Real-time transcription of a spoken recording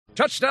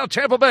Touchdown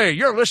Tampa Bay,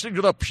 you're listening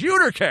to the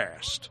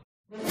Pewtercast.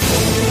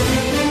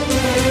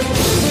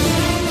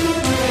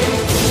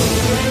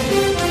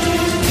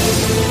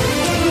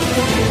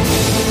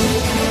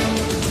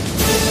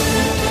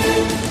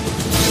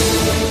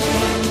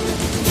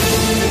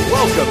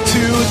 Welcome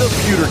to the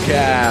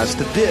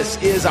Pewtercast.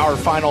 This is our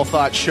final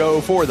thought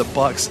show for the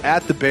Bucs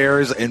at the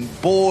Bears, and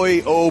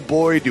boy, oh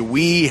boy, do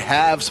we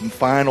have some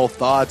final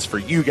thoughts for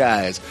you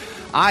guys.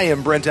 I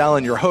am Brent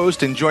Allen, your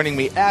host, and joining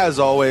me, as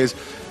always,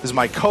 is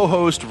my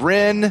co-host,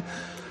 Ren,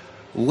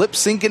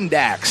 lip-syncing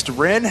Daxed.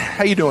 Ren,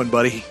 how you doing,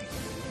 buddy?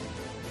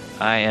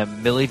 I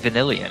am Milli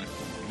Vanillion.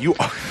 You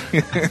are.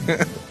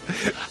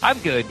 I'm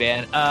good,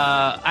 man.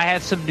 I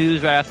have some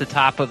news right off the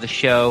top of the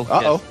show.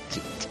 Uh-oh.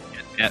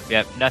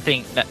 Yep.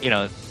 Nothing.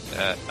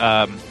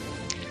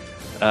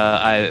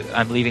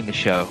 I'm leaving the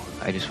show.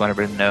 I just want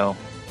everyone to know.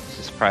 It's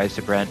a surprise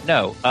to Brent.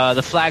 No,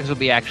 the flags will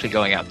be actually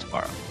going out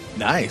tomorrow.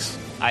 Nice.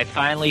 I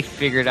finally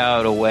figured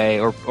out a way,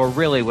 or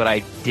really what I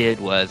did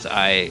was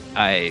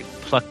I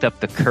plucked up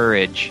the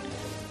courage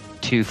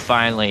to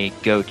finally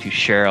go to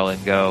Cheryl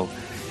and go,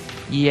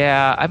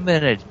 yeah, I'm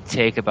going to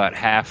take about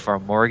half our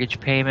mortgage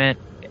payment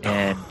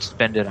and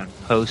spend it on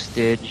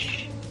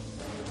postage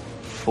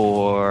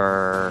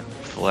for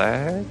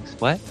flags?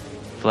 What?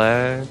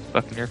 Flags?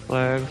 Buccaneer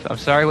flags? I'm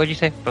sorry, what did you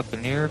say?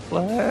 Buccaneer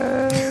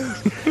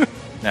flags?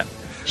 No.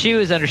 She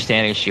was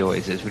understanding, as she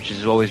always is, which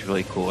is always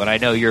really cool. And I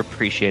know you're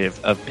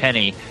appreciative of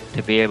Penny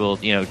to be able,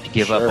 to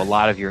give up a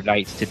lot of your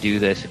nights to do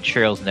this. And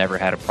Cheryl's never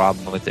had a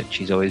problem with it.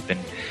 She's always been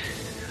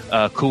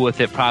cool with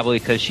it, probably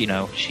because, she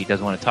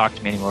doesn't want to talk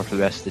to me anymore for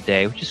the rest of the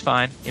day, which is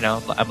fine.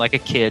 I'm like a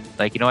kid.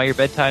 Like, why your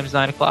bedtime's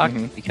 9 o'clock?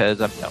 Mm-hmm.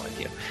 Because I'm done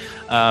with you.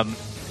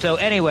 So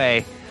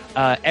anyway,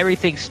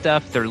 everything's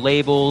stuffed. They're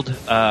labeled.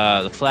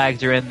 The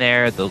flags are in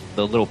there. The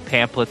little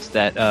pamphlets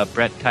that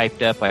Brent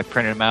typed up, I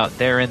printed them out.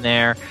 They're in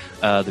there.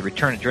 The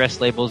return address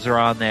labels are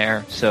on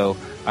there. So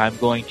I'm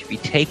going to be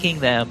taking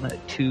them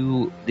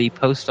to the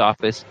post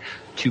office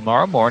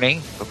tomorrow morning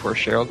before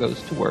Cheryl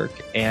goes to work,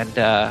 and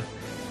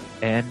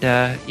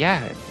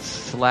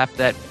slap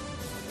that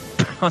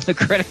on the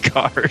credit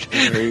card.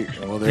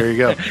 There you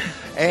go.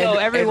 And, so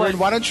everyone,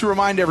 why don't you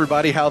remind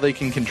everybody how they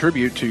can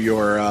contribute to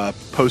your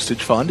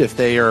postage fund if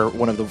they are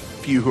one of the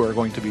few who are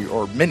going to be,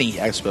 or many,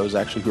 I suppose,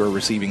 actually, who are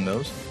receiving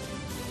those?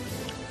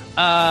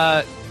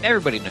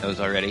 Everybody knows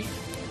already.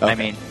 Okay. I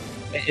mean,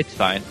 it's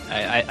fine.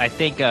 I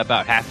think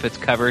about half of it's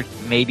covered,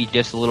 maybe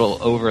just a little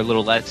over, a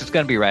little less. It's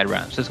going to be right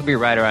around. So it's going to be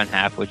right around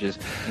half, which is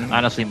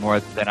honestly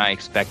more than I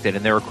expected.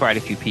 And there were quite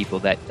a few people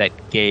that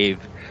gave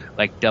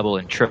like double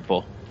and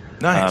triple.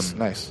 Nice.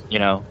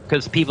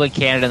 Because people in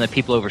Canada and the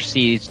people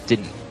overseas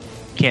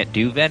can't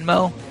do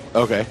Venmo.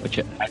 Okay. Which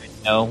I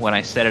didn't know when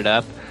I set it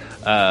up.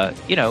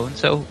 And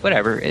so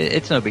whatever,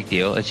 it's no big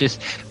deal. It's just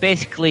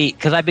basically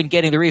because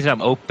the reason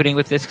I'm opening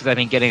with this because I've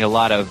been getting a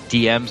lot of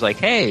DMs like,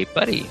 hey,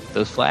 buddy,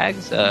 those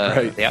flags,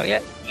 are they out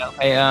yet?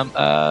 Hey,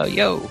 guy,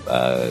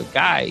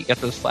 you got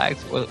those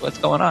flags? What's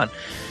going on?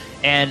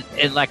 And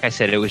like I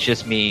said, it was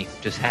just me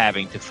just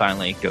having to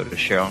finally go to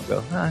Cheryl and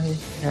go,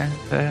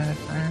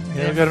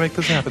 we got to make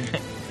this happen.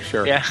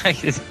 Sure. Yeah.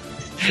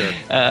 Sure.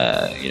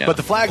 But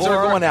the flags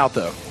are going out,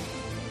 though.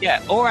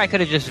 Yeah, or I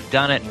could have just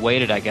done it and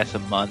waited, I guess, a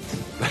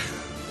month.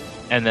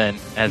 And then,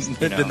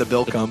 then the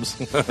bill comes.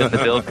 Then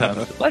the bill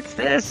comes. What's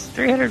this?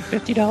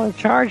 $350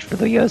 charge for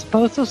the U.S.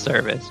 Postal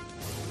Service.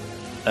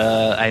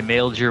 I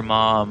mailed your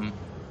mom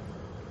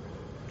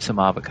some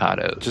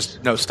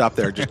avocados. No, stop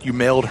there. You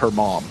mailed her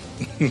mom.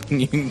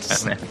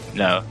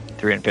 No,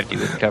 $350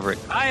 would cover it.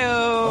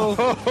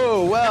 Hi-oh!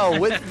 Oh, well,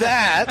 with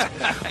that,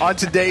 on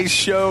today's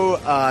show,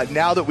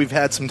 now that we've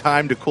had some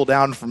time to cool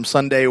down from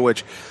Sunday,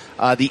 which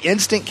the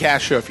Instant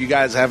Cash Show, if you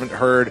guys haven't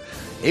heard,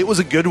 it was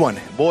a good one.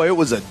 Boy, it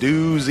was a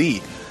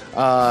doozy.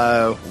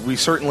 We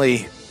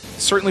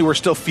certainly were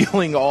still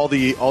feeling all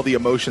the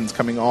emotions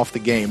coming off the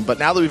game. But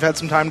now that we've had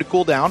some time to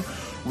cool down,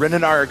 Ren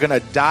and I are going to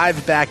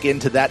dive back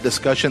into that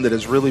discussion that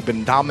has really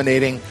been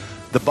dominating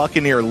the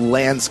Buccaneer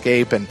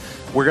landscape, and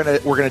we're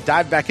gonna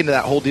dive back into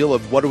that whole deal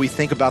of what do we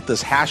think about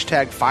this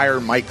hashtag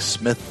Fire Mike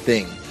Smith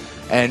thing,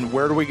 and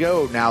where do we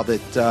go now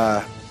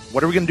that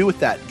what are we going to do with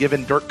that,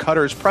 given Dirk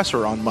Cutter's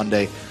presser on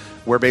Monday,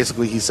 where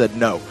basically he said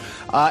no.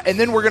 And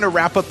then we're going to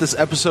wrap up this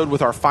episode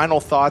with our final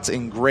thoughts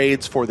and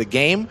grades for the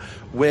game,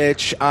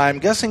 which I'm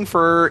guessing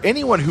for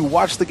anyone who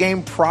watched the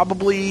game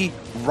probably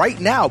right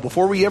now,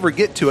 before we ever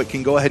get to it,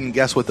 can go ahead and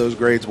guess what those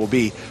grades will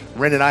be.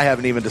 Ren and I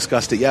haven't even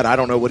discussed it yet. I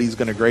don't know what he's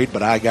going to grade,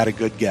 but I got a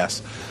good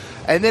guess.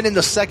 And then in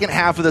the second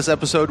half of this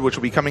episode, which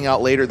will be coming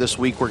out later this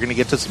week, we're going to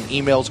get to some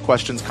emails,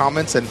 questions,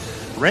 comments, and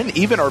Ren,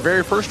 even our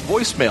very first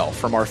voicemail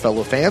from our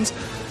fellow fans.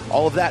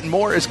 All of that and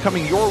more is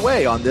coming your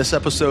way on this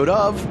episode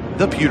of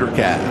The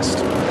Pewtercast.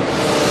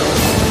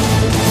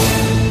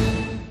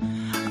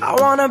 I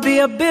wanna be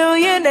a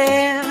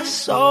billionaire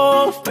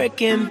so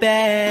freaking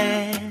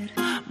bad.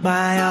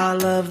 Buy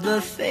all of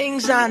the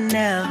things I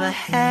never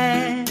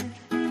had.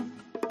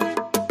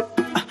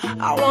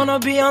 I wanna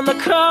be on the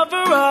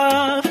cover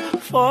of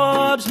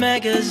Forbes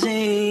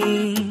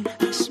magazine.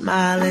 Smile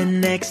smiling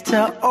next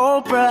to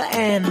Oprah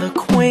and the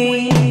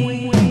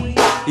Queen.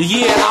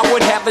 Yeah, I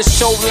would have a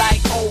show like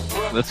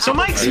Oprah. So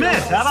Mike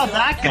Smith, how about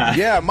that guy?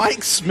 Yeah,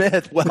 Mike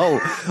Smith. Well,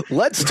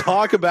 let's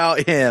talk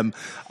about him.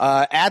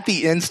 At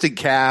the Instant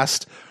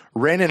Cast,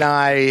 Ren and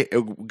I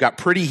got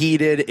pretty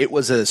heated. It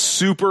was a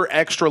super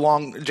extra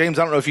long, James,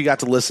 I don't know if you got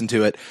to listen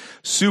to it,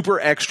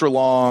 super extra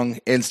long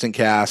Instant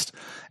Cast.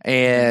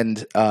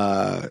 And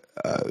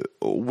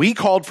we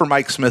called for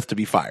Mike Smith to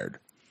be fired.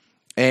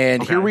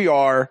 And here we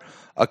are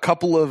a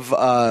couple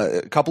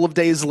of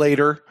days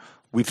later.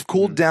 We've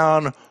cooled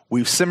down,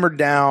 we've simmered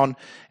down,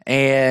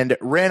 and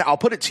Ren, I'll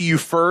put it to you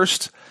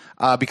first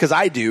because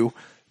I do.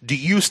 Do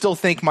you still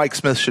think Mike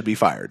Smith should be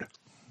fired?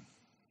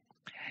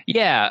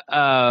 Yeah,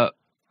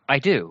 I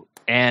do.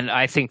 And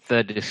I think the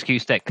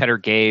excuse that Cutter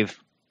gave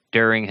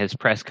during his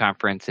press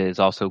conference is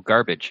also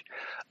garbage.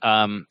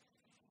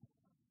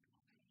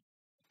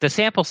 The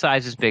sample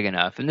size is big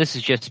enough, and this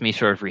is just me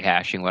sort of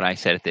rehashing what I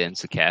said at the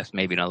Instacast,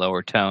 maybe in a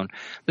lower tone.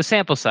 The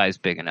sample size is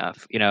big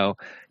enough. You know,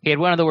 he had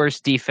one of the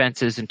worst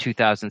defenses in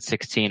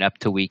 2016 up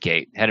to week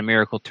 8, had a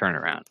miracle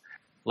turnaround.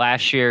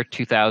 Last year,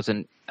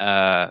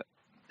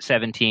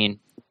 2017,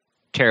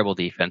 terrible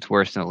defense,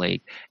 worst in the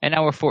league. And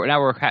now we're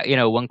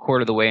 1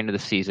 quarter of the way into the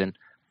season,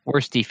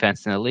 worst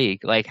defense in the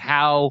league. Like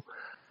how,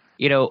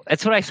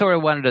 that's what I sort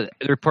of wanted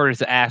the reporters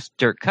to ask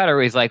Dirk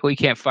Cutter. He's like, well, you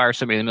can't fire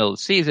somebody in the middle of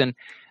the season.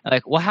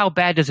 Like, well, how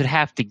bad does it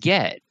have to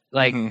get?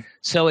 Like,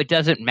 so it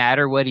doesn't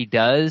matter what he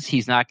does.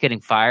 He's not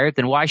getting fired.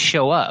 Then why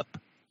show up?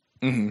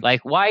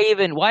 Like, why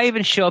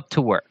even show up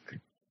to work?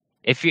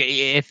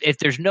 If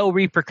there's no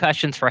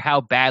repercussions for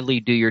how badly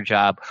you do your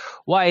job,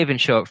 why even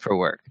show up for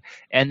work?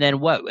 And then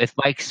what if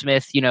Mike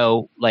Smith,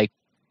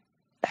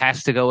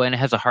 has to go in,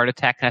 has a heart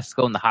attack, and has to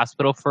go in the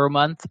hospital for a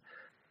month?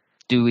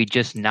 Do we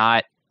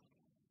not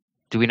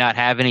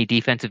have any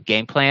defensive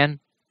game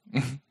plan?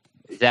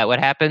 Is that what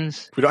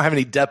happens? We don't have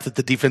any depth at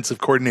the defensive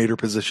coordinator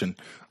position.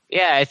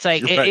 Yeah, it's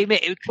like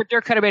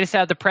Dirk Cutter made us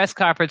out at the press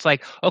conference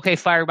like, okay,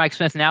 fire Mike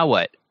Smith, now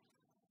what?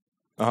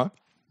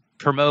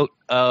 Promote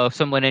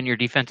someone in your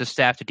defensive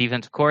staff to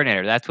defensive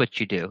coordinator. That's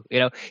what you do.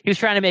 He was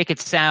trying to make it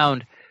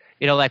sound,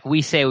 like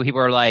we say when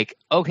people are like,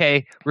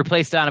 okay,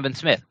 replace Donovan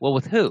Smith. Well,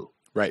 with who?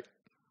 Right.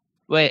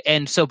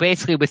 And so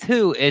basically with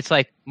who, it's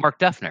like Mark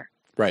Duffner.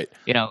 Right.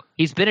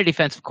 He's been a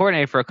defensive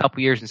coordinator for a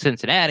couple years in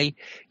Cincinnati.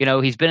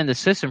 He's been in the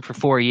system for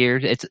 4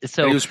 years. And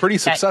he was pretty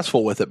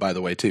successful with it, by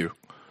the way, too.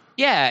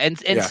 Yeah,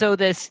 and so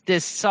this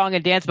song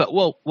and dance, but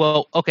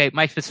well, okay,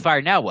 Mike Smith's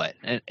fired. Now what?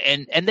 And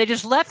they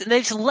just left, and they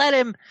just let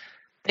him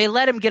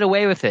get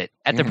away with it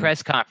at the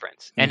press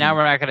conference. And now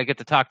we're not going to get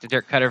to talk to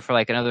Dirk Cutter for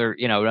like another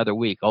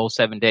week, a whole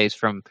 7 days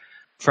from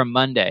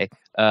Monday.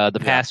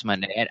 Past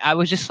Monday. And I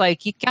was just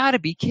like, you got to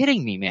be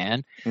kidding me,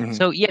 man.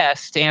 So,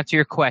 yes, to answer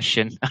your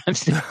question, I'm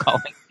still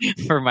calling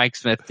for Mike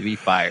Smith to be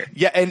fired.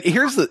 Yeah, and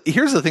here's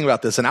the thing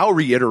about this, and I'll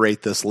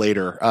reiterate this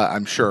later,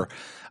 I'm sure.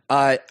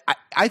 I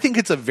think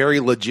it's a very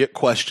legit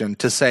question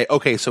to say,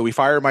 okay, so we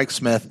fire Mike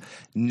Smith,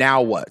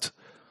 now what?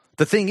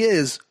 The thing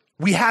is,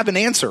 we have an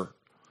answer.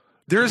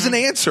 There's an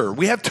answer.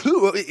 We have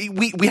two.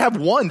 We have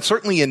one,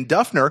 certainly in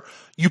Duffner.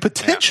 You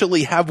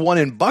potentially have one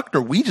in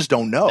Buckner. We just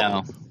don't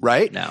know,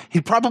 right? No.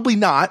 He probably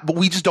not, but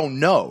we just don't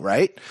know,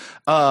 right?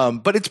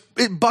 But it's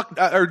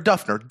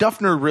Duffner.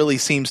 Duffner really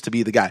seems to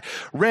be the guy.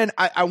 Ren,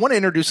 I want to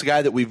introduce a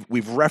guy that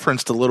we've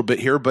referenced a little bit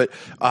here, but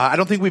I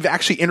don't think we've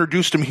actually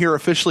introduced him here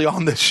officially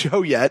on this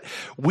show yet.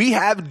 We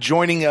have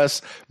joining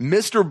us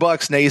Mr.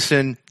 Bucs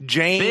Nation,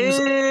 James.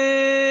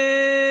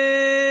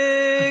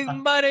 Big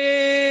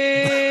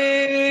money.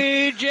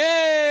 James.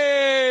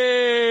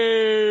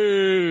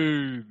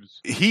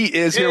 He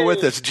is here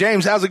with us.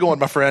 James, how's it going,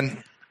 my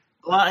friend?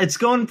 Well, it's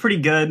going pretty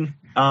good.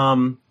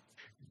 All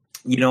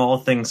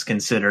things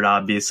considered,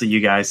 obviously, you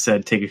guys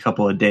said take a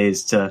couple of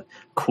days to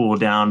cool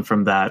down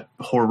from that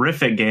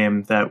horrific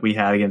game that we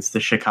had against the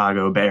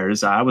Chicago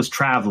Bears. I was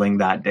traveling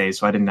that day,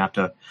 so I didn't have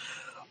to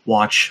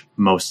watch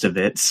most of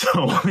it.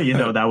 So,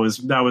 that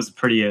was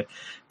pretty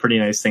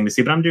nice thing to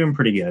see, but I'm doing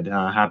pretty good.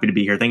 Happy to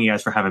be here. Thank you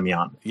guys for having me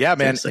on. Yeah,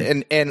 man.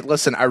 And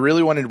listen, I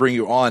really wanted to bring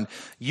you on.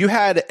 You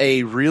had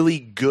a really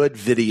good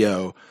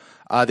video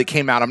that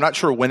came out. I'm not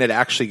sure when it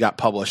actually got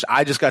published.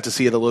 I just got to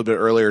see it a little bit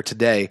earlier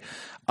today.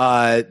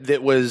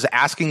 That was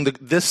asking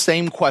this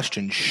same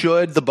question: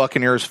 should the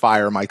Buccaneers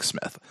fire Mike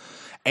Smith?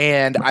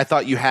 And I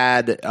thought you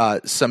had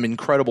some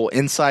incredible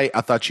insight.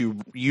 I thought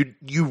you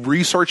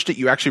researched it.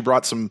 You actually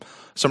brought some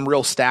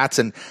real stats.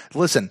 And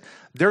listen,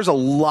 there's a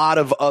lot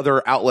of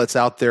other outlets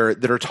out there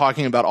that are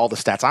talking about all the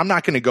stats. I'm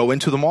not going to go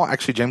into them all.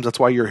 Actually, James, that's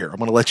why you're here. I'm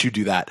going to let you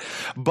do that.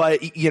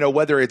 But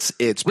whether it's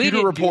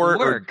Pewter Report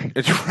or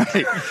it's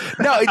right.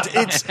 No,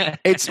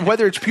 it's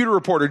whether it's Pewter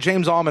Report or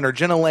James Allman or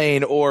Jenna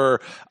Lane or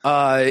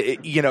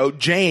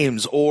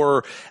James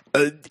or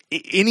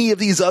any of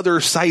these other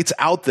sites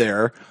out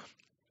there.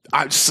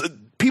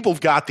 People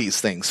have got these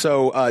things.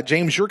 So,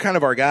 James, you're kind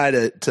of our guy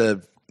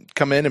to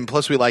come in, and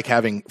plus we like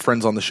having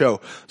friends on the show.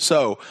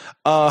 So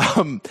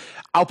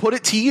I'll put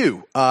it to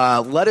you.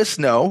 Let us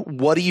know,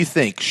 what do you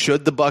think?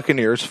 Should the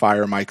Buccaneers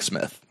fire Mike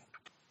Smith?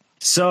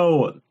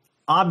 So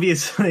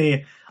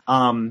obviously,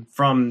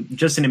 from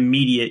just an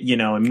immediate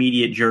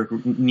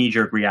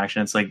knee-jerk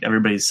reaction, it's like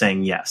everybody's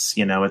saying yes.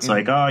 It's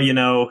like,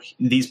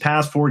 these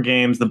past 4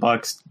 games, the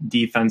Bucs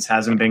defense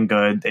hasn't been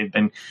good. They've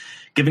been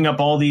giving up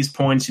all these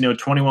points,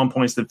 21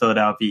 points to the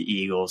Philadelphia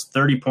Eagles,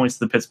 30 points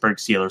to the Pittsburgh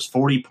Steelers,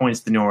 40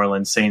 points to the New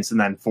Orleans Saints, and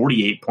then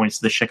 48 points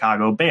to the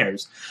Chicago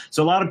Bears.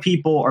 So a lot of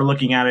people are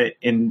looking at it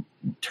in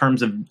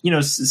terms of,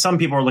 some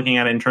people are looking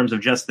at it in terms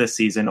of just this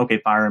season. Okay,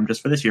 fire him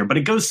just for this year. But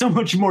it goes so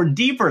much more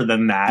deeper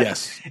than that.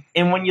 Yes.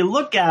 And when you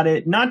look at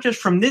it, not just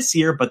from this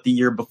year, but the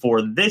year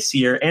before this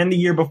year and the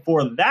year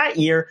before that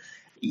year,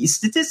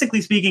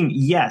 statistically speaking,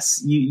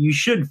 yes, you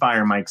should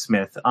fire Mike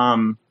Smith.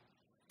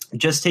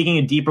 Just taking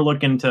a deeper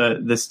look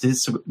into the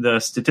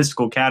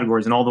statistical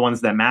categories and all the ones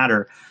that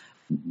matter,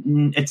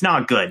 it's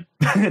not good.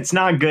 It's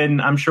not good,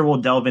 and I'm sure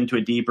we'll delve into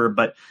it deeper.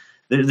 But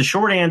the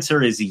short answer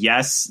is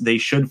yes, they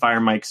should fire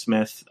Mike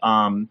Smith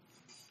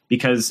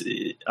because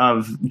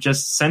of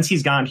just since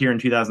he's gotten here in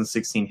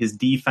 2016, his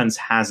defense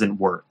hasn't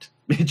worked.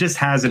 It just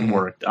hasn't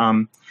worked.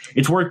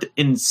 It's worked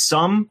in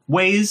some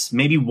ways,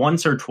 maybe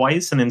once or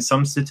twice, and in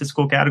some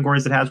statistical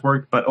categories it has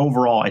worked, but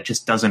overall it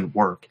just doesn't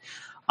work.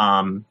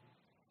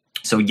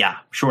 So yeah,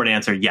 short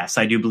answer, yes,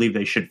 I do believe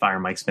they should fire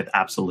Mike Smith.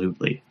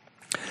 Absolutely.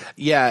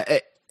 Yeah.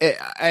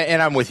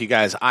 And I'm with you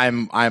guys.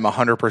 I'm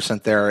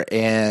 100% there.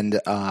 And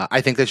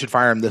I think they should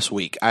fire him this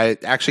week. I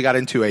actually got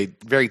into a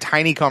very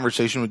tiny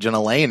conversation with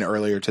Jenna Lane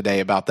earlier today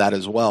about that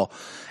as well.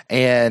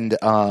 And,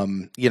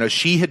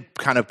 she had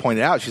kind of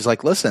pointed out, she's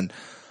like, listen,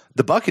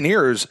 the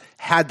Buccaneers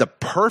had the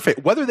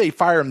perfect, whether they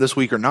fire him this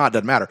week or not,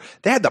 doesn't matter.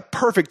 They had the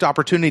perfect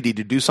opportunity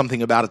to do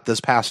something about it this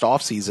past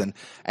offseason,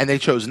 and they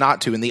chose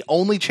not to. And the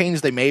only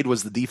change they made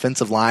was the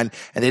defensive line,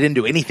 and they didn't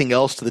do anything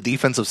else to the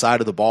defensive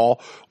side of the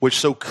ball, which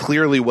so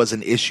clearly was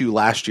an issue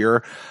last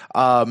year.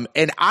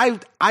 And I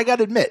got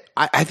to admit,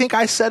 I think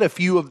I said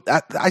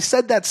I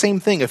said that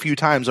same thing a few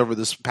times over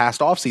this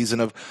past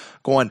offseason of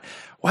going,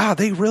 wow,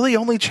 they really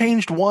only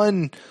changed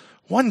one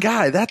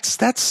guy.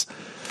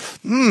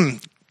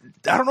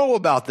 I don't know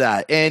about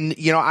that. And,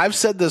 I've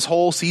said this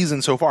whole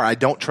season so far, I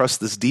don't trust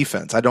this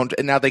defense. And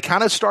now they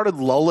kind of started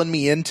lulling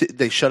me into,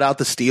 they shut out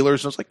the Steelers.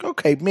 And I was like,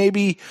 okay,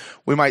 maybe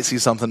we might see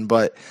something.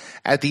 But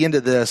at the end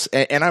of this,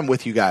 and I'm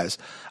with you guys,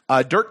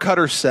 Dirk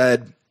Cutter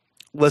said,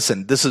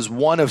 listen, this is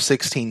one of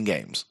 16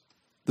 games.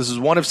 This is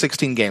one of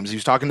 16 games. He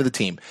was talking to the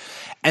team.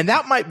 And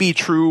that might be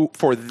true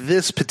for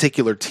this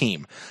particular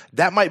team.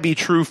 That might be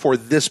true for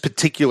this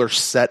particular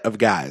set of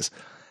guys.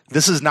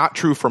 This is not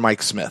true for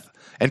Mike Smith.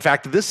 In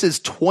fact, this is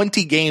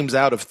 20 games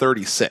out of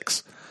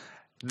 36.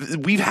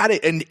 We've had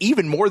it, and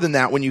even more than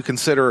that when you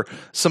consider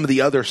some of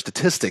the other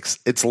statistics.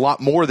 It's a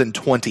lot more than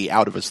 20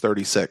 out of his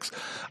 36.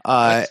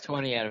 That's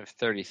 20 out of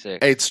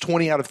 36. It's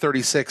 20 out of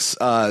 36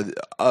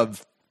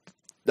 of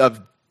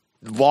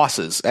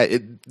losses.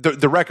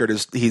 The record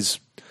is he's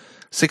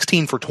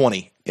 16 for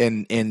 20,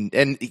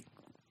 and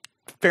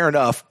fair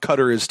enough,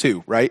 Cutter is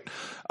too, right?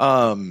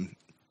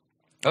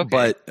 Okay.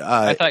 But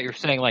I thought you were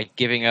saying like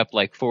giving up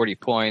like 40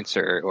 points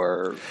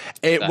or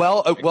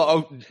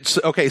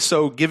okay.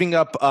 So giving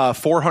up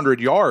 400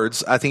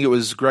 yards, I think it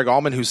was Greg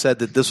Allman who said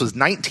that this was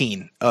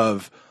 19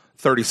 of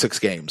 36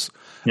 games.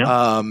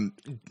 Yeah.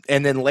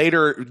 And then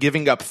later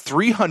giving up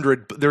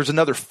 300. There's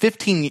another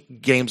 15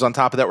 games on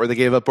top of that where they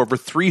gave up over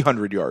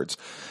 300 yards.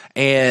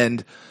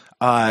 And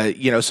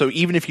so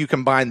even if you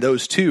combine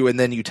those two and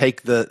then you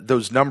take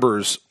those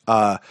numbers,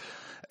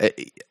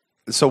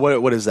 so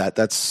what is that?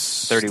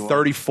 That's 31.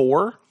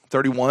 34,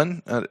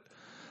 31.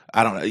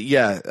 I don't know.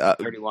 Yeah.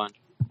 31.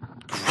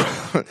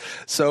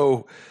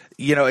 So,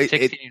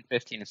 16 and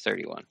 15 is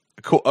 31.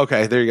 Cool.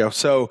 Okay. There you go.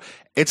 So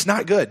it's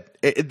not good.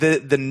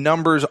 The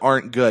numbers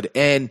aren't good.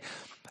 And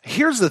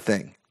here's the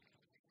thing.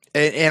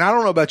 And I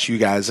don't know about you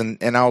guys, and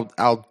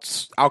I'll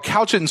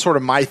couch it in sort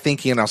of my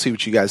thinking, and I'll see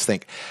what you guys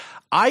think.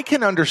 I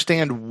can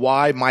understand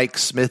why Mike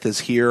Smith is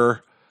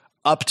here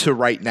up to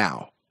right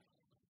now.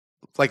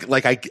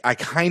 Like I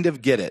kind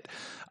of get it.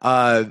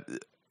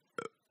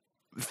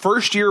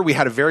 First year we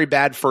had a very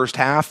bad first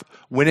half,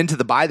 went into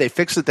the bye, they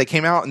fixed it, they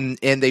came out and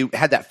they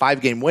had that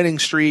 5-game winning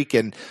streak,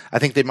 and I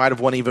think they might have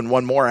won even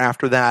one more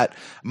after that,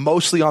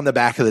 mostly on the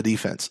back of the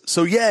defense.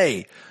 So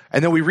yay.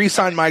 And then we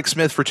re-signed Mike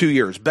Smith for 2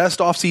 years. Best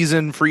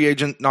offseason free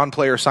agent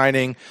non-player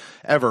signing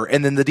ever.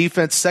 And then the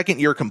defense second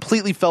year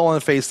completely fell on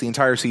the face the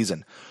entire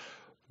season.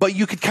 But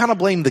you could kind of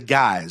blame the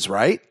guys,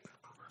 right?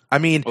 I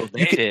mean,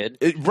 they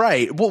did.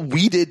 Right. Well,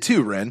 we did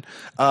too, Ren.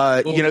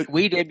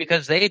 We did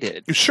because they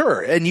did.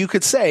 Sure. And you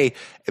could say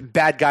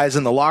bad guys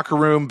in the locker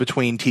room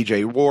between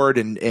TJ Ward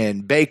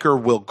and Baker.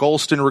 Will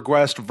Golston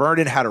regressed.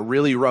 Vernon had a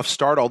really rough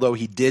start, although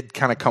he did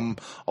kind of come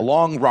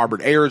along.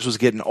 Robert Ayers was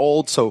getting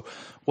old. So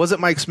was it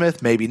Mike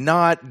Smith? Maybe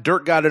not.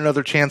 Dirk got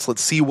another chance.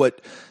 Let's see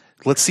what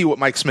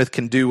Mike Smith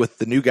can do with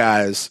the new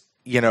guys.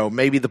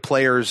 Maybe the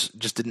players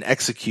just didn't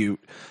execute.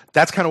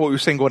 That's kind of what we were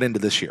saying going into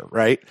this year,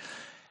 right?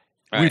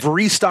 Right. We've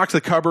restocked the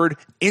cupboard,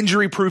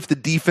 injury-proof the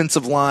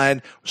defensive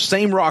line,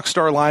 same rock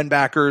star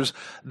linebackers,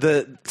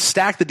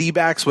 stack the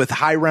D-backs with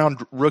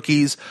high-round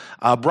rookies,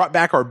 brought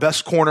back our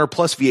best corner,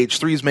 plus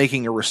VH3's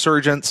making a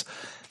resurgence.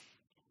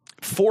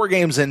 4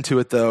 games into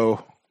it,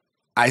 though,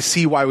 I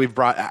see why we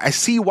brought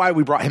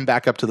him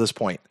back up to this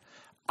point.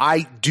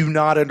 I do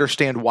not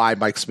understand why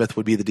Mike Smith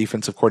would be the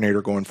defensive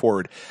coordinator going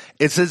forward.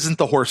 It isn't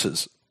the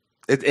horses.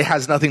 It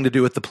has nothing to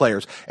do with the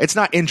players. It's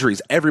not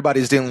injuries.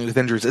 Everybody's dealing with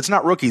injuries. It's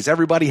not rookies.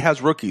 Everybody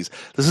has rookies.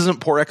 This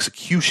isn't poor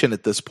execution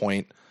at this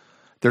point.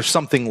 There's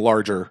something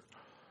larger.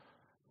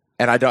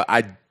 And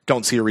I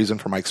don't see a reason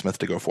for Mike Smith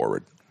to go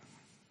forward.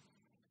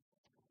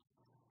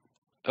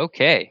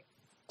 Okay.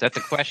 That's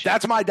a question.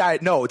 That's my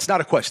diet. No, it's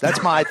not a question.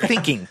 That's my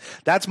thinking.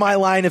 That's my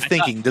line of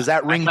thinking. Does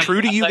that ring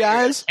true to you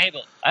guys? I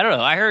don't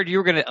know. I heard you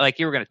were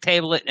gonna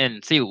table it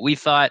and see what we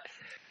thought,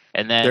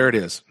 and then there it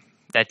is.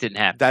 That didn't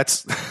happen.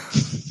 That's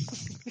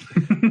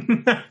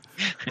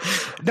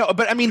no,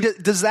 but I mean,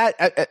 does that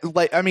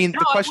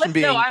the question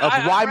being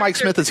why Mike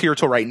Smith is here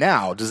till right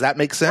now? Does that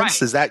make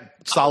sense? Right. Is that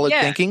solid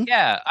thinking?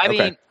 Yeah, I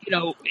mean,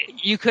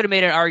 you could have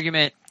made an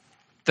argument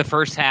the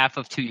first half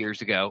of 2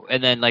 years ago,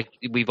 and then like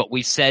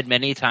we said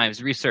many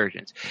times,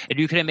 resurgence. And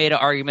you could have made an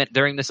argument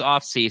during this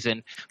off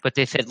season, but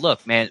they said,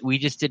 look, man, we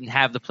just didn't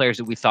have the players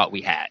that we thought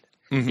we had.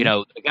 Mm-hmm.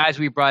 The guys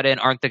we brought in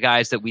aren't the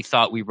guys that we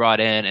thought we brought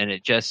in,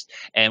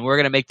 and we're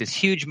going to make this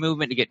huge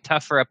movement to get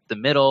tougher up the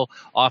middle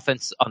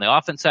offense on the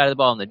offense side of the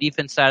ball, on the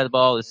defense side of the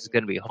ball. This is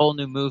going to be a whole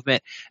new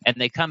movement. And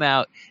they come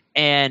out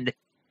and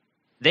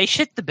they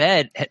shit the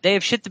bed. They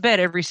have shit the bed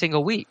every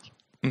single week.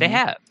 Mm-hmm. They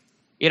have.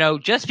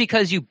 Just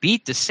because you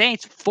beat the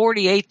Saints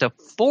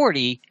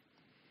 48-40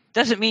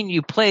 doesn't mean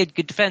you played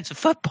good defensive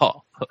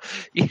football.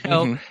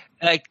 Mm-hmm.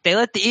 Like they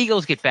let the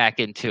Eagles get back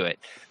into it.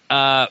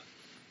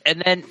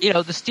 And then,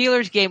 the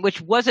Steelers game,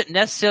 which wasn't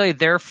necessarily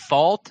their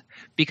fault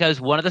because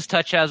one of those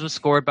touchdowns was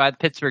scored by the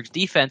Pittsburgh's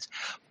defense,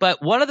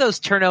 but one of those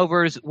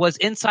turnovers was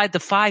inside the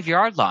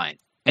 5-yard line,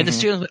 and the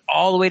Steelers went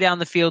all the way down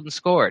the field and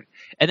scored.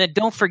 And then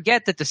don't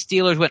forget that the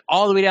Steelers went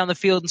all the way down the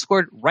field and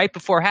scored right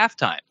before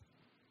halftime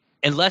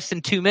in less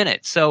than 2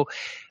 minutes. So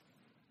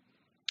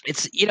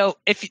it's,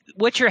 if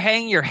what you're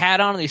hanging your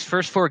hat on in these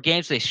first 4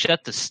 games, they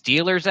shut the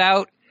Steelers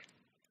out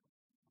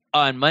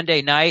on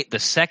Monday night, the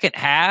second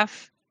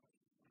half.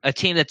 A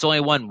team that's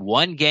only won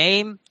 1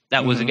 game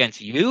that was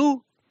against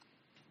you,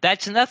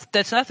 that's enough.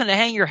 That's nothing to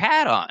hang your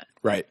hat on.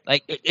 Right.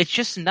 Like it's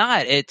just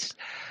not.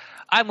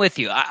 I'm with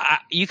you.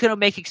 You can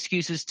make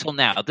excuses till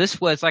now. This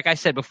was, like I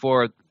said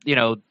before,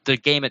 the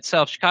game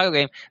itself, Chicago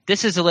game.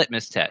 This is a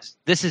litmus test.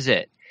 This is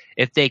it.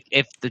 If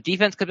the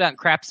defense comes out and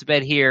craps the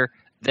bed here,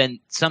 then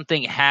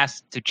something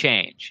has to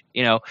change.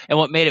 And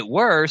what made it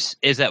worse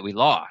is that we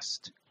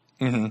lost.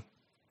 Mm-hmm.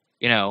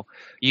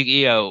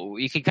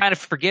 You can kind of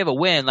forgive a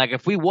win. Like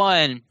if we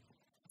won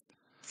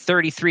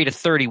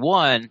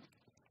 33-31,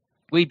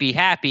 we'd be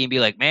happy and be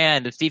like,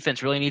 man, this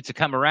defense really needs to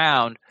come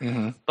around.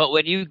 Mm-hmm. But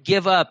when you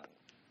give up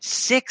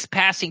 6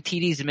 passing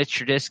TDs to Mitch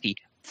Trubisky,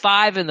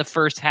 5 in the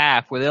first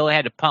half where they only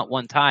had to punt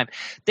 1 time,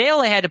 they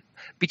only had to,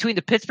 between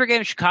the Pittsburgh game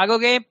and Chicago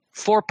game,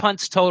 4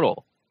 punts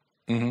total.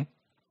 Mm-hmm.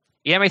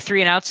 You know how many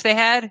 3-and-outs they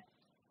had?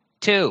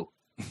 2.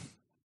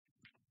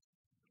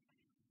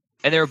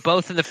 And they were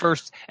both in the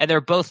first, and they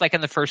were both like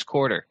in the first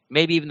quarter,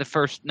 maybe even the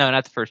first. No,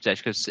 not the first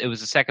possession, because it was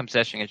the second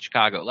possession in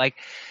Chicago. Like,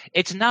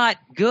 it's not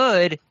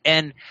good.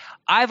 And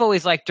I've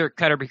always liked Dirk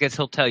Cutter because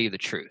he'll tell you the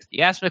truth.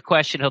 You ask him a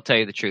question, he'll tell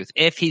you the truth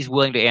if he's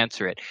willing to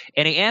answer it.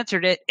 And he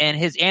answered it, and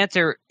his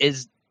answer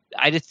is,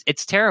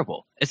 it's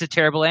terrible. It's a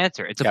terrible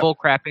answer. It's a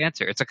bullcrap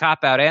answer. It's a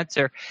cop-out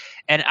answer,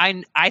 and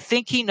I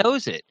think he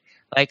knows it.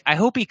 Like, I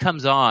hope he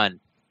comes on.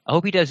 I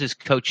hope he does his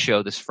coach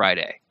show this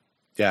Friday.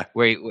 Yeah,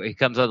 where he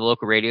comes on the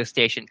local radio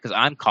station, because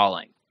I'm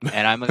calling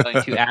and I'm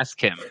going to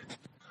ask him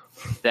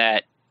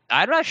that.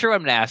 I'm not sure what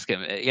I'm going to ask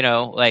him.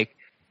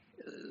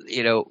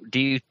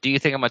 Do you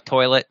think I'm a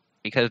toilet?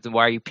 Because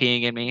why are you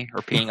peeing in me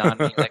or peeing on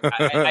me? Like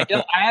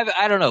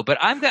I don't know, but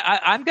I'm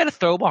going to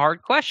throw him a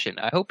hard question.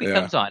 I hope he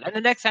comes on, and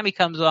the next time he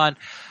comes on,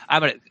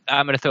 I'm going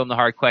to throw him the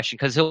hard question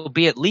because he'll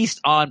be at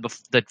least on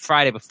the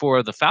Friday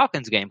before the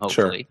Falcons game,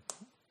 hopefully.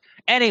 Sure.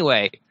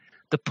 Anyway.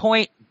 The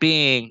point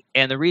being,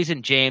 and the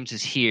reason James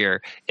is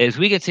here, is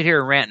we can sit here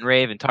and rant and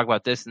rave and talk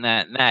about this and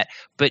that,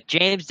 but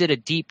James did a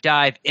deep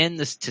dive in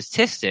the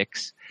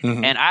statistics,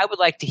 and I would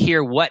like to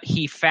hear what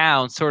he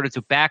found sort of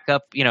to back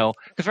up,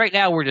 because right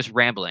now we're just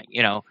rambling.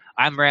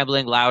 I'm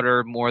rambling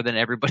louder more than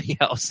everybody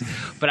else,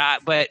 but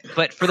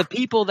for the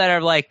people that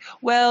are like,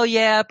 well,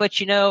 yeah, but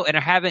and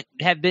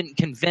have been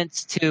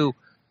convinced to.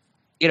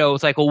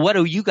 It's like, well, what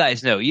do you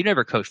guys know? You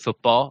never coached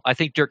football. I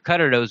think Dirk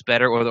Cutter knows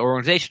better, or the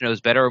organization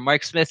knows better, or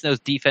Mike Smith knows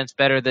defense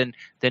better than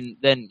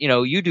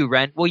you do,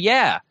 Ren. Well,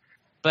 yeah,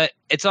 but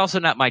it's also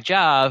not my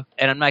job,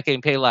 and I'm not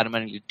getting paid a lot of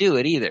money to do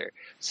it either.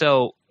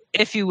 So,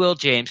 if you will,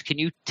 James, can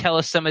you tell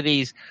us some of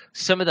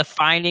the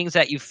findings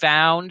that you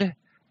found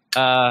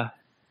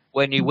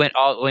when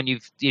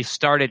you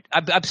started?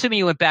 I'm assuming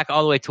you went back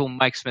all the way to when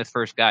Mike Smith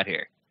first got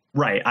here.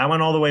 Right. I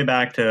went all the way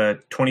back to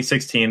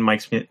 2016,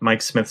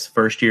 Mike Smith's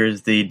first year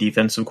as the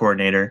defensive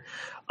coordinator.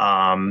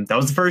 That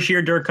was the first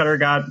year Dirk Cutter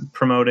got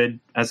promoted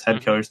as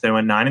head coach. They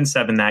went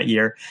 9-7 that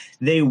year.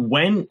 They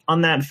went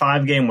on that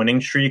 5-game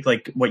winning streak,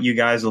 like what you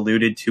guys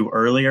alluded to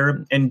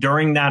earlier. And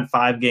during that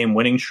 5-game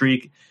winning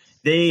streak,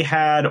 they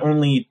had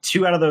only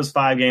 2 out of those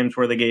 5 games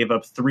where they gave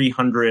up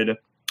 300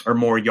 or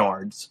more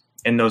yards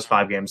in those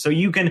 5 games. So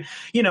you can,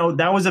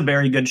 that was a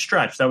very good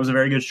stretch. That was a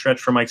very good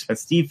stretch for Mike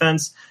Smith's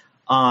defense.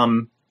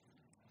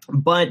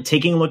 But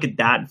taking a look at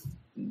that,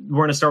 we're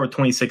going to start with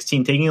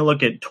 2016. Taking a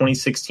look at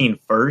 2016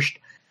 first,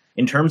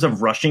 in terms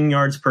of rushing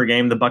yards per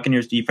game, the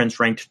Buccaneers defense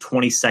ranked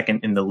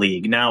 22nd in the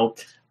league. Now,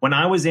 when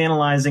I was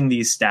analyzing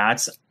these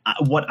stats,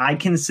 what I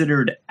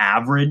considered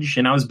average,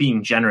 and I was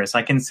being generous,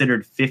 I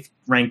considered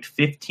ranked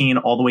 15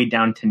 all the way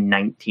down to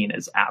 19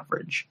 as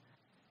average.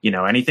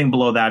 Anything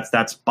below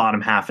that's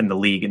bottom half in the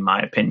league, in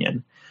my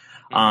opinion.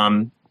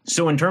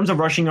 So in terms of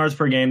rushing yards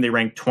per game, they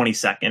ranked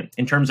 22nd.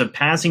 In terms of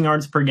passing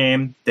yards per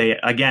game, they,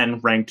 again,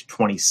 ranked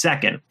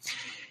 22nd.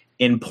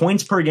 In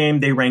points per game,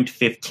 they ranked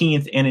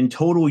 15th. And in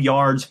total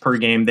yards per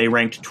game, they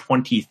ranked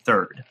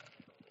 23rd.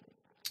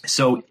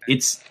 So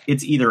it's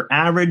either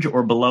average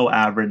or below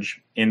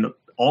average in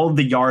all of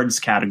the yards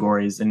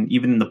categories. And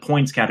even in the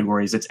points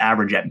categories, it's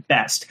average at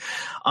best.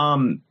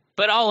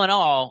 But all in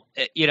all,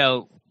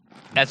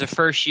 as a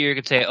first year, you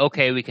could say,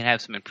 okay, we can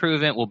have some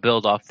improvement. We'll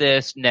build off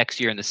this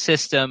next year in the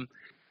system.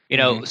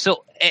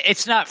 So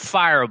it's not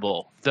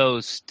fireable,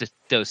 those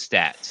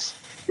stats.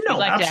 No, You'd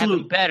like absolutely.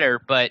 to have it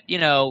better, but,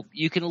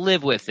 you can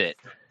live with it,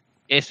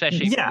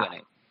 especially if you're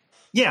winning.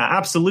 Yeah,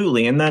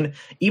 absolutely. And then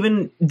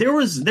even there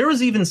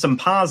was even some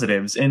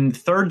positives. In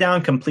third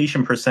down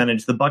completion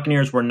percentage, the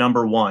Buccaneers were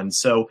number 1.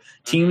 So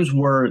teams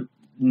were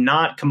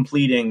not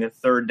completing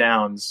third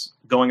downs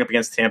going up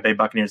against Tampa Bay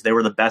Buccaneers. They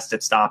were the best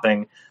at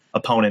stopping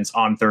opponents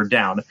on third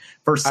down.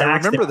 For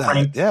sacks, I remember that.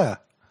 Ranked, yeah.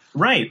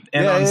 Right.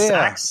 And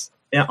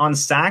on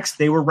sacks,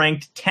 they were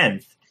ranked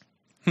 10th.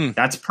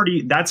 That's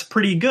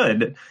pretty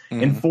good.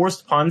 In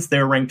forced punts, they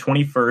were ranked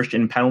 21st.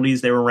 In penalties,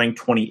 they were ranked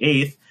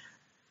 28th.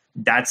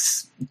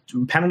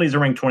 Penalties are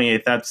ranked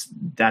 28th.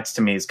 That's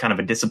to me is kind of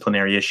a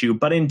disciplinary issue.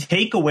 But in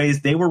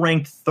takeaways, they were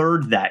ranked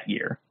 3rd that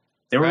year.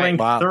 They were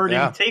ranked 3rd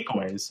in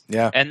takeaways.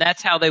 Yeah. And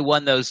that's how they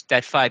won that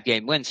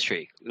 5-game win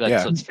streak.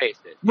 Let's face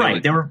it.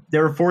 Right. They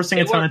were forcing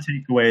a ton of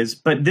takeaways,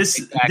 but this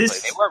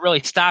they weren't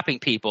really stopping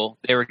people.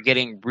 They were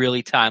getting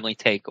really timely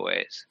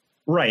takeaways.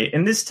 Right.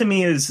 And this to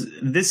me is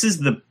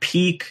the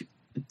peak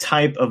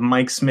type of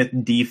Mike Smith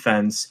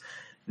defense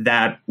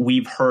that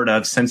we've heard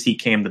of since he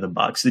came to the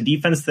Bucs. The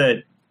defense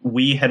that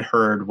we had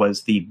heard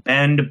was the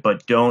bend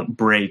but don't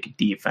break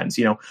defense.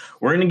 We're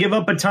going to give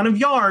up a ton of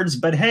yards,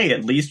 but hey,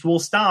 at least we'll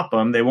stop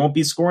them. They won't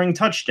be scoring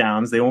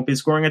touchdowns. They won't be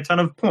scoring a ton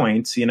of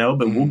points, but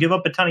we'll give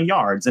up a ton of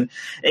yards. And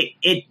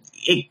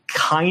it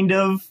kind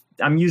of,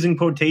 I'm using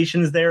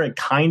quotations there, it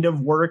kind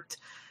of worked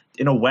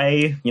in a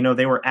way.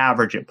 They were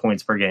average at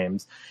points per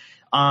games.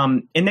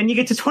 And then you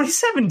get to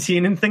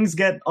 2017 and things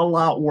get a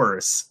lot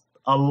worse.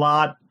 A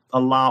lot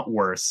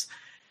worse.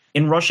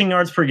 In rushing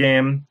yards per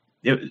game,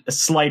 a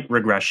slight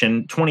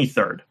regression,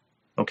 23rd.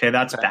 Okay,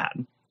 that's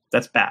bad.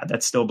 That's bad.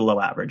 That's still below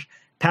average.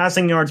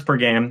 Passing yards per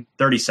game,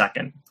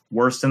 32nd.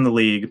 Worst in the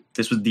league.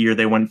 This was the year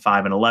they went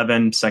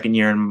 5-11, second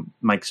year in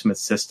Mike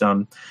Smith's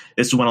system.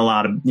 This is when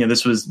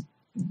this was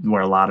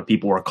where a lot of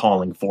people were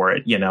calling for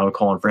it,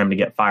 calling for him to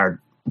get fired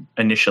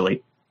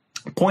initially.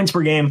 Points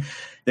per game,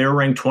 they were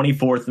ranked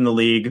 24th in the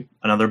league,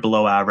 another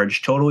below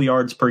average. Total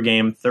yards per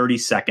game,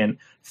 32nd.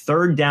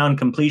 Third down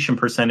completion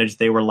percentage,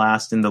 they were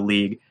last in the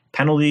league.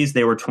 Penalties,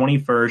 they were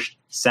 21st.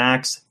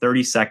 Sacks,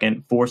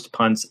 32nd. Forced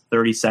punts,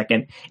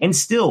 32nd. And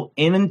still,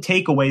 in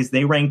takeaways,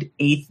 they ranked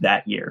 8th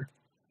that year.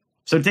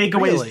 So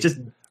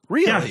takeaways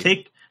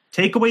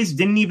takeaways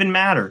didn't even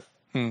matter.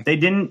 They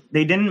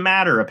didn't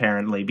matter,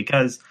 apparently,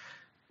 because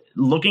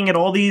looking at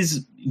all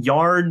these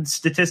yard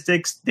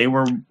statistics, they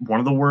were one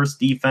of the worst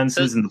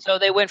defenses. So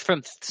they went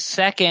from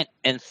second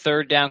and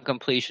third down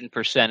completion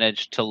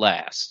percentage to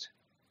last.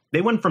 They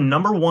went from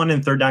number 1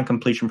 in third down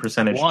completion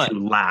percentage to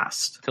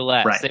last.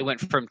 Right. They went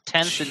from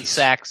 10th in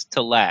sacks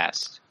to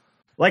last.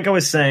 Like I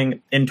was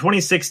saying, in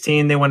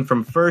 2016, they went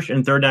from first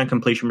in third down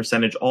completion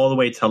percentage all the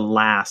way to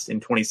last in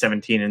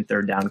 2017 in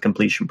third down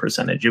completion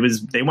percentage.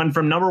 They went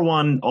from number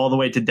 1 all the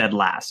way to dead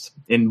last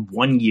in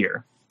 1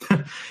 year.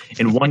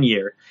 In 1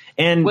 year.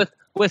 And with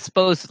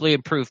supposedly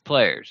improved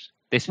players.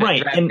 They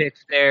spent draft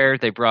picks there.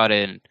 They brought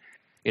in,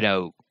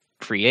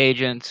 free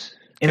agents.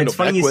 And it's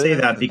funny you say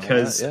that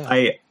because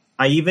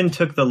I even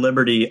took the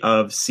liberty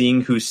of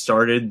seeing who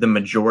started the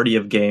majority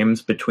of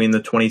games between the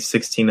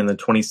 2016 and the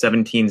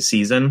 2017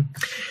 season.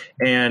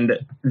 And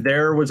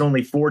there was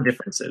only 4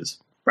 differences.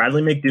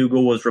 Bradley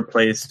McDougall was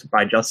replaced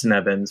by Justin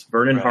Evans.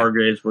 Vernon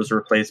Hargreaves was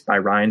replaced by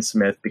Ryan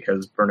Smith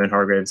because Vernon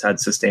Hargreaves had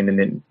sustained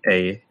an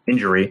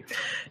injury.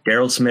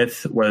 Darryl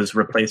Smith was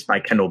replaced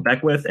by Kendall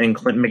Beckwith, and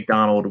Clinton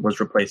McDonald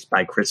was replaced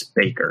by Chris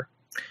Baker.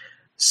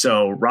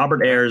 So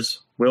Robert Ayers,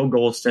 Will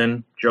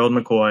Golston, Gerald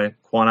McCoy,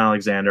 Quan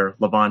Alexander,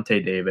 Levante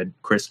David,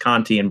 Chris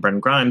Conte, and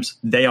Brent Grimes,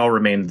 they all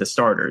remained the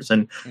starters.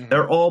 And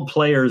they're all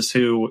players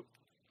who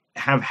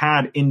have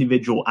had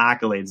individual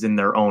accolades in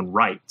their own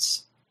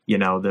rights. You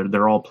know,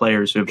 they're all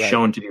players who have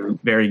shown to do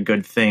very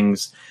good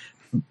things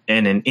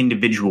in an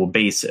individual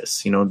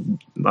basis. You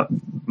know,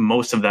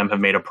 most of them have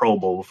made a Pro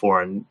Bowl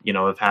before and, you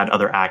know, have had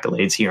other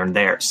accolades here and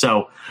there.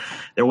 So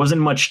there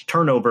wasn't much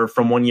turnover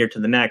from one year to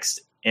the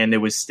next, and it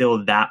was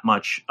still that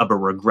much of a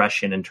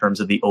regression in terms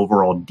of the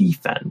overall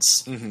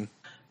defense.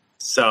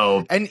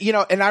 So, and, you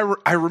know, and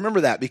I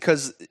remember that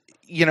because,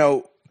 you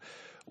know,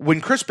 when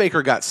Chris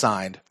Baker got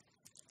signed,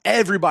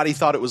 everybody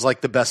thought it was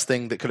like the best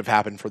thing that could have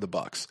happened for the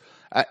Bucs.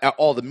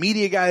 All the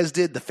media guys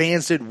did, the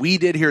fans did, we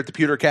did here at the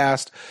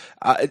Pewtercast.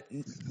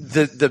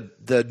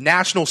 The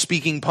national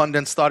speaking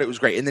pundits thought it was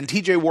great, and then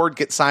T.J. Ward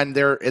gets signed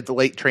there at the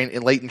late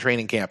in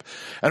training camp,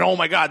 and oh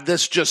my God,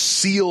 this just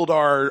sealed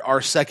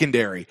our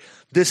secondary.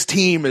 This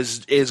team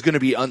is going to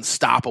be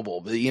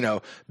unstoppable. You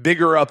know,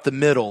 bigger up the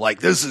middle, like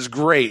this is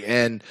great,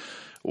 and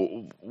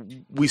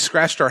we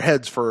scratched our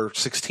heads for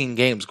 16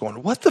 games,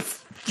 going, what the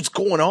what's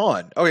going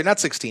on? Okay, not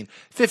 16,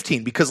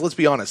 15, because let's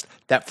be honest,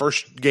 that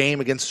first game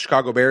against the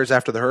Chicago Bears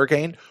after the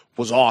hurricane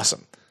was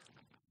awesome.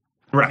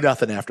 Right.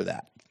 Nothing after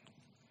that.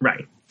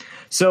 Right.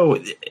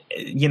 So,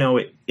 you know,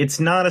 it's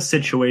not a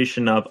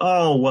situation of,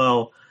 oh,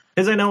 well,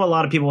 because I know a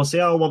lot of people will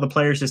say, oh, well, the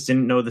players just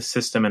didn't know the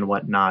system and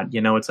whatnot.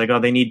 You know, it's like, oh,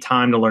 they need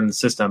time to learn the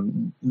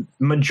system.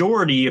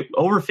 Majority,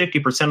 over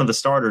 50% of the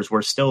starters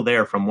were still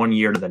there from one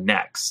year to the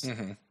next.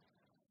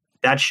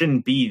 That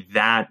shouldn't be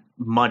that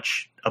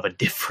much of a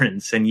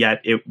difference, and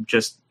yet it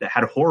just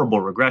had horrible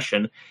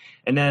regression.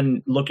 And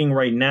then looking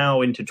right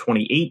now into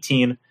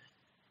 2018,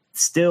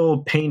 still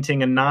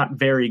painting a not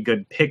very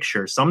good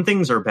picture. Some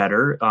things are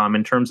better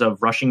in terms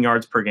of rushing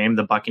yards per game.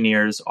 The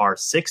Buccaneers are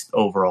 6th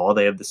overall.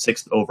 They have the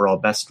 6th overall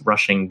best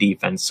rushing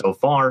defense so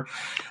far.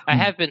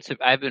 I've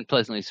been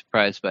pleasantly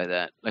surprised by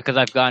that because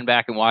I've gone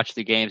back and watched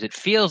the games. It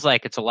feels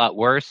like it's a lot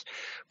worse,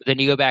 but then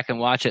you go back and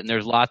watch it, and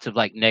there's lots of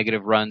like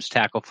negative runs,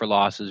 tackle for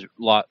losses,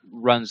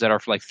 runs that are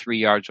for like 3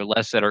 yards or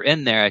less that are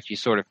in there that you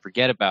sort of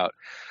forget about.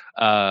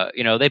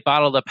 You know, they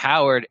bottled up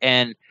Howard,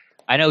 and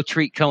I know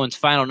Tariq Cohen's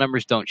final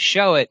numbers don't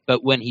show it,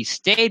 but when he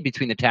stayed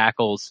between the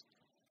tackles,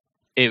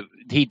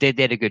 they did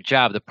a good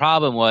job. The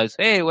problem was,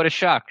 hey, what a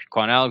shock.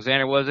 Quan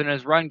Alexander wasn't in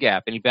his run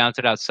gap, and he bounced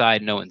it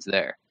outside. No one's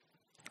there.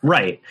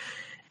 Right.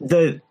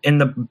 The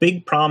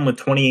big problem with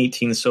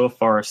 2018 so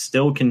far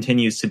still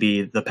continues to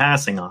be the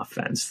passing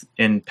offense.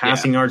 In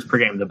passing yards per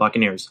game, the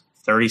Buccaneers,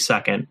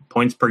 32nd.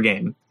 Points per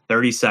game,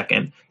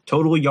 32nd.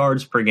 Total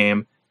yards per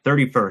game,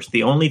 31st.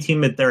 The only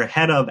team that they're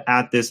ahead of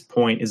at this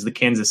point is the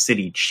Kansas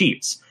City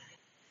Chiefs.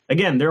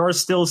 Again, there are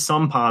still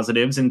some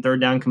positives. In third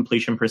down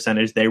completion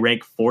percentage, they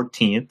rank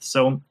 14th,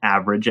 so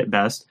average at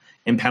best.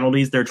 In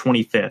penalties, they're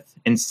 25th.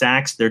 In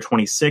sacks, they're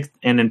 26th.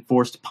 And in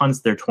forced punts,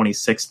 they're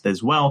 26th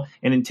as well.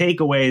 And in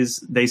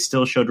takeaways, they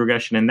still showed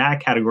regression in that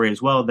category as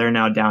well. They're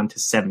now down to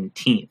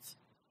 17th.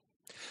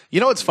 You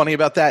know what's funny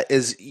about that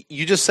is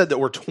you just said that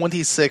we're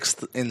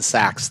 26th in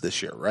sacks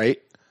this year,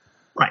 right?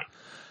 Right.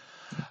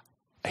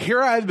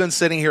 Here I've been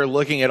sitting here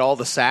looking at all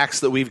the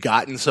sacks that we've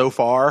gotten so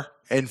far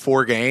in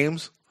 4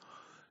 games.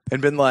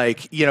 And been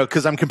like, you know,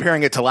 because I'm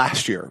comparing it to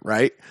last year,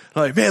 right?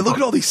 Like, man, look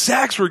at all these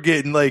sacks we're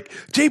getting. Like,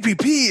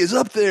 JPP is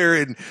up there.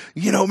 And,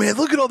 you know, man,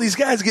 look at all these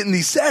guys getting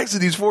these sacks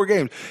in these 4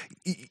 games.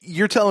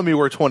 You're telling me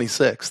we're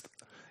 26th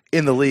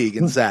in the league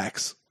in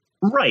sacks.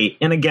 Right.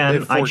 And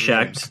again, I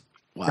checked.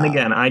 Wow. And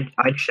again,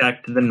 I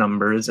checked the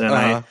numbers. And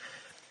I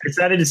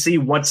decided to see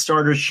what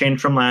starters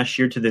changed from last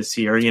year to this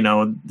year. You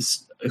know,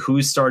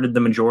 who started the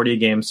majority of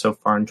games so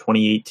far in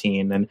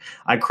 2018. And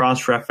I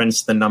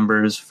cross-referenced the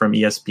numbers from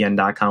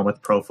ESPN.com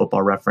with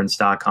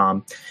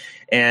ProFootballReference.com.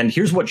 And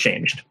here's what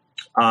changed.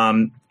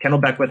 Kendall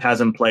Beckwith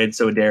hasn't played,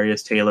 so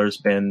Darius Taylor's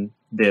been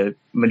the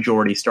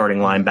majority starting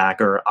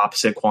linebacker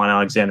opposite Quan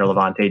Alexander,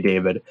 Levante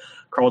David.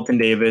 Carlton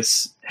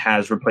Davis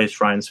has replaced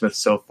Ryan Smith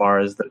so far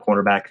as the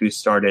cornerback who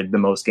started the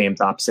most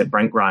games opposite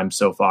Brent Grimes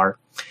so far.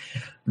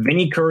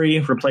 Vinny Curry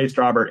replaced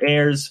Robert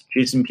Ayers.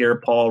 Jason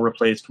Pierre-Paul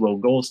replaced Will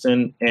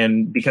Golston.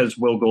 And because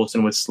Will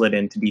Golston was slid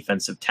into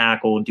defensive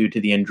tackle due to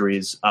the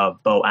injuries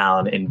of Bo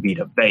Allen and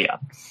Vita Vea.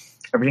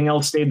 Everything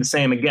else stayed the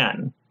same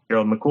again.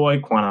 Gerald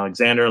McCoy, Quan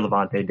Alexander,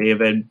 Levante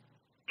David,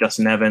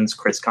 Justin Evans,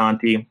 Chris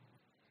Conte.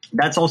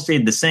 That's all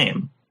stayed the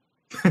same.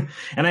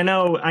 And I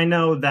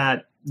know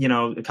that, you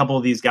know, a couple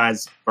of these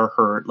guys are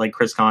hurt, like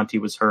Chris Conte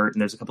was hurt,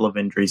 and there's a couple of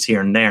injuries here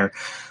and there.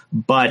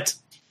 But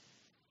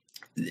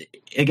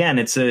again,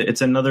 it's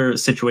another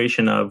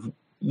situation of,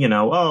 you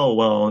know, oh,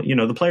 well, you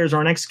know, the players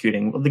aren't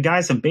executing. Well, the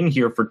guys have been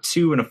here for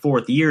 2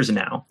 1/4 years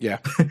now. Yeah.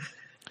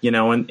 You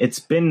know, and it's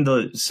been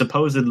the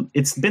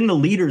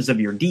leaders of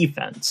your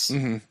defense.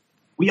 Mm-hmm.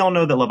 We all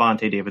know that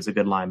Levante David's a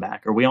good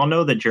linebacker. We all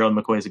know that Gerald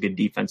McCoy is a good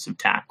defensive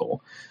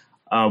tackle.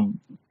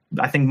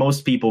 I think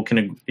most people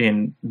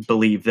can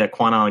believe that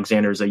Quan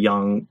Alexander is a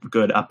young,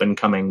 good,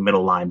 up-and-coming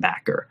middle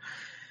linebacker.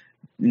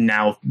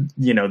 Now,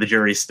 you know, the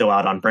jury's still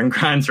out on Brent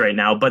Grimes right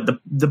now. But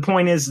the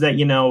point is that,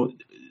 you know,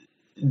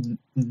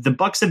 the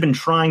Bucs have been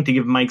trying to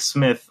give Mike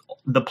Smith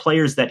the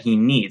players that he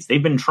needs.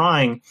 They've been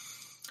trying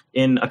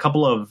in a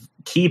couple of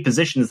key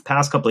positions the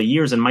past couple of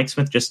years, and Mike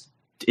Smith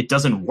it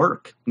doesn't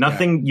work.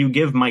 Nothing you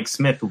give Mike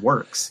Smith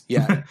works.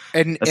 Yeah.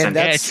 And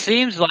it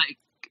seems like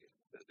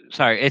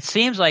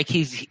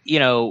he's,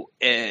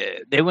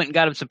 they went and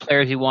got him some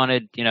players he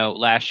wanted,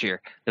 last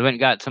year. They went and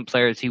got some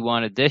players he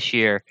wanted this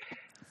year.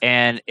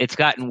 And it's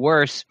gotten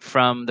worse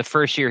from the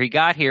first year he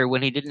got here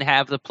when he didn't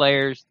have the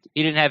players.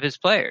 He didn't have his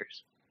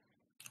players.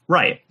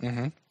 Right.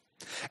 Mm-hmm.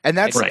 And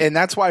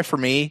that's why for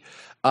me,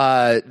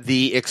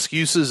 the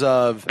excuses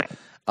of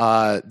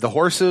the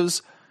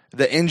horses,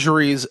 the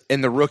injuries,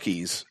 and the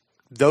rookies,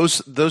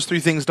 those three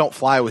things don't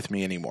fly with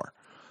me anymore.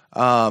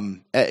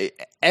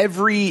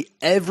 Every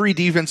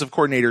defensive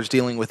coordinator is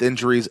dealing with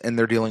injuries, and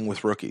they're dealing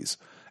with rookies,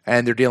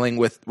 and they're dealing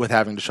with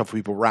having to shuffle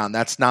people around.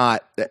 That's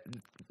not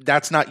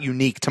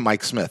unique to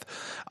Mike Smith.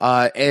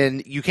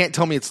 And you can't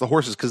tell me it's the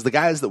horses, because the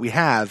guys that we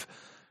have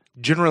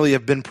generally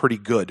have been pretty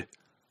good.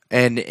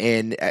 And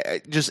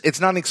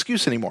it's not an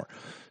excuse anymore.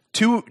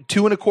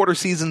 2.25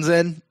 seasons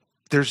in,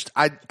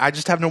 I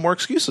just have no more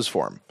excuses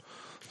for him.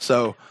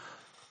 So,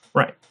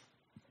 right.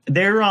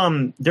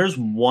 There's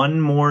one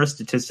more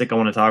statistic I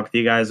want to talk with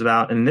you guys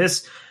about, and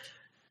this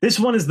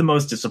one is the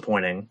most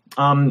disappointing.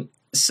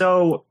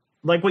 So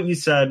like what you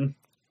said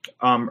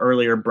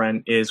earlier,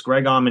 Brent, is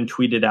Greg Auman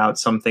tweeted out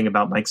something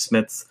about Mike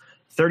Smith's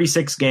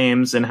 36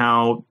 games and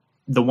how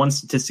the one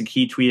statistic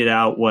he tweeted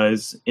out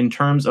was in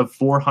terms of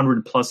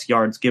 400 plus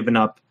yards given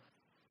up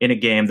in a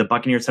game, the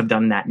Buccaneers have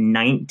done that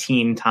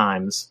 19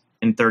 times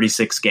in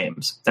 36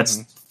 games. That's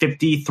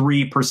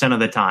 53% of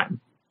the time.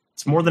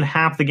 It's more than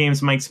half the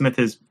games Mike Smith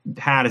has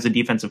had as a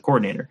defensive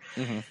coordinator.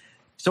 Mm-hmm.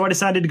 So I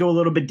decided to go a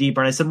little bit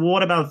deeper, and I said, well,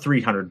 what about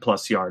 300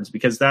 plus yards?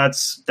 Because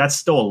that's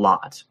still a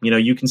lot.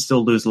 You can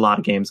still lose a lot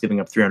of games giving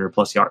up 300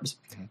 plus yards.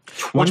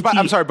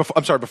 I'm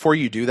sorry. Before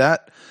you do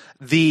that,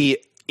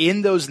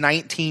 in those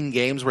 19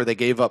 games where they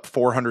gave up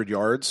 400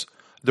 yards,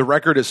 the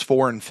record is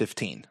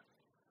 4-15.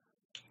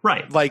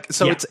 Right.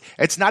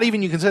 It's not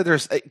even, you consider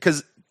there's,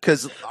 because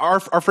our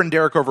friend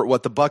Derek over at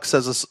What the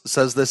Bucs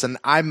says this, and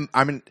I'm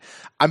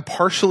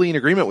partially in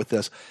agreement with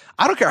this.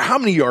 I don't care how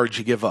many yards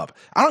you give up.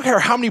 I don't care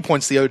how many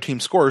points the other team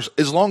scores,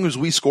 as long as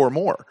we score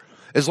more.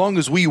 As long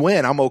as we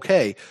win, I'm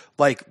okay.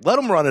 Let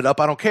them run it up.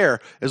 I don't care,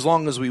 as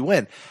long as we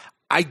win.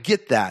 I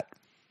get that.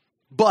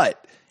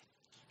 But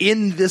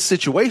in this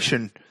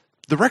situation,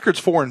 the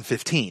record's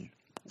 4-15.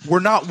 We're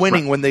not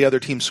winning when the other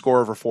team score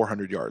over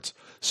 400 yards.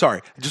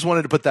 Sorry, I just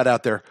wanted to put that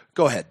out there.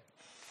 Go ahead.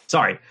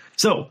 Sorry.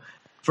 So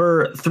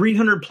for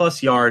 300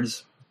 plus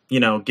yards,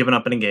 given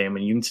up in a game,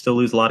 and you can still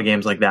lose a lot of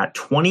games like that,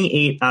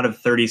 28 out of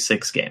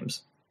 36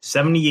 games,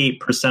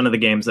 78% of the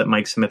games that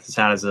Mike Smith has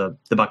had as the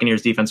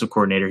Buccaneers defensive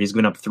coordinator, he's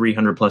given up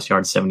 300 plus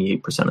yards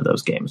 78% of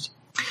those games.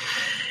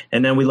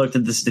 And then we looked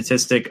at the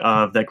statistic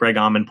that Greg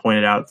Auman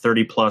pointed out,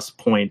 30 plus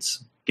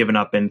points given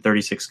up in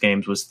 36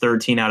 games was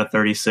 13 out of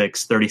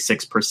 36,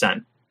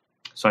 36%.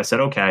 So I said,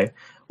 okay,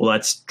 well,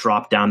 let's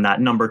drop down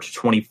that number to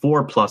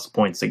 24 plus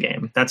points a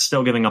game. That's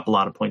still giving up a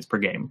lot of points per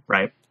game,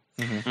 right?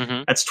 Mm-hmm.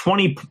 Mm-hmm.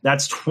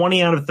 That's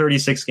 20 out of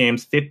 36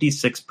 games,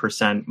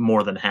 56%,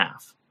 more than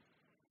half.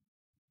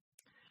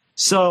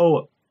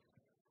 So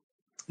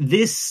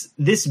this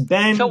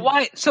Ben. So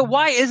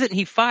why isn't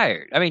he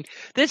fired? I mean,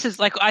 this is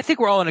I think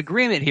we're all in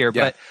agreement here,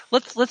 but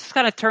let's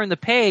kind of turn the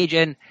page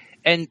and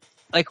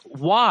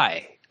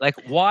why?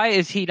 Why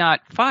is he not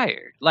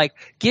fired? Let's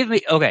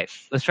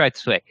try it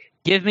this way.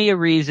 Give me a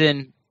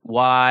reason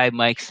why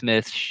Mike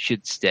Smith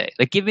should stay.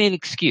 Give me an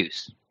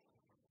excuse.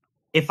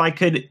 If I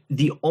could,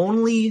 the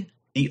only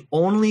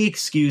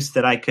excuse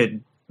that I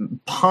could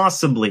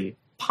possibly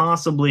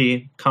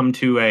come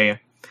to a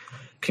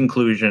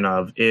conclusion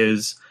of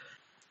is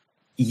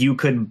you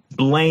could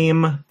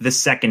blame the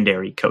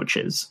secondary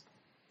coaches,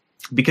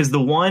 because the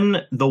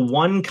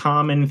one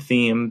common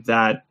theme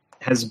that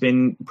has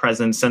been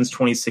present since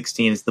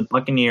 2016 is the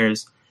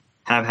Buccaneers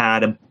have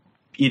had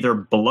either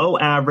below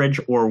average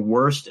or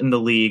worst in the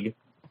league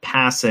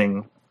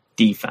passing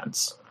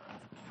defense.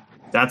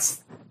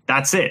 That's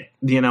it.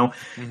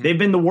 Mm-hmm. They've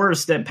been the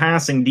worst at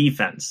passing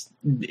defense.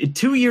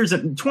 2 years,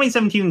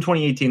 2017 and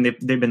 2018,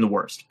 they've been the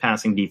worst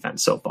passing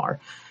defense so far.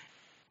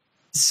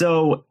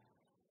 So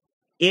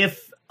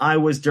if I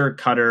was Dirk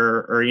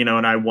Cutter or,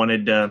 and I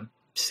wanted to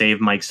save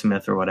Mike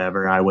Smith or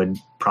whatever, I would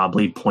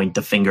probably point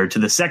the finger to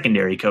the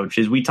secondary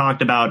coaches. We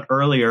talked about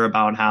earlier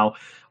about how,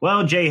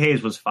 Jay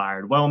Hayes was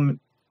fired. Well,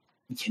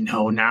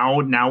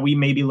 now we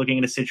may be looking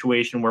at a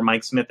situation where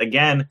Mike Smith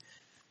again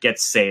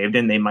gets saved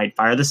and they might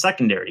fire the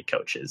secondary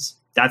coaches.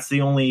 That's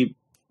the only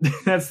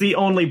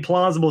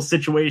plausible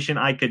situation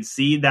I could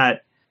see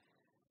that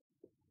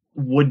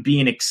would be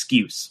an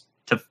excuse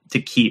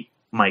to keep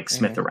Mike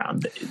Smith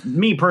around.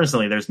 Me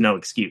personally, there's no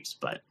excuse,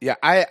 but yeah,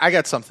 I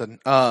got something.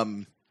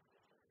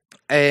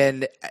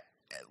 And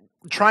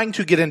trying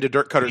to get into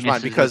Dirk Cutter's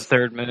mind, because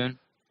third moon.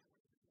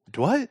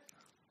 What?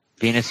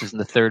 Venus is in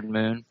the third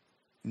moon.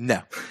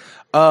 No.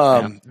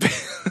 I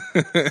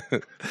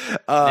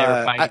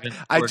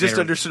just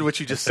understood what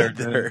you just said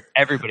there.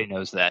 Everybody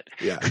knows that.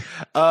 Yeah.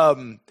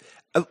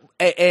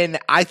 And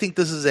I think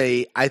this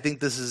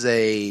is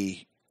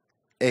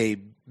a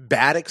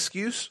bad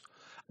excuse.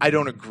 I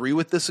don't agree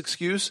with this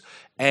excuse,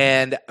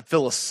 and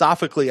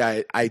philosophically,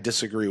 I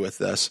disagree with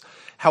this.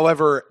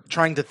 However,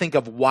 trying to think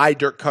of why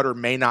Dirk Cutter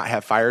may not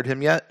have fired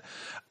him yet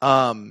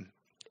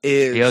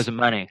is he owes him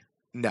money.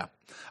 No,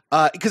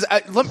 because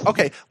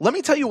let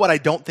me tell you what I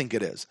don't think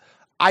it is.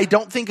 I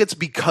don't think it's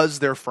because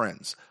they're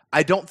friends.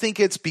 I don't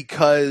think it's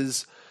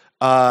because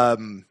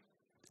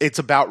it's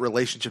about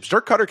relationships.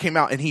 Dirk Cutter came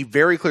out and he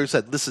very clearly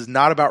said, "This is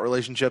not about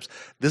relationships.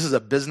 This is a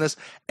business."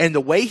 And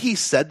the way he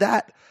said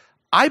that,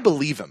 I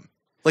believe him.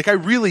 Like, I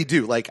really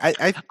do. Like,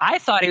 I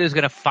thought he was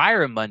going to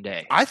fire him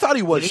Monday. I thought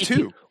he was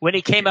too. When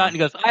he came out and he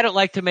goes, I don't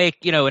like to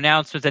make,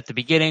 announcements at the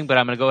beginning, but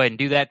I'm going to go ahead and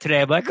do that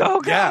today. I'm like, oh,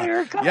 God,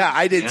 here it comes. Yeah,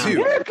 I did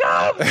too. Here it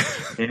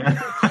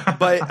comes.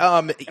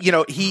 But,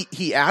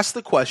 he asked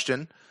the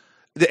question,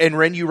 and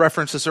Ren, you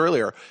referenced this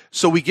earlier.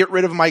 So we get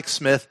rid of Mike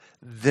Smith,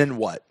 then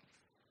what?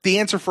 The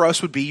answer for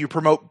us would be you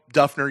promote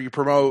Duffner, you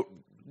promote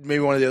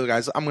maybe one of the other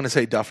guys. I'm going to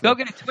say Duffner. Go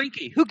get a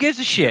Twinkie. Who gives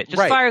a shit?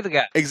 Just fire the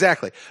guy.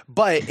 Exactly.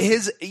 But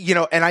his,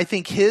 and I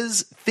think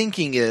his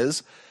thinking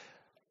is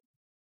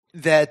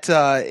that,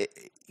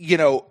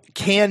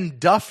 can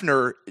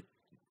Duffner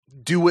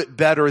do it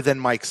better than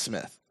Mike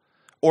Smith?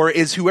 Or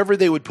is whoever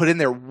they would put in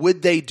there,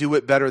 would they do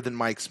it better than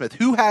Mike Smith?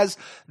 Who has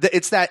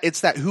it's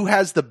that who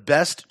has the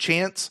best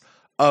chance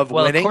of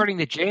winning? Well, according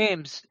to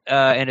James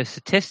and his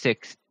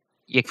statistics,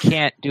 you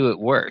can't do it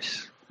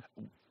worse.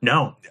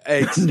 No,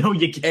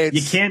 you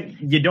can't.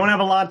 You don't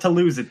have a lot to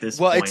lose at this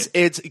point.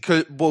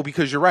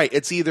 Because you're right.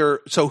 It's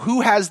either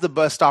who has the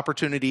best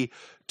opportunity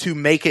to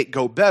make it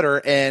go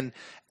better, and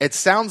it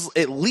sounds,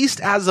 at least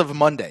as of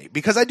Monday,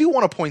 because I do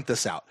want to point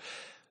this out.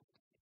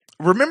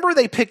 Remember,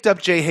 they picked up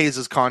Jay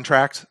Hayes'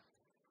 contract,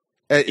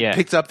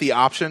 picked up the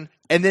option,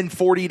 and then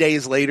 40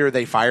 days later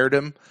they fired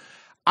him.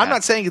 I'm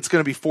not saying it's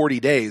going to be 40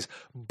 days,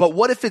 but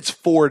what if it's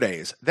 4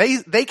 days?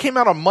 They came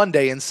out on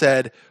Monday and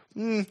said,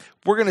 we're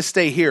going to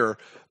stay here.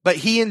 But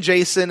he and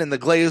Jason and the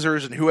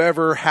Glazers and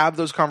whoever have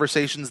those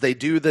conversations. They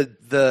do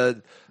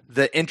the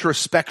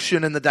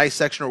introspection and the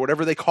dissection or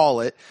whatever they call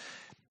it.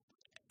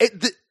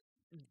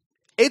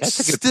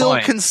 It's still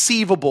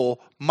conceivable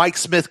Mike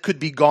Smith could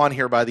be gone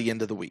here by the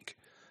end of the week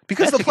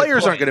because the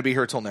players aren't going to be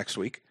here till next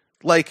week.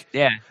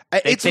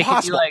 It's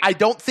possible. I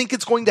don't think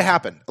it's going to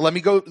happen. Let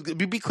me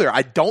be clear.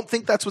 I don't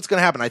think that's what's going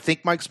to happen. I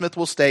think Mike Smith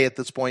will stay at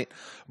this point,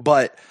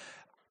 but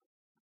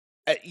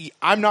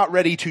I'm not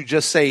ready to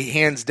just say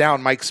hands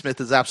down Mike Smith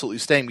is absolutely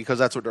staying because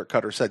that's what Dirk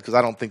Cutter said, because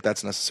I don't think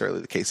that's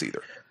necessarily the case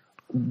either.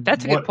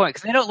 That's a good point,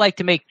 because they don't like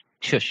to make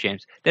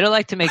James. They don't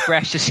like to make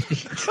rash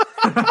decisions.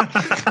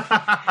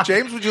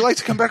 James, would you like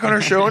to come back on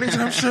our show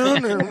anytime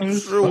soon?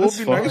 We'll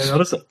be nice.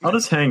 I'll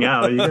just hang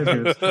out. You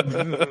guys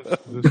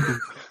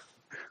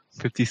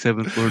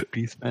 57th Lord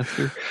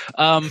Beastmaster.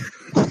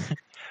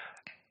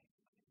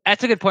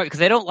 That's a good point, because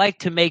they don't like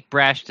to make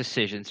brash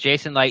decisions.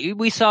 Jason,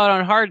 we saw it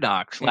on Hard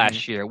Knocks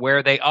last year,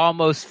 where they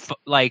almost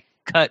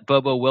cut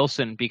Bobo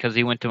Wilson because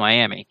he went to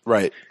Miami.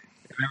 Right.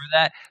 Remember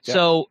that? Yep.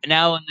 So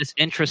now in this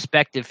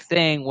introspective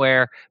thing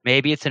where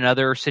maybe it's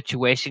another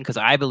situation, because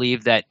I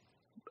believe that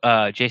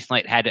Jason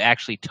Light had to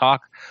actually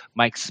talk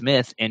Mike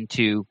Smith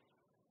into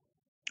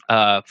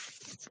talk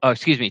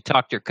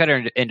Dirk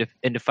Cutter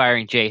into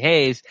firing Jay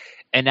Hayes.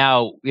 And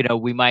now,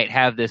 we might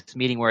have this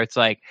meeting where it's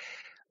like,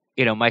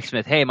 Mike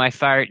Smith, hey, am I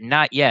fired?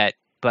 Not yet,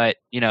 but,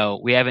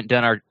 we haven't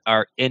done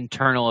our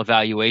internal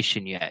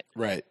evaluation yet.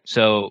 Right.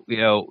 So,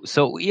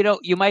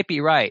 you might be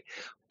right.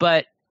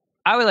 But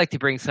I would like to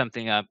bring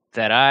something up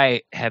that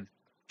I have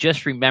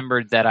just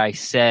remembered that I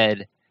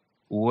said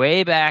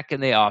way back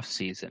in the off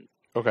season.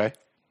 Okay.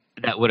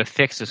 That would have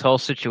fixed this whole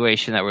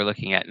situation that we're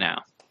looking at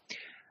now.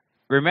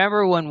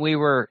 Remember when we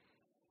were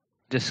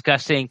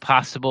discussing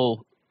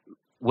possible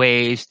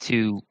ways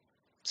to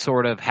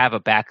sort of have a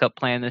backup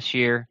plan this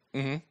year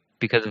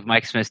because of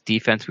Mike Smith's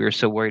defense we were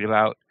so worried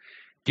about?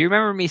 Do you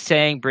remember me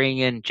saying bring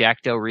in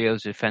Jack Del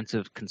Rio's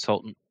defensive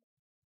consultant?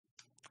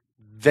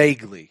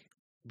 Vaguely.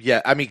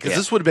 Yeah, I mean, because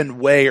this would have been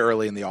way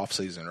early in the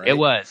offseason, right? It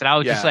was. And I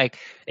was just like,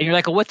 and you're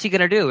like, well, what's he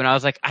going to do? And I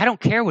was like, I don't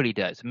care what he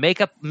does.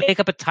 Make up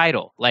a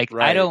title. Right.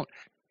 I don't,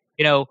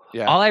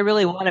 all I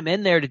really want him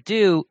in there to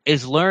do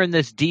is learn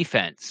this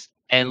defense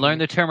and learn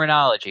the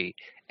terminology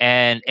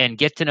and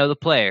get to know the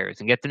players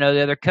and get to know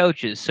the other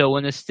coaches. So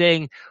when this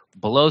thing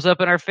blows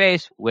up in our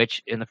face,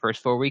 which in the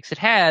first 4 weeks it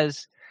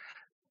has,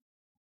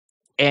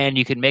 and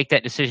you can make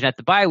that decision at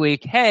the bye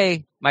week,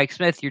 hey, Mike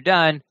Smith, you're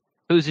done.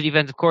 Who's the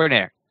defensive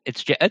coordinator?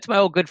 It's my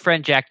old good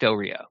friend Jack Del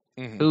Rio,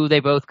 who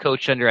they both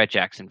coached under at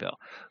Jacksonville,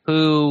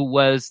 who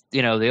was,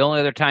 the only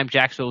other time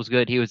Jacksonville was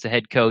good, he was the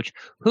head coach,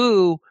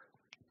 who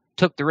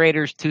took the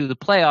Raiders to the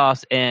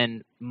playoffs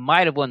and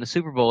might have won the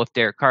Super Bowl if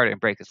Derek Carr didn't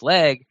break his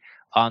leg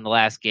on the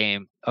last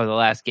game of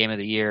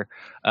the year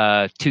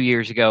 2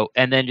 years ago,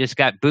 and then just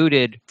got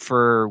booted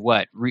for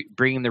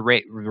bringing the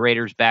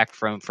Raiders back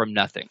from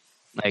nothing.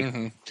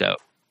 So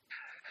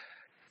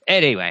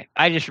Anyway,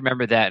 I just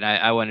remembered that, and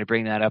I wanted to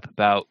bring that up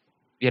about,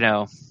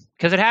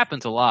 because it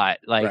happens a lot.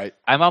 Like, Right.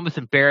 I'm almost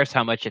embarrassed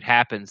how much it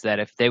happens, that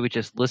if they would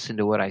just listen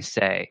to what I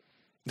say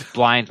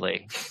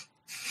blindly,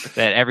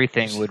 that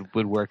everything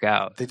would work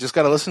out. They just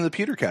got to listen to the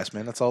Pewtercast,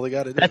 man. That's all they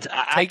got to do.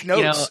 Take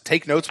notes.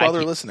 Take notes while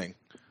they're listening.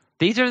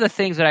 These are the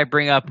things that I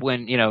bring up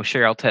when,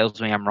 Cheryl tells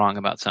me I'm wrong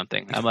about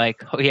something. I'm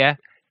like, oh, yeah?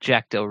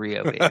 Jack Del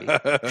Rio, baby. All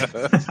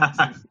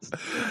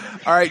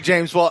right,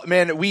 James. Well,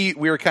 man, we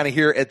were kind of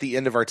here at the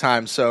end of our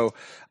time. So,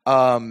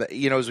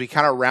 as we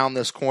kind of round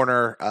this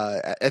corner,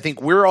 I think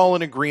we're all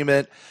in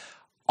agreement.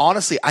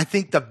 Honestly, I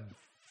think the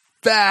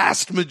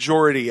vast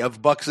majority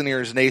of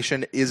Buccaneers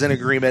Nation is in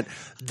agreement.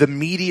 The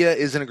media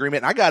is in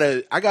agreement. I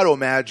gotta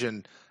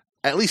imagine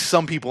at least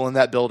some people in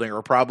that building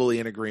are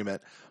probably in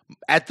agreement.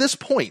 At this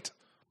point,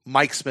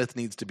 Mike Smith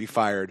needs to be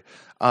fired.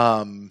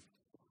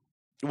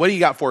 What do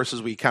you got for us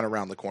as we kind of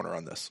round the corner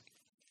on this?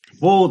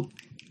 Well,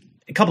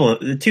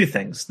 two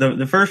things.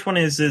 The first one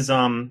is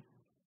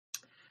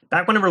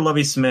back whenever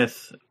Lovie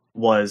Smith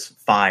was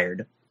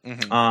fired,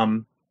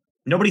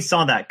 nobody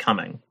saw that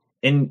coming.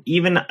 And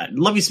even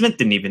Lovie Smith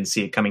didn't even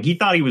see it coming. He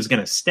thought he was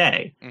going to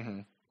stay.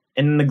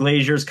 And the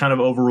Glazers kind of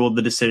overruled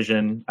the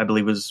decision, I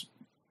believe was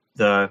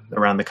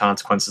around the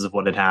consequences of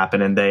what had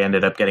happened, and they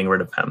ended up getting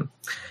rid of him.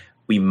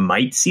 We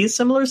might see a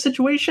similar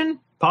situation,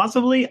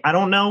 possibly. I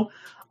don't know.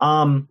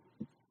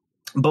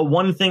 But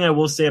one thing I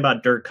will say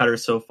about Dirk Cutter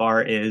so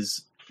far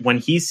is when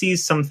he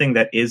sees something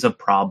that is a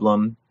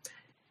problem,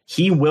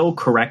 he will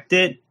correct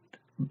it,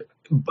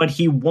 but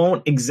he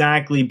won't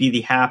exactly be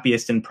the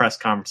happiest in press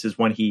conferences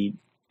when he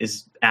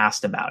is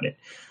asked about it.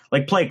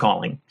 Like play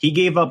calling. He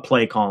gave up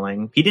play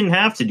calling. He didn't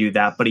have to do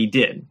that, but he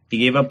did. He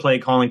gave up play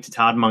calling to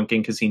Todd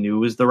Monken because he knew it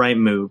was the right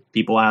move.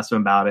 People asked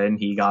him about it, and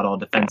he got all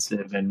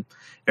defensive and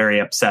very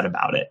upset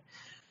about it.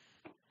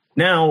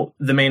 Now,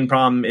 the main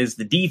problem is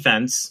the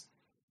defense.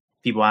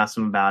 People asked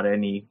him about it,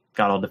 and he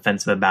got all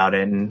defensive about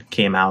it and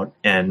came out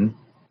and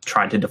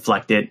tried to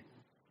deflect it.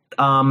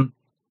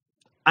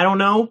 I don't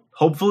know.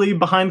 Hopefully,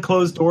 behind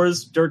closed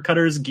doors, Dirk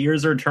Cutter's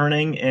gears are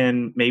turning,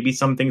 and maybe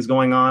something's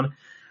going on.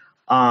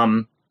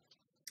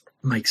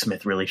 Mike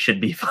Smith really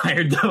should be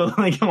fired, though.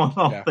 Like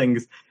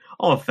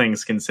all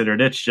things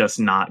considered, it's just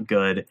not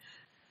good.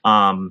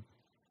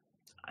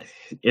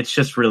 It's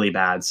just really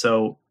bad.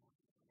 So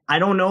I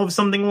don't know if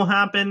something will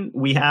happen.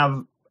 We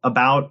have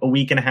about a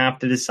week and a half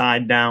to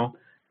decide now,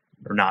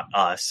 or not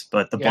us,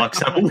 but the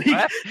Bucs have a week.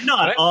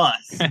 Not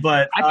us,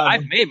 but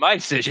I've made my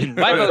decision.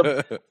 My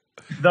vote.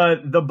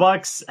 The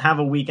Bucs have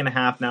a week and a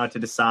half now to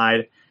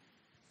decide.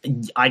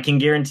 I can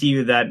guarantee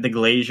you that the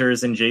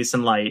Glazers and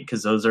Jason Light,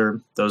 because those are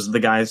the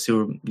guys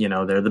who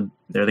they're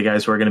the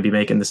guys who are going to be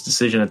making this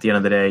decision at the end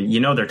of the day.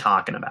 They're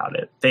talking about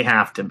it. They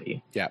have to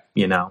be. Yeah.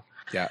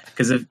 Yeah.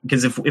 Because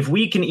if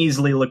we can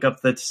easily look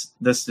up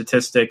the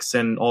statistics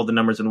and all the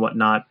numbers and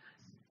whatnot,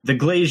 the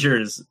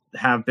Glazers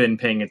have been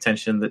paying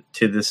attention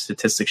to the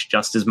statistics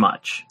just as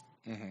much,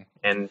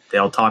 and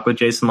they'll talk with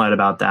Jason Light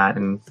about that,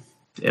 and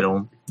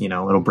it'll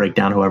break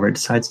down whoever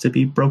decides to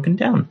be broken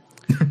down.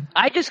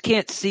 I just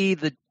can't see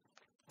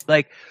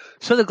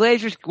so the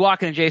Glazers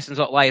walk into Jason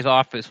Light's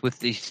office with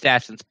these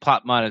stats and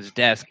plop them on his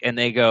desk, and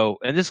they go,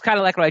 and this is kind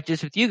of like what I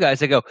did with you guys.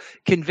 They go,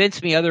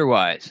 convince me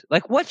otherwise.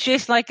 Like, what's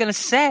Jason Light going to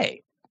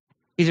say?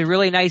 He's a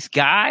really nice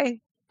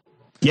guy.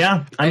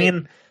 Yeah, I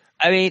mean,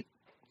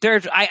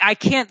 I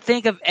can't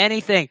think of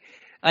anything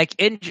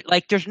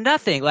there's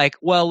nothing a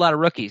lot of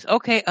rookies.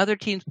 Okay, other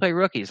teams play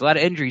rookies. A lot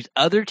of injuries.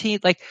 Other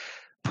teams but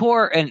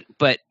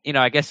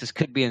I guess this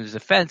could be in his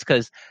defense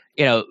because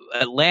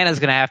Atlanta's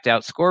going to have to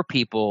outscore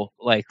people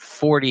like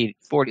 40.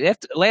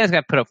 Atlanta's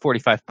got to put up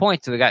 45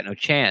 points, so they got no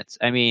chance.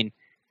 I mean,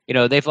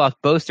 they've lost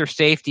both their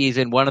safeties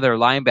and one of their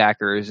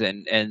linebackers,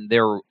 and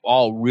they're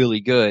all really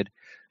good.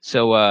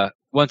 So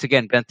once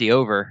again, bent the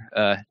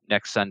over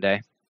next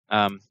Sunday.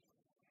 A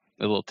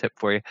little tip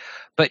for you,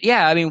 but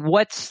yeah, I mean,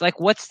 what's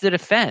the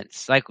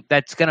defense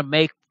that's going to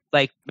make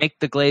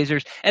the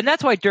Glazers, and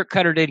that's why Dirk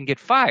Cutter didn't get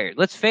fired.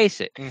 Let's face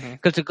it,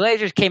 because the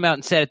Glazers came out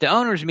and said at the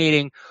owners'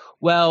 meeting,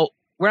 well,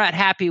 we're not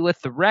happy with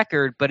the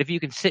record, but if you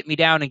can sit me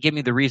down and give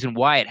me the reason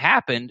why it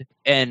happened,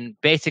 and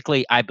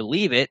basically I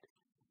believe it,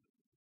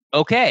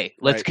 okay,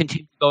 let's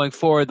continue going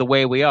forward the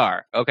way we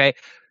are. Okay,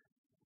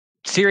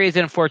 serious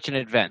and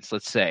unfortunate events,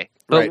 let's say,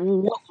 but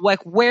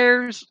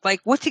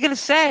what's he gonna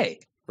say?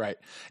 Right.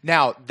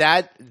 Now,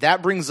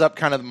 that brings up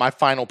kind of my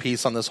final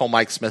piece on this whole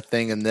Mike Smith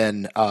thing, and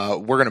then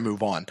we're going to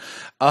move on.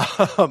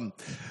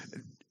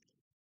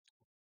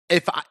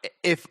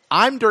 If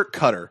I'm Dirk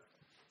Cutter,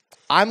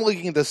 I'm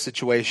looking at this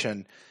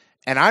situation,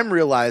 and I'm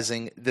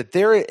realizing that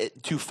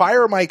to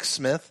fire Mike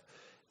Smith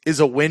is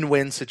a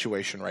win-win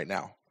situation right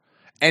now.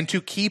 And to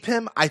keep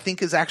him, I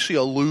think, is actually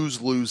a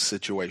lose-lose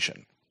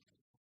situation.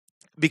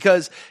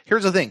 Because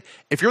here's the thing.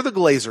 If you're the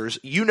Glazers,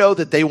 you know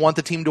that they want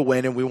the team to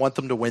win, and we want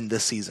them to win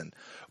this season.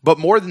 But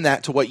more than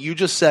that, to what you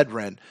just said,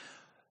 Ren,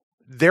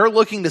 they're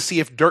looking to see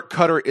if Dirk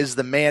Cutter is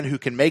the man who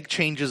can make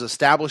changes,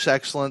 establish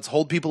excellence,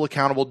 hold people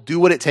accountable, do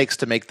what it takes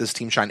to make this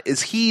team shine.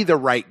 Is he the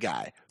right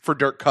guy for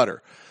Dirk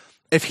Cutter?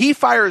 If he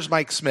fires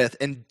Mike Smith,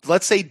 and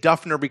let's say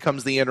Duffner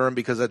becomes the interim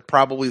because that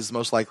probably is the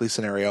most likely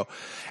scenario,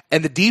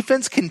 and the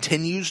defense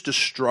continues to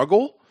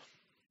struggle,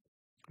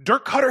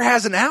 Dirk Cutter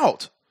has an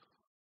out,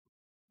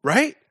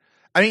 right?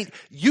 I mean,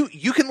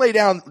 you can lay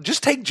down,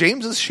 just take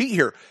James's sheet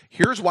here.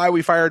 Here's why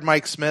we fired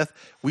Mike Smith.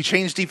 We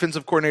changed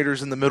defensive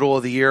coordinators in the middle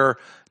of the year.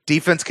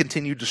 Defense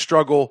continued to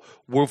struggle.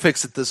 We'll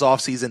fix it this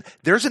offseason.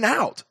 There's an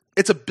out.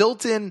 It's a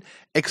built-in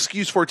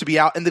excuse for it to be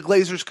out, and the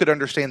Glazers could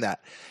understand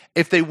that.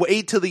 If they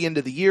wait till the end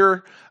of the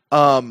year,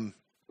 they'll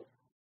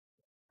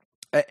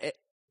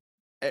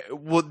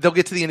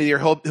get to the end of the year.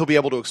 He'll be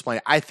able to explain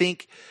it. I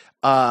think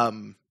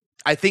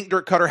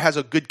Dirk Cutter has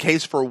a good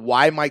case for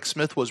why Mike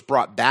Smith was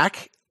brought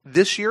back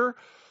this year,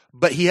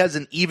 but he has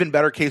an even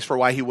better case for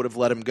why he would have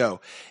let him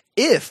go.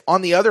 If,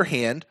 on the other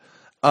hand,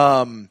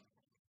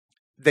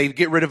 they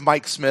get rid of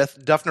Mike Smith,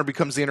 Duffner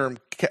becomes the interim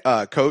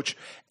coach,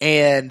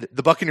 and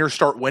the Buccaneers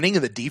start winning,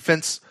 and the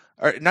defense,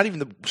 or not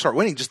even start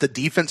winning, just the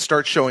defense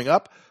starts showing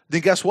up,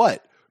 then guess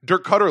what?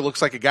 Dirk Cutter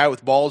looks like a guy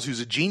with balls who's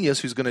a genius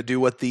who's going to do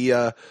what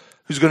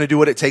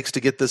it takes to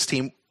get this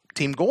team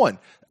going.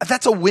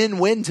 That's a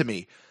win-win to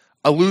me.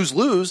 A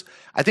lose-lose.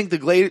 I think the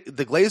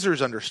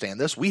Glazers understand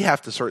this. We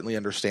have to certainly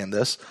understand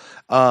this.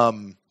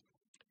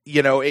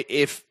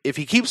 If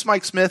he keeps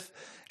Mike Smith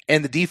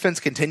and the defense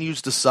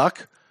continues to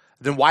suck,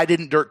 then why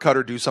didn't Dirk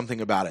Cutter do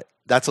something about it?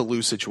 That's a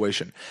lose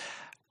situation.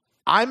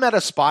 I'm at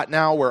a spot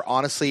now where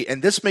honestly,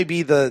 and this may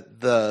be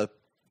the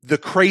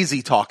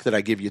crazy talk that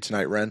I give you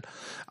tonight, Ren.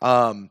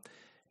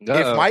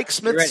 If Mike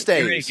Smith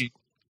stays,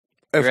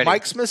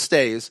 Mike Smith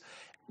stays,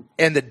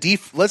 and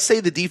let's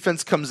say the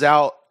defense comes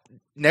out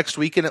next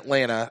week in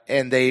Atlanta,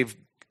 and they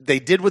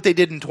did what they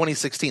did in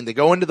 2016. They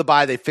go into the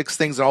bye, they fix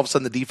things, and all of a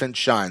sudden the defense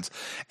shines,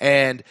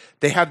 and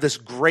they have this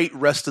great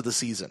rest of the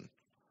season.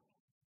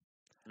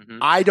 Mm-hmm.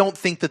 I don't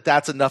think that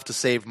that's enough to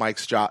save Mike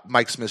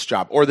Smith's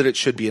job, or that it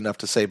should be enough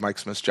to save Mike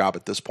Smith's job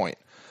at this point,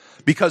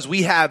 because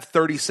we have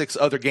 36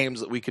 other games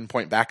that we can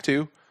point back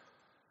to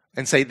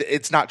and say that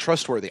it's not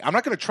trustworthy. I'm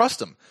not going to trust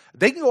them.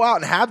 They can go out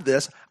and have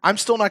this. I'm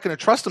still not going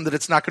to trust them that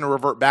it's not going to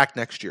revert back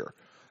next year,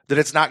 that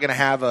it's not going to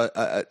have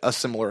a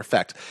similar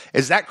effect.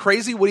 Is that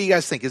crazy? What do you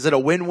guys think? Is it a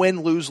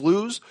win-win,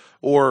 lose-lose,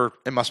 or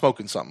am I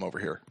smoking something over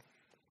here?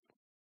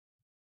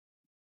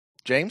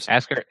 James?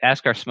 Ask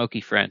our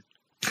smoky friend.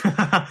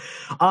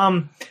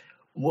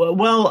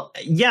 Well,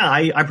 yeah,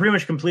 I pretty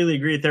much completely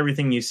agree with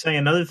everything you say.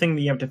 Another thing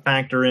that you have to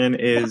factor in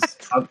is,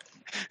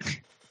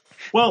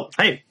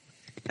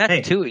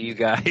 That's two of you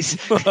guys.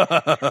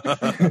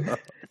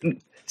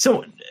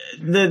 So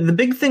the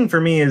big thing for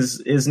me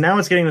is now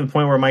it's getting to the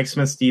point where Mike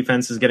Smith's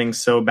defense is getting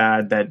so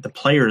bad that the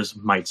players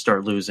might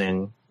start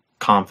losing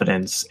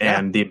confidence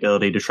and the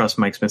ability to trust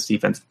Mike Smith's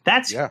defense.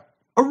 That's a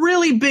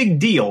really big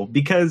deal,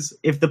 because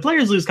if the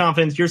players lose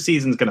confidence, your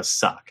season's going to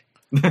suck.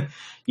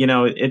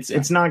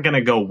 It's not going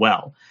to go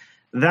well.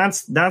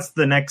 That's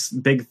the next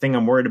big thing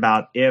I'm worried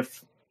about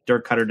if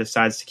Dirk Cutter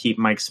decides to keep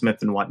Mike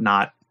Smith and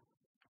whatnot.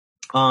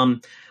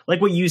 Like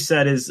what you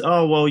said is,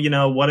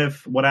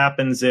 what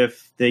happens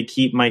if they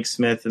keep Mike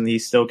Smith and he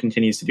still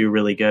continues to do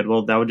really good?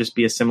 Well, that would just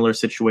be a similar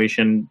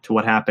situation to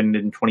what happened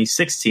in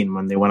 2016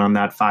 when they went on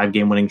that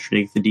 5-game winning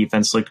streak. The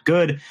defense looked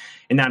good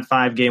in that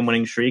 5-game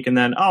winning streak. And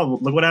then,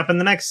 look what happened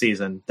the next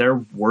season.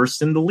 They're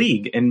worst in the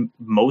league in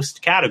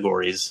most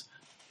categories.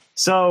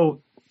 So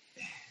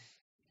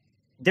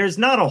there's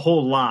not a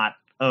whole lot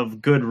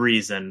of good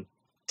reason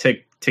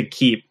to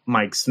keep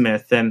Mike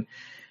Smith. And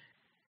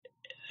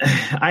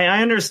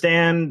I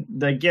understand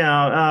that,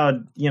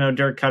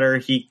 Dirk Cutter,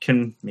 he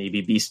can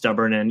maybe be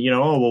stubborn and,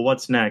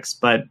 what's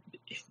next? But,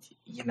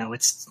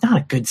 it's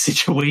not a good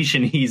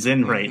situation he's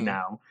in right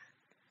now,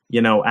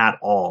 at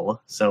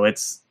all. So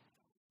it's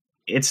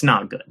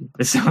not good.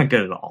 It's not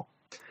good at all.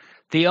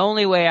 The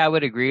only way I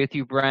would agree with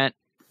you, Brent,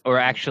 or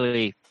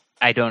actually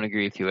I don't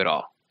agree with you at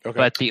all. Okay.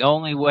 But the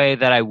only way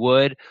that I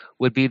would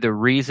be the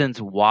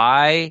reasons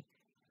why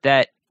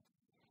that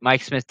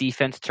Mike Smith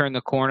defense turned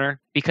the corner,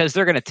 because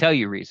they're going to tell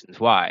you reasons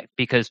why,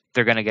 because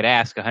they're going to get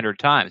asked 100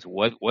 times,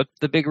 what's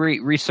the big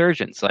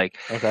resurgence? Like,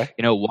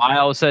 why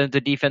all of a sudden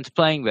the defense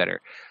playing better?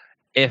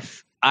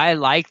 If I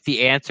like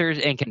the answers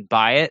and can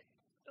buy it,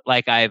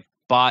 like I've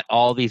bought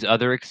all these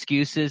other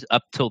excuses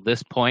up till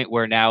this point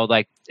where now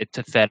like it's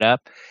fed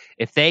up.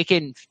 If they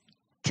can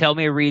tell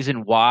me a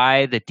reason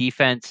why the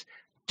defense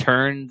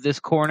turned this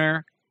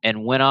corner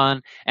and went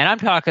on, and I'm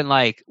talking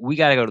like we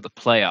got to go to the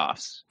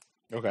playoffs.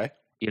 Okay.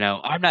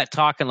 I'm not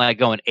talking like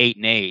going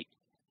 8-8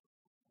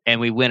 and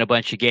we win a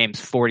bunch of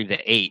games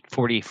 40-8,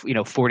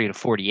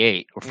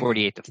 40-48 or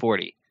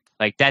 48-40.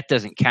 Like that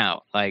doesn't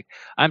count. Like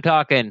I'm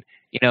talking,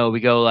 we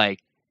go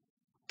like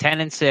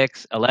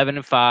 10-6,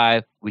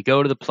 11-5, we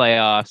go to the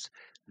playoffs,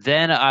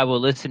 then I will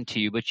listen to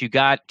you. But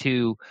I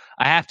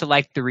have to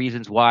like the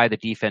reasons why the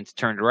defense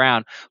turned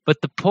around. But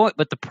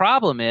the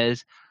problem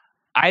is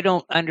I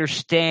don't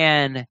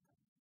understand.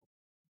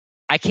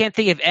 I can't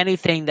think of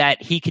anything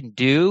that he can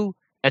do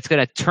that's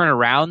going to turn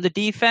around the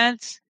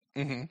defense,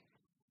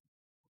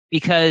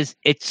 because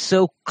it's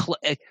so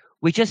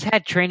we just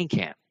had training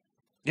camp.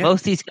 Yeah.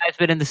 Most of these guys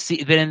been in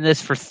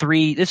this for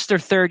three. This is their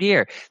third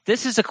year.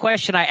 This is a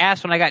question I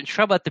asked when I got in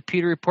trouble at the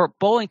Pewter Report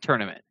bowling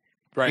tournament.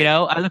 Right. You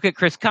know, I look at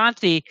Chris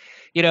Conte.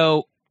 You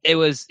know, it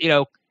was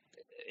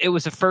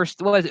the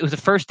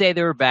first day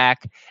they were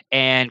back,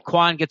 and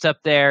Quan gets up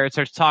there and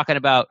starts talking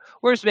about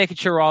we're just making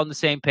sure we're all on the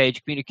same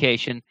page,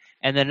 communication.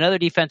 And then another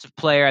defensive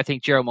player, I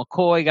think Gerald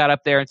McCoy, got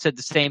up there and said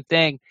the same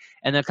thing.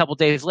 And then a couple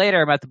days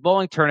later, I'm at the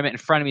bowling tournament. In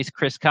front of me is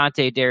Chris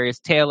Conte, Darius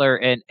Taylor,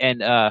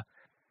 and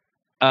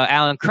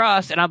Alan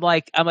Cross, and I'm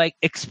like,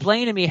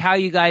 explain to me how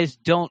you guys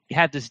don't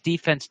have this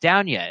defense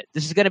down yet.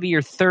 This is going to be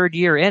your third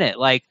year in it.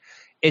 Like,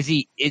 is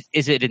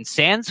it in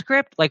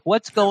Sanskrit? Like,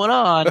 what's going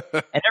on?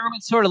 And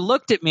everyone sort of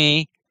looked at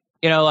me,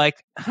 you know,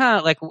 like,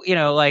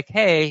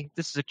 hey,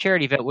 this is a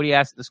charity event. What are you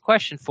asking this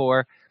question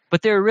for?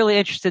 But they were really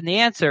interested in the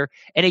answer,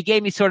 and it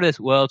gave me sort of this,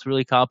 well, it's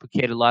really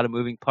complicated, a lot of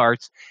moving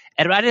parts.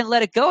 And I didn't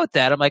let it go at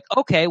that. I'm like,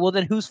 okay, well,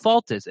 then whose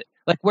fault is it?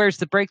 Like, where's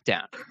the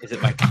breakdown? Is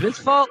it Mike Smith's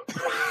fault?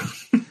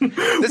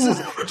 This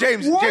is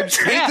James. James,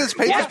 paint this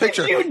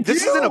picture.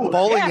 This is in a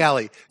bowling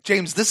alley.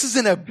 James, this is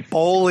in a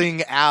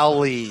bowling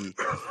alley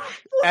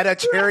at a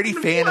charity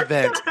fan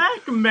event. What the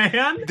heck,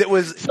 man? That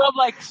was So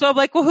I'm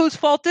like, well, whose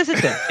fault is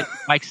it then? Is it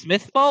Mike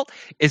Smith's fault?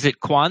 Is it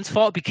Quan's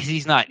fault because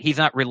he's not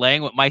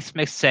relaying what Mike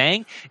Smith's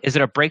saying? Is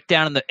it a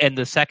breakdown in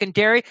the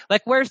secondary?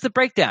 Like, where's the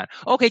breakdown?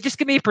 Okay, just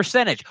give me a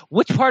percentage.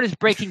 Which part is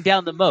breaking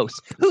down the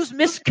most? Who's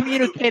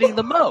miscommunicating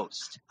the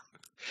most?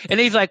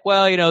 And he's like,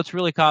 well, you know, it's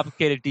really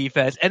complicated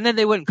defense. And then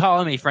they wouldn't call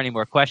on me for any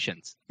more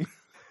questions.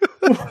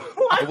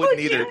 I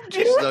wouldn't either.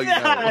 Just so you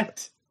know.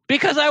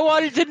 Because I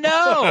wanted to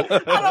know.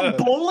 At a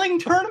bowling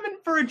tournament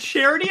for a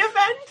charity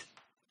event?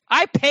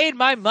 I paid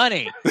my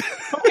money.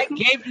 I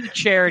gave to the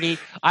charity.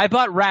 I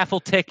bought raffle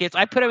tickets.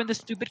 I put them in the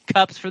stupid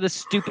cups for the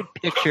stupid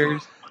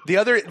pictures. The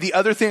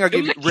other thing I'll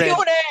give you, Ren,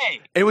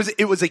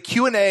 it was a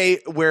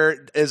Q&A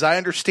where, as I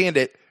understand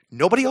it,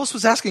 nobody else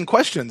was asking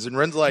questions, and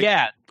Ren's like,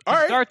 yeah. All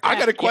right, I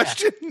got a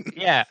question.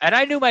 Yeah, and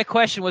I knew my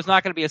question was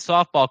not going to be a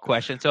softball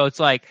question, so it's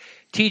like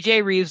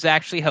TJ Reeves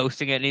actually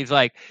hosting it, and he's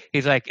like,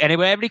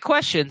 anybody have any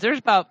questions? There's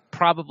about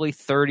probably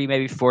 30,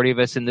 maybe 40 of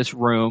us in this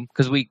room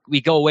because we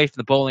go away from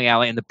the bowling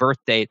alley and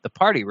the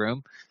party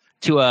room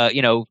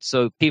to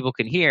so people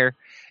can hear,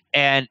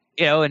 and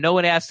and no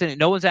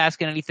one's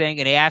asking anything,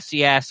 and he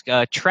asked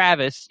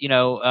Travis,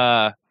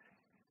 Gator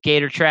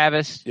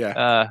Travis,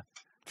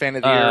 fan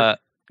of the year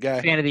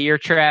guy, fan of the year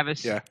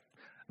Travis, yeah.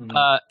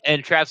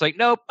 And Travis like,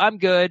 nope, I'm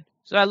good.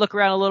 So I look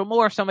around a little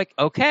more. So I'm like,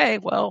 okay,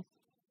 well,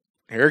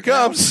 here it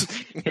comes.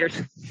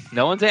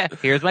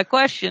 Here's my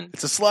question.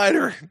 It's a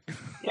slider.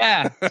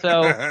 Yeah.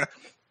 So,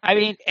 I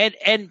mean,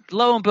 and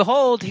lo and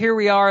behold, here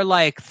we are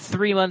like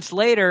 3 months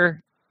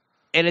later,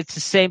 and it's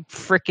the same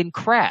freaking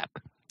crap.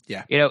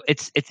 Yeah.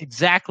 It's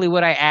exactly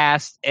what I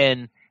asked,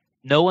 and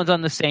no one's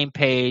on the same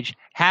page.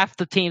 Half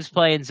the team's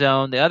playing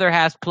zone, the other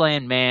half's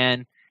playing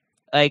man.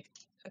 Like,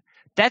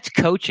 that's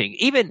coaching.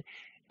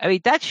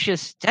 That's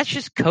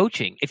just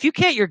coaching. If you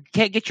can't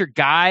get your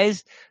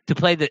guys to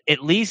play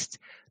at least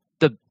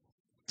the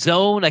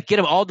zone, like get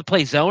them all to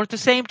play zone at the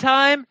same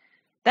time,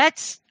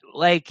 that's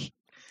like,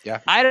 yeah.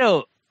 I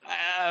don't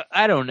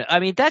know. I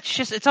mean,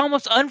 it's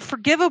almost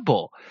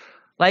unforgivable.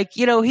 Like,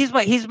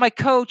 he's my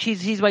coach.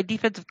 He's my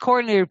defensive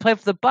coordinator. Play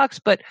for the Bucs,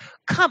 but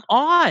come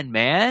on,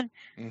 man.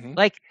 Mm-hmm.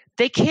 Like,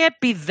 they can't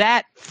be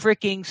that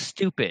freaking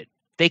stupid.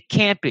 They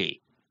can't be.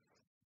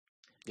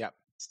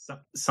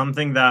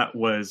 Something that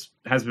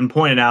has been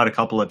pointed out a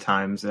couple of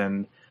times,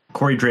 and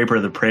Corey Draper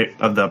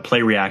of the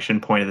Play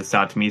Reaction pointed this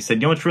out to me. He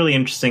said, what's really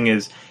interesting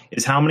is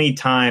how many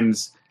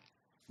times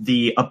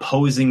the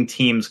opposing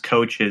team's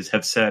coaches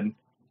have said,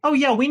 oh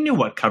yeah, we knew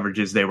what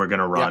coverages they were going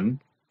to run.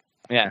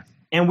 Yeah.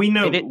 And we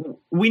knew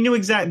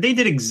they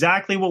did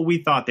exactly what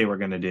we thought they were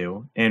going to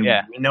do. And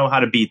we know how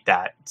to beat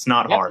that. It's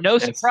not hard. No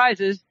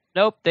surprises.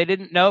 Nope. They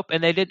didn't. Nope.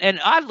 And they didn't. And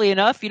oddly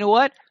enough, you know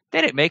what? They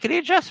didn't make any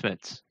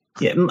adjustments.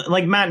 Yeah,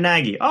 like Matt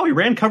Nagy. Oh, he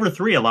ran cover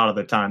 3 a lot of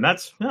the time.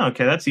 That's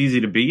okay. That's easy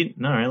to beat.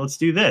 All right, let's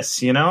do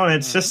this. And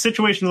it's just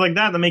situations like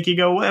that make you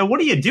go, what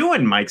are you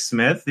doing, Mike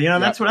Smith?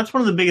 That's one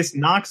of the biggest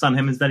knocks on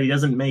him is that he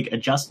doesn't make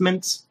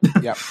adjustments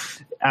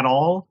at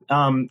all.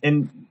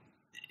 And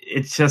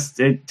it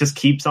just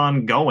keeps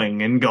on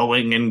going and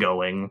going and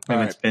going.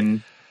 And it's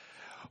been.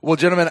 Well,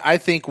 gentlemen, I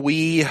think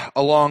we,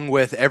 along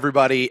with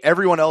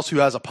everyone else who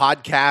has a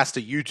podcast,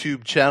 a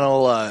YouTube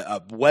channel,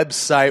 a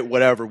website,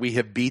 whatever, we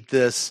have beat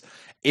this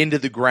into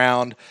the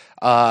ground.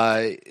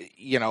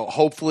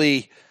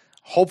 Hopefully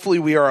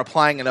we are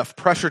applying enough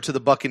pressure to the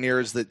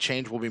Buccaneers that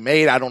change will be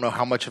made. I don't know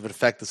how much of an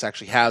effect this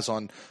actually has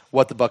on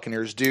what the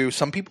Buccaneers do.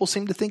 Some people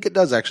seem to think it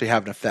does actually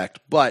have an effect,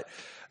 but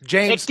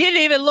James, it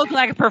didn't even look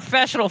like a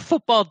professional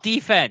football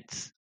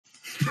defense.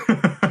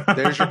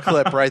 There's your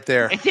clip right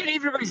there. It didn't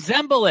even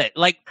resemble it.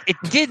 Like, it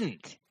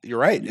didn't. You're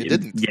right. It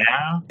didn't.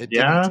 No. It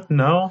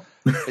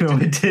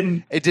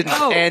didn't. It didn't.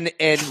 No.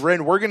 And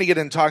Ren, we're going to get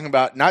into talking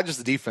about not just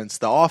the defense.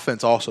 The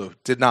offense also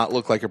did not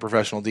look like a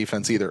professional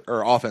defense either,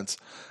 or offense.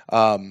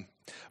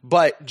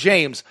 But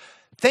James,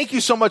 thank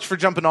you so much for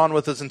jumping on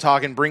with us and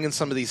talking, bringing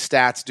some of these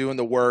stats, doing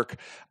the work.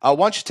 Why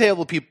don't you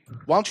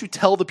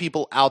tell the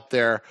people out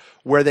there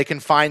where they can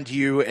find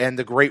you and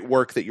the great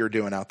work that you're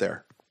doing out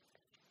there?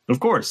 Of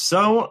course.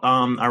 So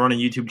I run a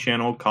YouTube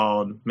channel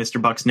called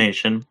Mr. Bucs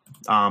Nation,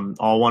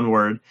 all one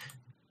word,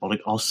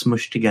 all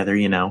smushed together,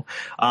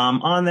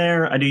 On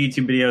there, I do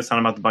YouTube videos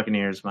talking about the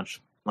Buccaneers, much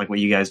like what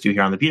you guys do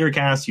here on the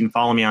Petercast. You can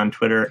follow me on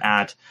Twitter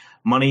at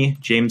Money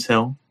James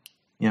Hill,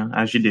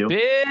 as you do.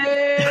 Big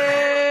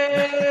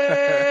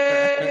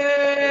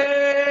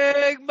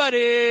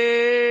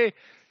money,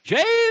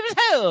 James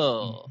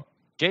Hill.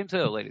 James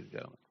Hill, ladies and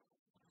gentlemen.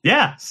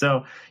 Yeah,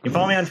 so you can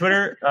follow me on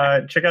Twitter.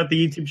 Check out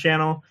the YouTube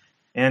channel.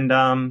 And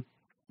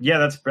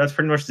that's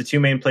pretty much the two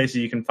main places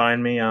you can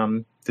find me.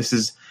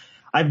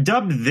 I've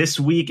dubbed this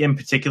week in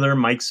particular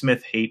Mike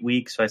Smith Hate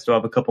Week, so I still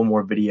have a couple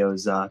more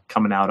videos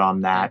coming out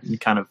on that and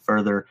kind of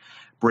further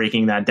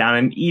breaking that down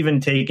and even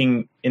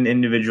taking an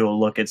individual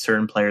look at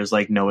certain players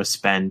like Noah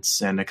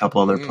Spence and a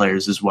couple other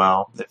players as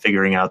well,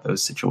 figuring out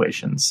those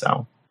situations.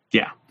 So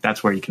yeah,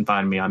 that's where you can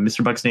find me on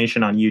Mr. Bucs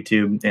Nation on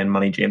YouTube and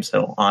Money James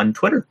Hill on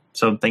Twitter.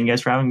 So thank you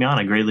guys for having me on.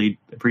 I greatly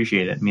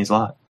appreciate it. It means a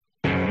lot.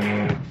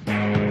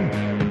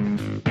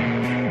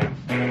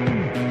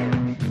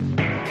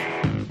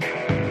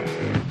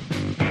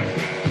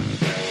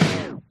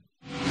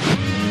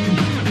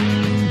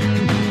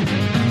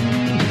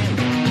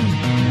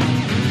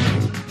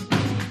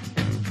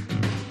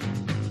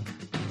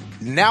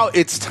 Now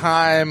it's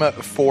time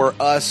for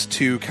us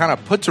to kind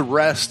of put to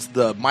rest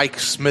the Mike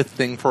Smith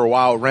thing for a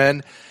while,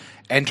 Ren,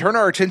 and turn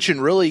our attention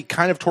really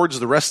kind of towards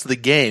the rest of the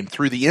game.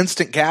 Through the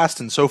instant cast,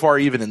 and so far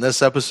even in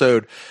this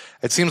episode,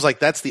 it seems like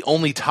that's the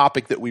only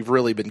topic that we've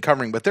really been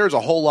covering, but there's a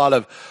whole lot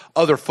of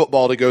other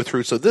football to go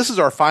through. So this is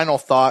our final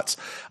thoughts.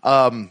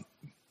 I'll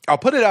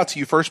put it out to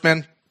you first,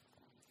 man.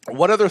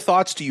 What other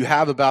thoughts do you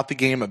have about the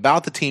game,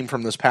 about the team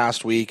from this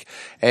past week?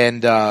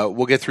 And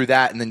we'll get through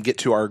that and then get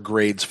to our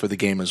grades for the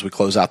game as we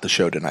close out the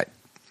show tonight.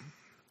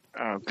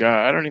 Oh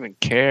God, I don't even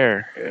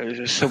care. It was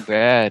just so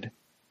bad.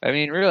 I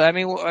mean, really. I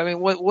mean,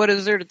 what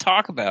is there to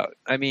talk about?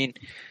 I mean,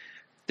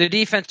 the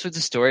defense was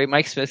the story.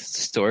 Mike Smith's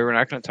the story. We're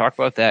not going to talk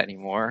about that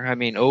anymore. I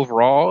mean,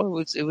 overall,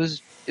 it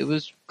was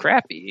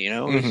crappy.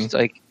 It was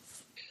like,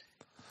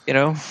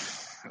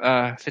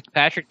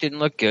 Fitzpatrick didn't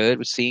look good.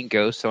 Was seeing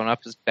ghosts throwing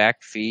up his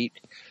back feet.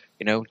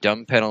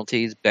 Dumb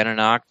penalties.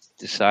 Beninock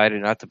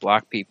decided not to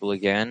block people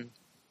again.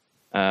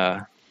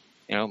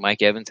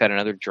 Mike Evans had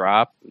another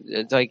drop.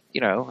 It's like,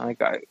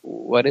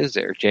 what is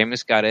there?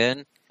 Jameis got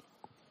in.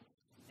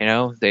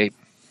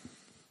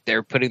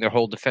 They're putting their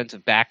whole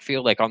defensive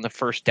backfield like on the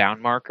first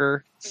down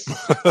marker.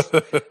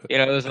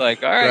 It was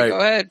like, all right, go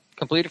ahead,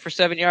 complete it for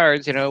 7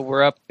 yards.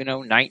 We're up,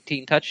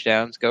 19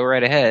 touchdowns. Go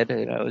right ahead.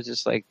 It was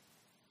just like,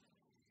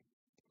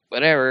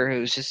 whatever. It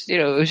was just,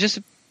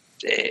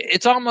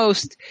 it's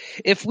almost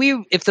if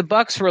the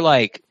Bucs were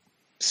like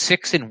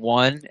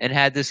 6-1 and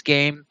had this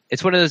game,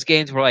 it's one of those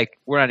games where like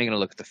we're not even going to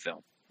look at the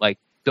film. Like,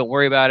 don't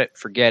worry about it,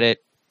 forget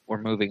it.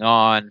 We're moving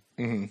on.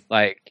 Mm-hmm.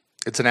 Like,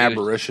 it's an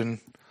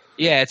aberration.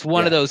 It's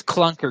one of those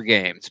clunker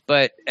games.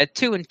 But at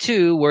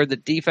 2-2, where the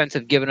defense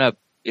have given up,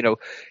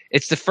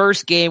 it's the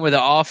first game where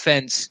the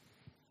offense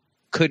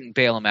couldn't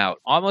bail them out.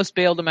 Almost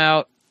bailed them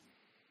out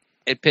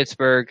at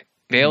Pittsburgh.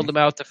 Bailed them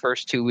out the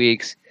first 2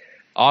 weeks.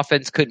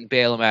 Offense couldn't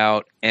bail them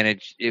out, and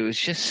it was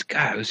just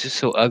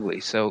so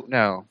ugly. So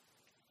no,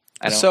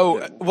 I don't.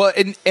 So well,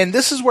 and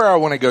this is where I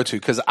want to go to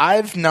because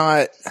I'm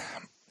not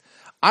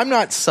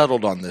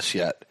settled on this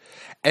yet,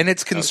 and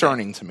it's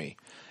concerning to me.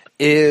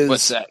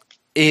 What's that?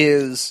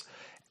 Is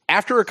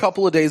after a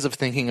couple of days of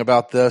thinking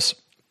about this,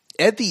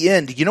 at the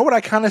end, you know what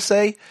I kind of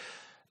say?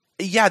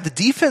 Yeah, the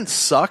defense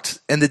sucked,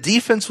 and the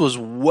defense was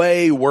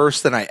way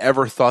worse than I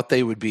ever thought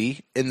they would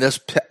be in this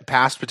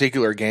past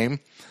particular game.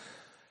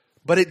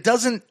 But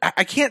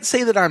I can't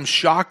say that I'm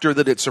shocked or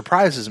that it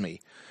surprises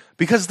me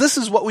because this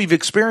is what we've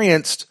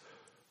experienced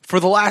for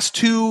the last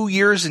 2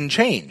 years and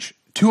change,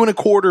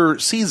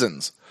 2.25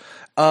 seasons.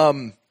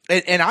 And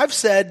I've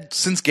said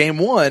since game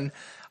one,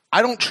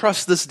 I don't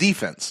trust this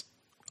defense.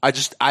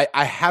 I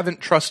haven't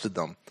trusted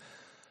them.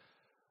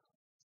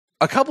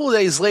 A couple of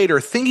days later,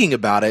 thinking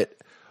about it,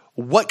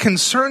 what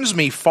concerns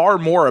me far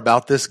more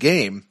about this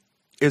game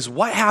is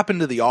what happened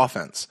to the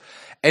offense.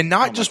 And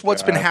not just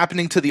what's been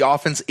happening to the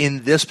offense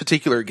in this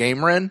particular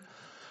game, Ren,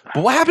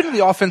 but what happened to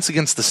the offense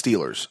against the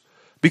Steelers.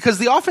 Because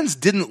the offense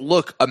didn't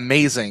look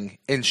amazing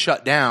and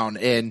shut down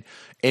and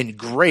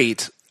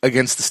great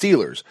against the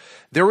Steelers.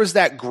 There was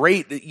that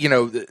great,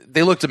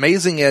 they looked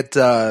amazing at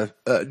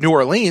New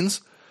Orleans,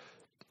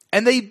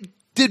 and they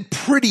did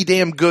pretty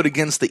damn good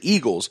against the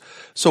Eagles.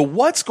 So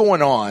what's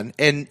going on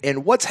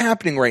and what's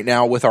happening right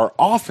now with our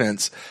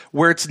offense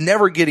where it's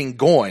never getting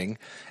going?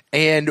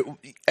 And,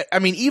 I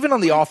mean, even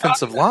on the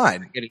offensive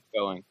line. Getting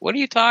going. What are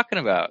you talking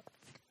about?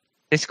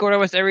 They scored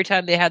almost every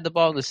time they had the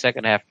ball in the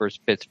second half versus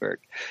Pittsburgh.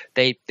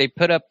 They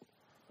put up,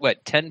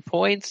 10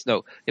 points?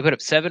 No, they put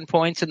up 7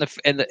 points in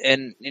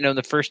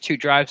the first two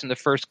drives in the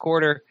first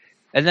quarter,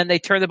 and then they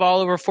turned the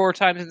ball over 4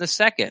 times in the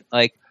second.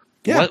 Like,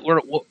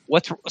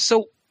 what's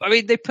so? I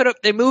mean,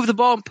 they moved the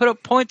ball and put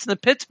up points in the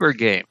Pittsburgh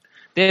game.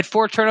 They had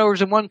 4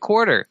 turnovers in one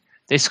quarter.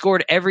 They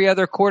scored every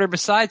other quarter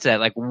besides that.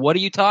 Like, what are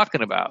you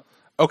talking about?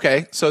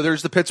 Okay, so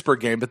there's the Pittsburgh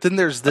game, but then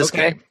there's this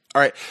game.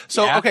 All right,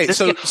 so Yeah, okay,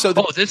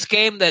 this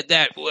game that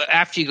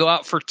after you go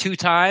out for 2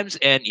 times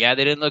and they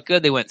didn't look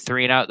good. They went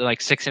 3 and out, then like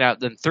 6 and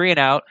out, then 3 and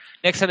out.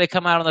 Next time they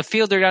come out on the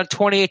field, they're down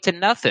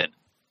 28-0.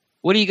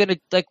 What are you gonna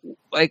like?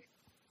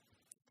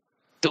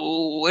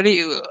 What do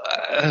you?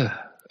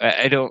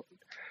 I don't.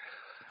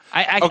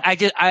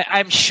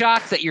 I'm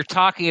shocked that you're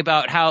talking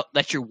about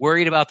that you're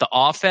worried about the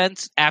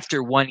offense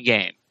after one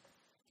game.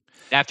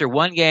 After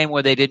one game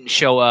where they didn't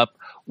show up,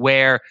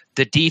 where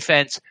the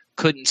defense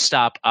couldn't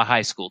stop a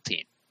high school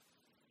team.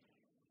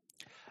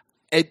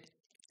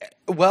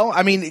 Well,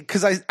 I mean,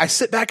 because I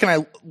sit back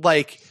and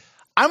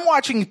I'm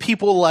watching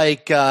people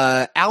like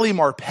Ali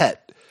Marpet,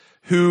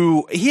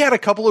 who he had a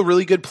couple of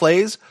really good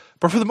plays,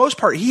 but for the most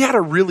part, he had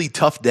a really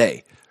tough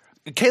day.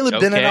 Caleb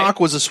Benenoch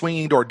was a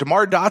swinging door.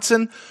 DeMar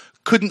Dotson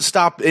couldn't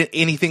stop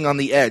anything on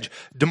the edge.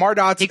 DeMar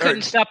Dotson he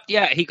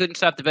couldn't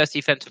stop the best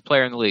defensive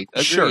player in the league.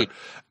 Agreed.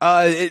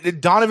 Sure.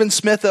 Donovan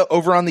Smith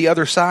over on the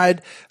other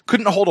side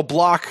couldn't hold a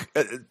block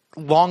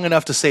long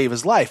enough to save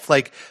his life.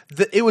 Like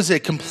it was a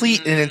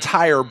complete and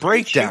entire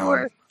breakdown.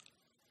 Sure.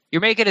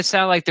 You're making it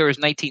sound like there was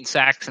 19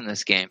 sacks in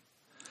this game.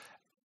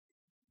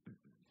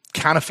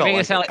 Kind of felt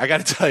like it. I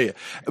got to tell you,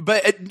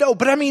 but no.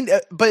 But I mean,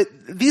 but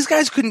these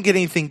guys couldn't get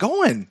anything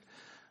going.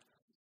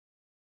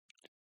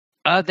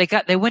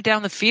 They went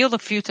down the field a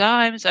few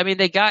times. I mean,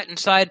 they got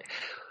inside.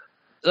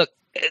 Look,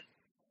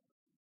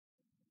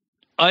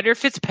 under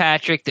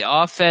Fitzpatrick, the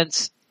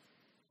offense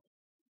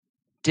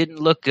didn't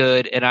look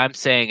good, and I'm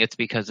saying it's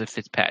because of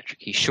Fitzpatrick.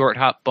 He short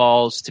hop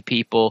balls to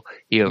people.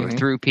 He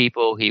overthrew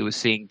people. He was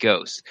seeing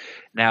ghosts.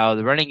 Now,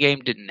 the running game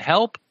didn't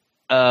help,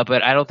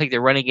 but I don't think the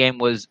running game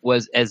was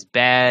as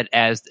bad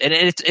as – and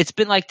it's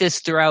been like this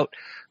throughout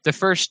the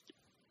first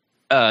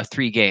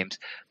 3 games.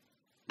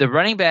 The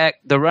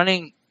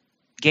running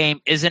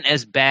game isn't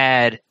as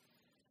bad.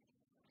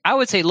 I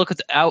would say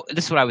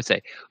this is what I would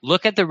say.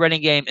 Look at the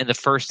running game in the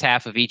first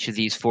half of each of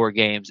these 4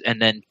 games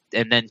and then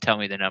tell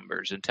me the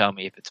numbers and tell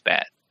me if it's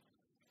bad.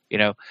 You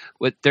know,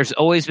 there's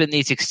always been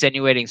these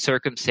extenuating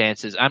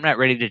circumstances. I'm not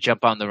ready to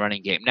jump on the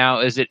running game. Now,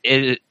 is it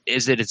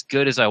as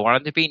good as I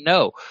want it to be?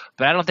 No,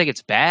 but I don't think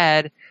it's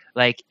bad.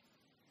 Like,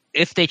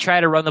 if they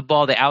try to run the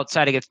ball the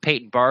outside against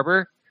Peyton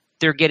Barber,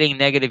 they're getting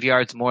negative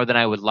yards more than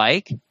I would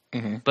like.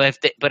 Mm-hmm.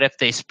 But if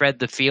they spread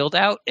the field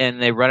out and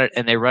they run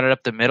it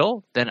up the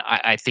middle, then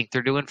I think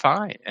they're doing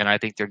fine, and I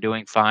think they're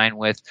doing fine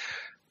with.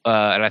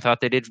 And I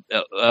thought they did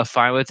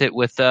fine with it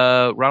with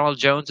Ronald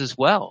Jones as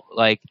well.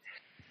 Like,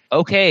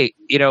 okay,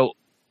 you know,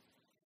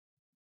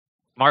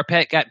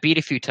 Marpet got beat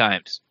a few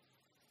times,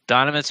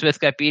 Donovan Smith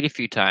got beat a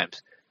few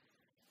times,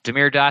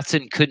 Demir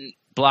Dotson couldn't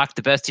block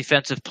the best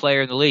defensive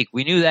player in the league.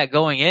 We knew that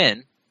going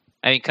in.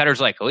 I mean,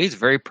 Cutter's like, oh, he's a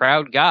very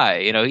proud guy.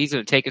 You know, he's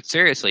going to take it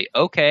seriously.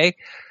 Okay.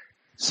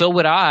 So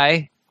would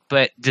I,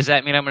 but does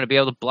that mean I'm going to be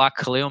able to block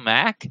Khalil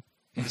Mack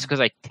just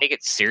because I take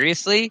it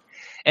seriously?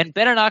 And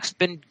Benenoch's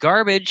been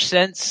garbage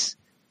since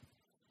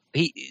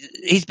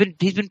he's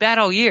been bad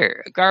all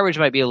year. Garbage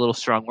might be a little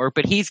strong word,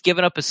 but he's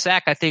given up a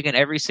sack, I think, in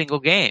every single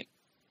game.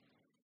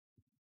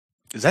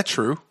 Is that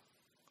true?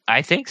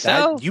 I think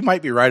so. You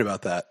might be right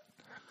about that.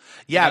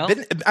 Yeah,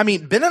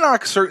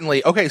 Benenoch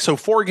certainly. Okay, so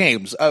 4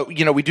 games.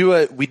 You know, we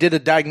did a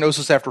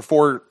diagnosis after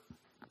 4.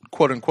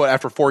 "Quote unquote"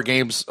 after 4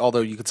 games,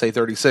 although you could say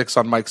 36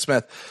 on Mike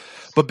Smith,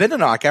 but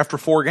Benenoch after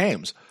 4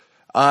 games.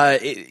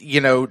 You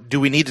know,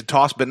 do we need to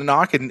toss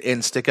Benenoch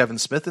and stick Evan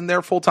Smith in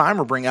there full time,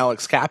 or bring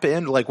Alex Kappa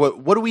in? Like,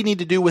 what do we need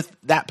to do with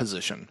that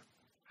position?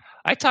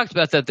 I talked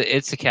about that the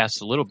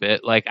Instacast a little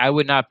bit. Like, I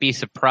would not be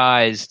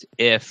surprised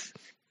if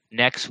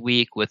next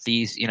week with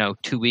these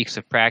 2 weeks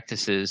of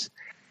practices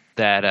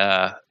that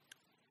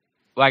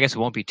well, I guess it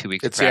won't be 2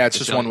 weeks. It's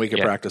just 1 week of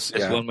practice.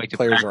 It's 1 week of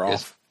players practice. Are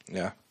off.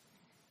 Yeah.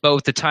 But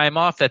with the time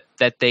off, that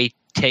they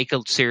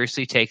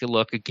seriously take a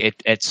look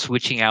at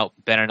switching out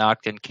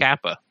Benenoch and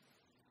Kappa.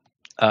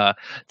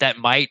 That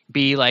might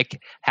be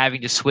like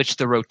having to switch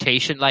the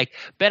rotation. Like,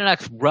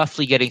 Benenoch's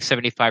roughly getting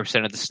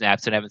 75% of the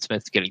snaps and Evan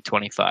Smith's getting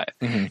 25.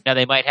 Mm-hmm. Now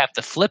they might have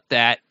to flip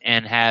that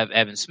and have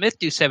Evan Smith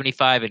do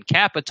 75 and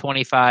Kappa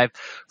 25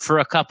 for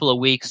a couple of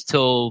weeks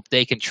till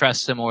they can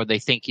trust him or they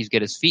think he's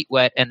got his feet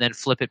wet, and then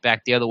flip it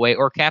back the other way,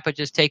 or Kappa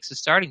just takes the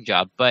starting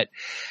job. But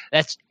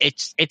it's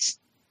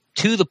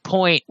to the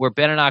point where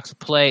Benenoch's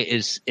play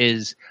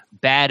is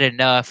bad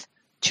enough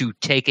to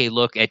take a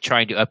look at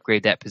trying to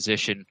upgrade that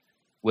position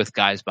with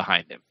guys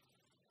behind him.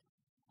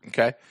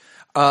 Okay.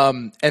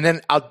 And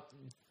then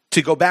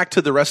to go back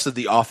to the rest of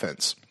the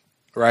offense,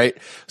 right?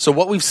 So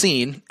what we've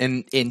seen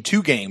in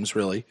 2 games,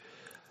 really,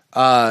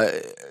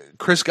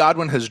 Chris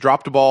Godwin has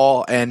dropped a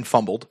ball and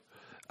fumbled.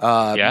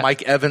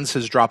 Mike Evans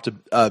has dropped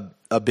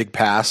a big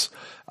pass.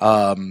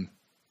 I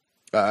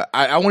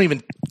won't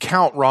even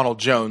count Ronald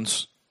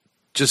Jones,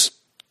 just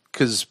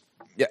because,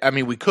 I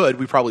mean, we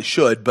probably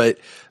should, but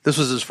this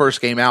was his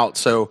first game out.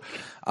 So,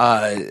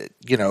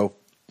 you know,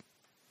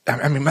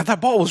 I mean,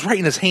 that ball was right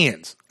in his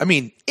hands. I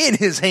mean, in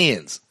his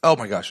hands. Oh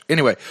my gosh.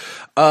 Anyway,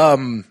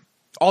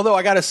 although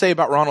I got to say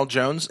about Ronald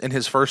Jones in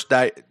his first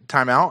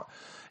timeout,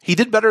 he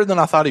did better than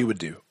I thought he would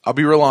do. I'll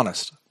be real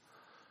honest.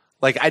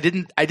 Like I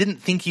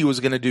didn't think he was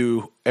going to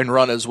do and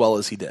run as well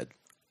as he did.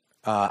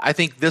 I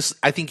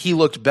think he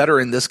looked better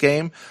in this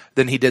game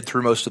than he did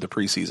through most of the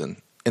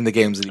preseason in the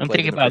games that he played. I'm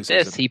thinking about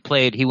this.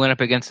 He went up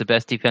against the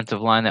best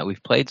defensive line that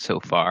we've played so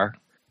far,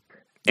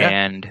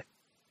 and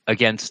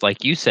against,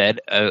 like you said,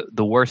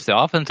 the worst the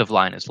offensive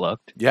line has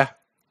looked. Yeah.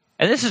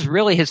 And this is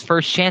really his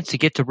first chance to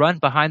get to run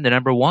behind the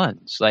number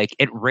ones. Like,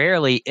 it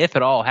rarely, if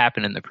at all,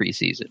 happened in the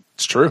preseason.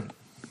 It's true.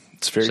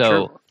 It's very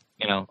true.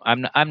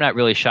 I'm not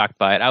really shocked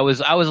by it. I was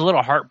a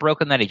little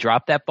heartbroken that he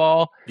dropped that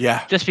ball.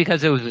 Yeah. Just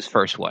because it was his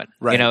first one.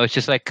 Right. It's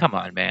just like, come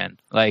on, man.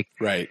 Like,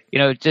 right.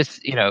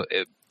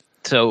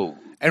 So.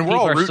 And we're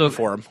all rooting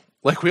for him.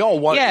 Like, we all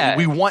want,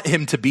 we want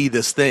him to be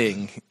this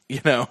thing,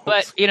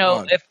 But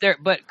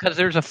because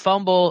there's a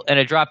fumble and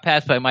a drop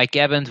pass by Mike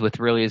Evans, which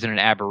really isn't an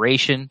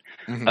aberration.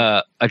 Mm-hmm.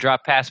 A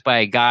drop pass by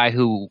a guy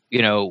who,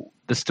 the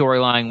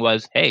storyline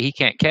was, hey, he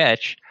can't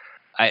catch.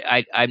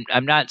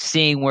 I'm not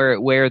seeing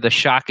where the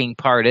shocking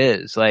part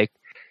is. Like,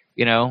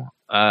 they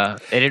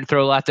didn't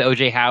throw a lot to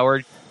O.J.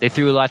 Howard. They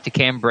threw a lot to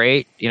Cam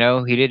Brate. He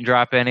didn't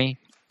drop any.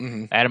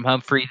 Mm-hmm. Adam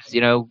Humphries,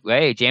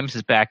 hey, James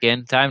is back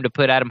in. Time to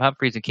put Adam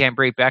Humphries and Cam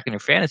Brate back in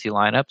your fantasy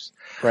lineups.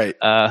 Right.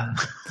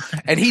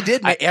 And he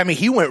did.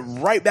 He went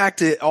right back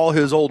to all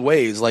his old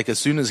ways, like as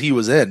soon as he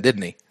was in,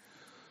 didn't he?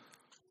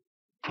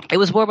 It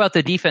was more about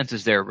the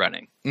defenses they were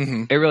running.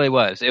 Mm-hmm. It really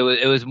was. It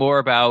was more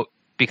about,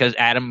 because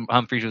Adam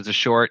Humphries was a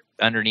short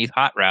underneath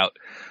hot route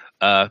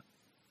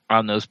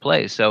on those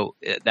plays. So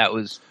that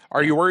was.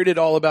 Are you worried at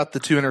all about the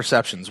 2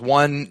 interceptions?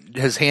 One,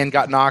 his hand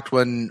got knocked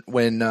when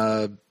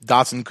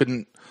Dotson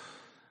couldn't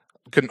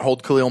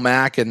hold Khalil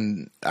Mack,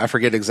 and I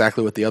forget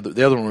exactly what the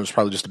other one was.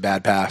 Probably just a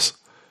bad pass.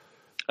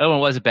 The other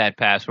one was a bad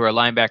pass where a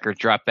linebacker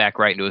dropped back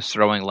right into his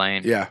throwing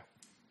lane. Yeah,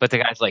 but the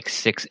guy's like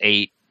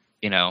 6'8",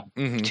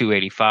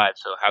 285.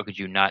 So how could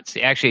you not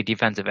see? Actually, a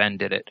defensive end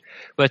did it,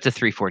 but it's a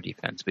 3-4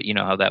 defense. But you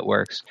know how that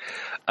works.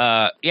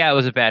 It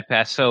was a bad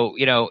pass. So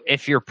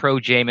if you're pro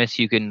Jameis,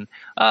 you can.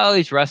 Oh,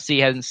 he's rusty.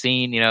 Hasn't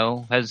seen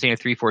a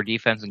 3-4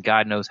 defense in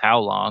God knows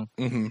how long.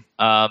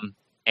 Mm-hmm.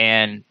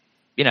 And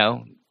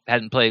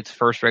hadn't played his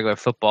first regular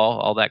football,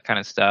 all that kind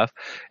of stuff.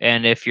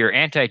 And if you're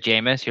anti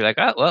Jameis, you're like,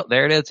 oh well,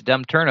 there it is, a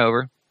dumb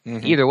turnover.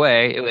 Mm-hmm. Either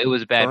way, it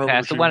was a bad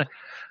pass. The one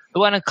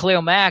on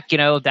Khalil Mack,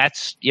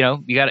 that's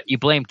you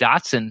blame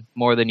Dotson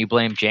more than you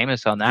blame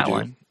Jameis on that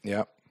one.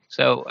 Yeah.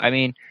 So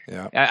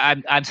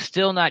I'm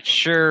still not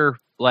sure.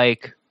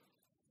 Like,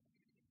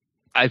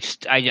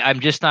 I'm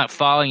just not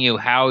following you.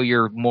 How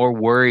you're more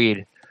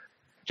worried?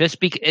 Just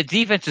because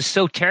defense is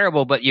so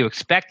terrible, but you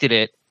expected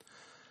it.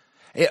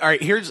 All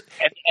right, and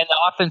the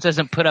offense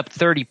doesn't put up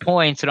 30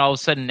 points, and all of a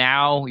sudden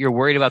now you're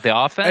worried about the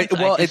offense?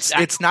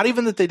 It's not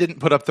even that they didn't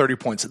put up 30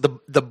 points.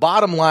 The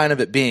bottom line of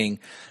it being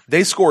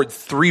they scored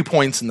 3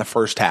 points in the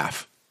first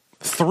half.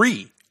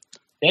 3.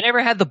 They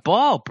never had the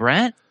ball,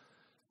 Brent.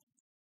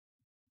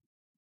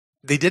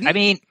 They didn't? I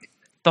mean,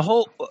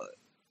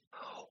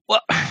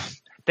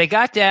 they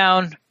got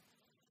down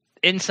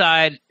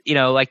inside,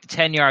 like the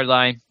 10-yard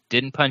line,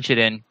 didn't punch it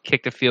in,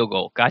 kicked a field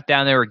goal. Got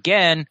down there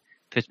again,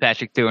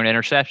 Fitzpatrick threw an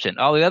interception.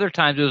 All the other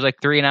times it was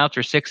like 3 and outs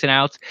or 6 and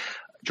outs,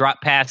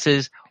 drop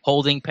passes,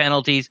 holding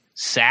penalties,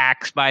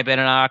 sacks by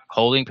Benenoch,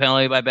 holding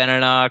penalty by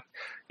Benenoch.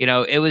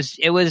 It was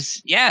they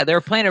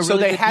were playing a really good defense. So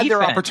they had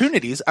their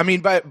opportunities. I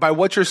mean, by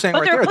what you're saying,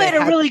 but they're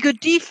playing a really good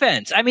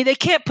defense. I mean, they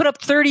can't put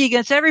up 30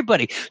 against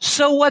everybody.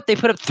 So what? They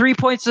put up 3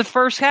 points in the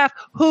first half.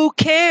 Who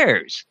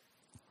cares?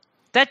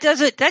 That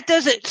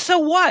doesn't. So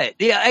what?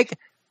 Yeah,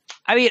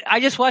 I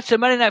just watched the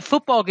Monday Night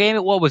Football game.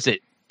 What was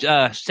it?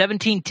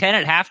 17-10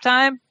 at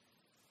halftime.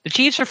 The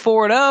Chiefs are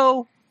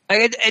 4-0.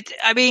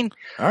 I mean,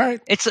 all right.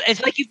 It's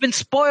like you've been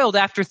spoiled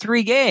after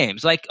 3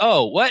 games. Like,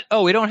 oh, what?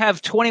 Oh, we don't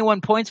have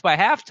 21 points by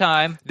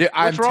halftime.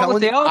 What's wrong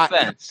with the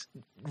offense?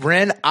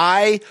 Ren,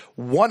 I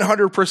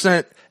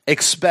 100%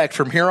 expect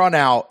from here on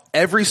out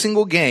every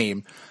single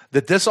game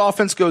that this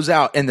offense goes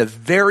out and the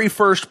very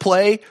first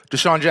play,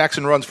 Deshaun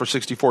Jackson runs for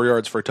 64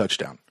 yards for a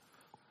touchdown.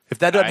 If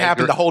that doesn't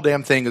happen, the whole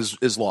damn thing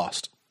is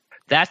lost.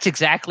 That's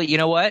exactly, you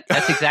know what?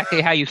 That's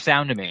exactly how you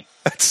sound to me.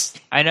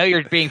 I know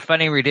you're being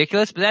funny and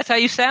ridiculous, but that's how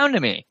you sound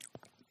to me.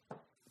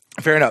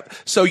 Fair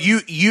enough. So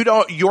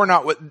you're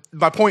not,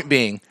 my point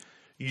being,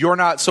 you're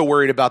not so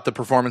worried about the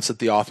performance that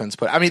the offense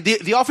put. I mean,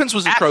 the offense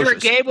was atrocious. After a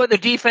game where the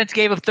defense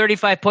gave up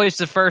 35 points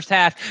the first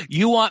half,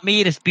 you want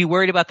me to be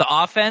worried about the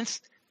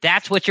offense?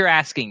 That's what you're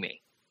asking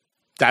me.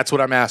 That's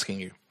what I'm asking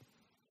you.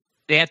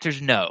 The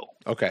answer's no.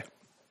 Okay.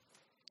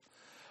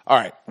 All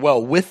right.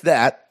 Well, with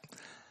that,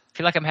 I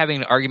feel like I'm having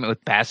an argument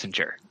with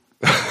Passenger.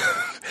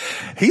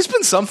 He's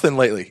been something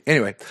lately.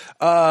 Anyway,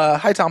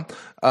 hi, Tom.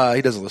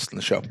 He doesn't listen to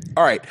the show.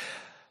 All right.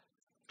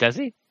 Does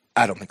he?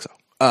 I don't think so.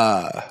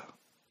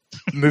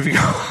 Moving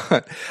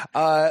on.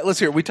 Let's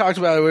hear. We talked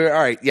about it. All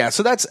right. Yeah.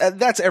 So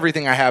that's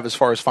everything I have as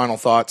far as final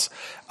thoughts.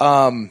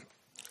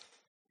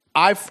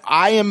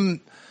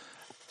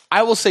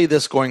 I will say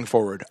this going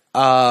forward,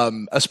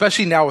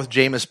 especially now with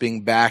Jameis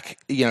being back,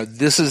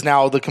 this is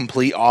now the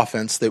complete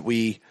offense that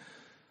we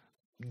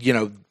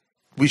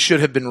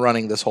should have been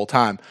running this whole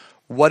time.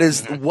 What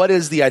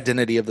is the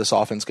identity of this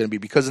offense going to be?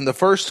 Because in the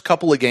first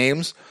couple of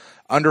games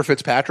under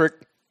Fitzpatrick,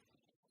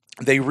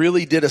 they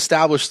really did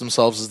establish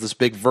themselves as this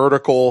big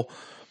vertical,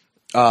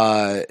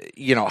 high-powered,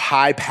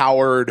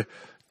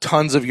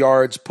 tons of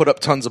yards, put up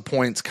tons of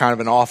points kind of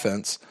an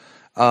offense.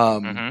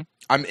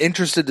 I'm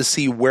interested to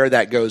see where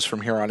that goes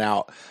from here on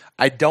out.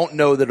 I don't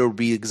know that it'll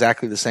be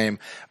exactly the same.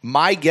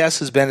 My guess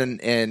has been,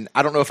 and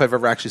I don't know if I've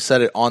ever actually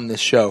said it on this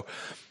show,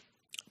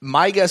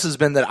 my guess has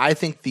been that I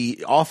think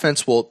the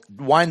offense will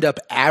wind up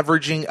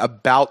averaging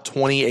about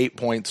 28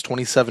 points,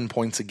 27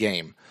 points a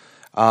game.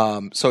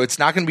 So it's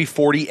not going to be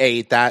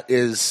 48.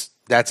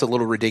 That's a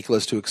little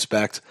ridiculous to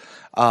expect.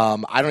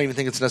 I don't even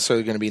think it's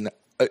necessarily going to be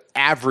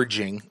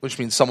averaging, which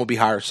means some will be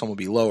higher, some will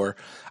be lower.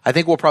 I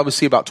think we'll probably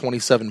see about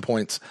 27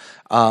 points.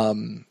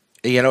 And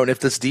if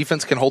this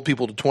defense can hold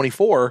people to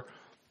 24,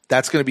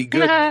 that's going to be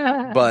good.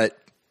 But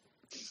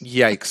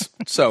yikes.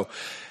 So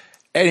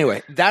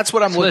anyway, that's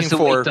what I'm looking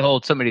for. To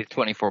hold somebody to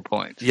 24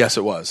 points. Yes,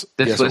 it was.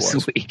 This was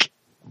the week.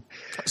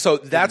 So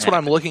that's what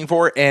I'm looking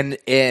for. And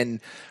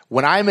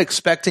when I'm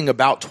expecting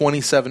about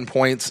 27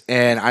 points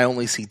and I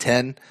only see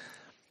 10,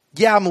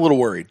 yeah, I'm a little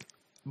worried.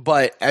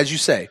 But as you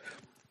say,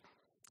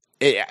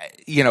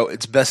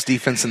 it's best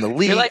defense in the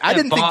league. Like I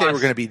didn't think they were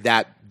going to be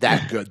that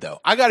good, though.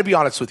 I got to be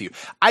honest with you.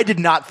 I did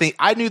not think –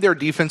 I knew their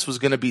defense was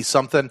going to be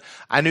something.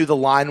 I knew the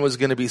line was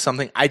going to be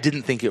something. I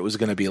didn't think it was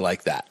going to be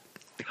like that.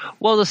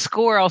 Well, the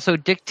score also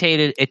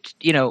dictated it.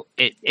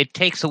 It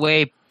takes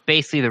away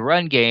basically the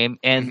run game,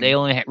 and they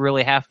only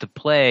really have to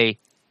play.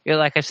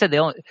 Like I said,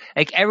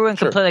 everyone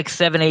can play like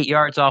 7-8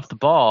 yards off the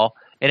ball,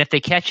 and if they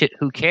catch it,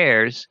 who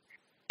cares?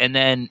 And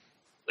then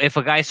if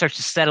a guy starts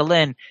to settle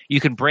in, you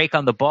can break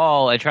on the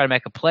ball and try to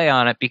make a play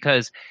on it,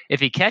 because if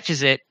he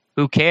catches it,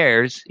 who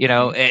cares? And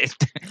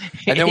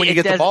then when you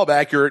get the ball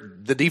back,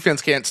 the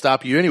defense can't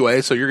stop you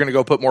anyway, so you're going to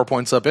go put more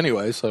points up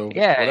anyway. So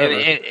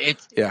judging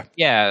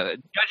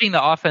the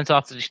offense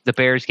off the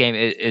Bears game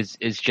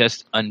is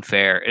just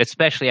unfair,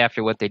 especially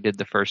after what they did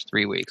the first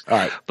 3 weeks. All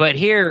right. But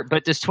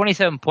this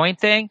 27-point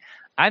thing,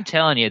 I'm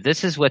telling you,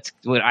 this is what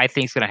I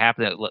think is going to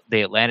happen at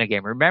the Atlanta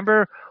game.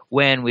 Remember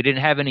when we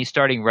didn't have any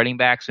starting running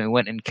backs and we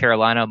went in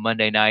Carolina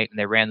Monday night and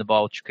they ran the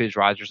ball with Chris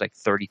Rogers like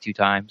 32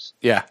 times?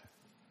 Yeah.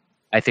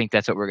 I think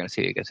that's what we're going to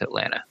see against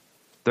Atlanta.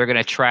 They're going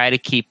to try to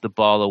keep the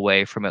ball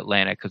away from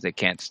Atlanta because they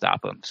can't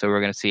stop them. So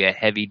we're going to see a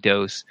heavy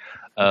dose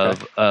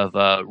of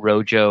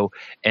Rojo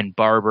and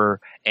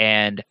Barber,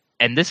 and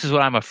this is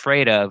what I'm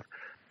afraid of.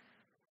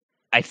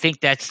 I think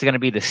that's going to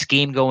be the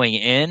scheme going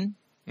in.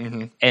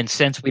 Mm-hmm. And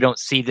since we don't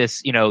see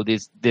this,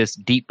 this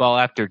deep ball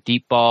after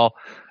deep ball,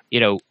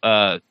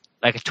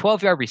 like a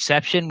 12-yard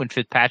reception when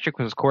Fitzpatrick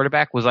was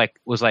quarterback was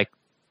like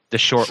the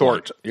short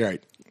one.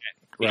 Right.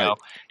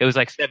 It was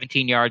like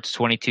 17 yards,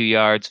 22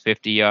 yards,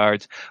 50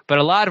 yards. But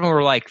a lot of them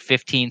were like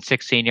 15,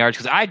 16 yards.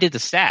 Because I did the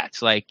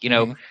stats. Like,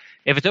 if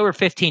it's over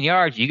 15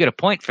 yards, you get a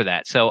point for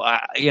that. So,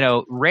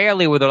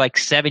 rarely were there like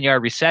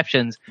 7-yard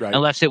receptions,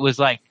 unless it was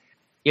like,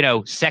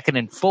 2nd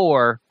and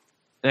 4.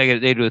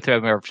 They do a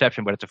 7-yard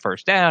reception, but it's a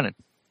first down.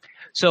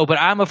 But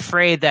I'm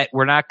afraid that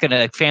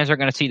fans aren't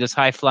going to see this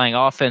high-flying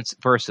offense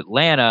versus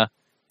Atlanta.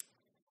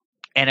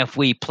 And if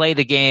we play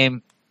the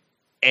game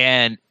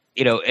and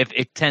if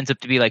it tends up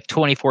to be like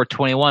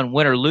 24-21,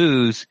 win or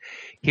lose,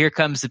 here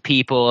comes the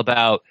people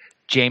about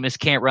Jameis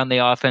can't run the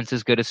offense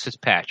as good as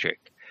Fitzpatrick.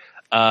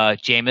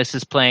 Jameis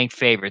is playing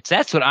favorites.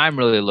 That's what I'm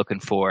really looking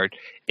for,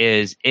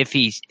 is if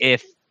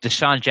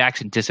Deshaun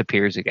Jackson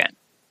disappears again.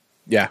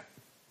 Yeah.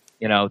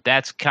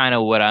 That's kind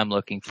of what I'm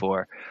looking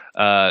for.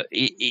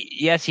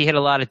 Yes, he hit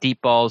a lot of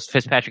deep balls.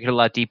 Fitzpatrick hit a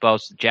lot of deep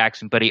balls to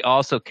Jackson, but he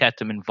also kept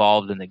him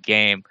involved in the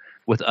game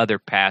with other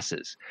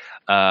passes.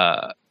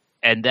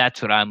 And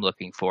that's what I'm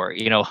looking for.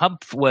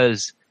 Hump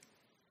was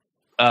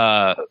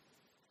the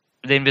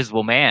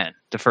invisible man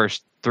the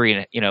first three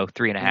and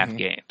a half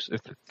games, or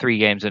 3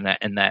 games in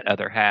that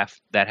other half.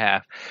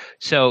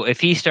 So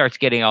if he starts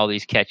getting all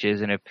these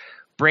catches, and if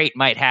Brate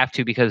might have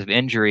to because of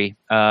injury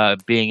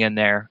being in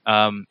there,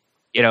 I'm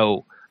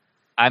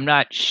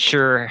not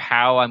sure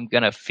how I'm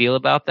gonna feel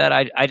about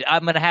that.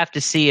 I'm gonna have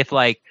to see if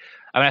I'm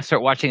going to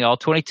start watching all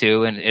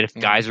 22, and if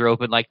guys are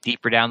open like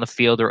deeper down the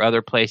field or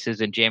other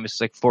places, and Jameis is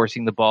like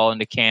forcing the ball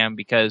into Cam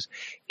because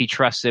he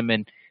trusts him,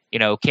 and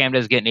Cam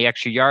doesn't get any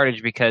extra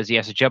yardage because he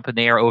has to jump in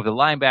the air over the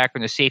linebacker,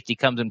 and the safety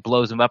comes and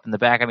blows him up in the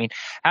back. I mean,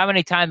 how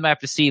many times do I have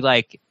to see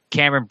like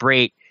Cameron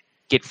Brate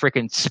get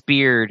freaking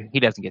speared? He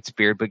doesn't get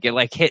speared, but get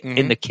like hit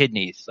in the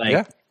kidneys.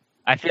 I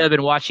feel I've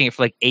been watching it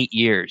for like 8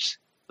 years.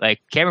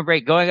 Like Cameron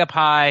Brate going up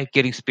high,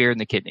 getting speared in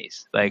the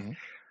kidneys. Like.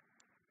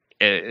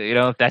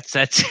 That's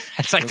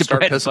like the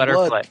bread and butter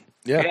play.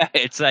 Yeah,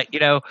 it's like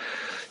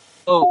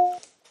so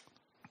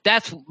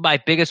that's my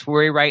biggest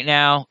worry right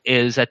now,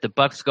 is that the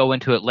Bucs go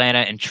into Atlanta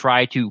and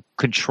try to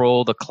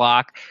control the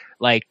clock,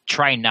 like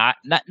try not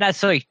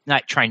necessarily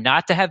not try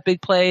not to have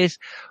big plays,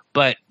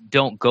 but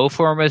don't go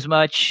for them as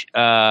much.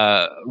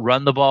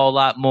 Run the ball a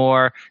lot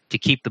more to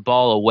keep the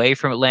ball away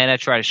from Atlanta.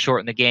 Try to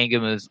shorten the game,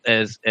 give them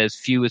as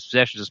few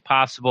possessions as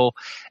possible.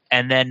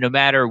 And then no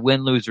matter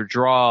win, lose, or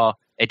draw,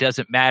 it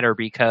doesn't matter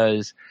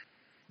because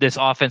this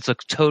offense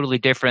looks totally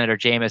different under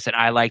Jameis, and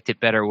I liked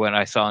it better when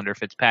I saw under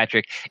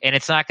Fitzpatrick. And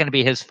it's not going to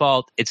be his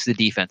fault. It's the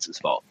defense's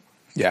fault.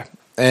 Yeah.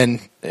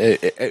 And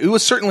it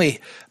was certainly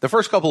the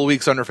first couple of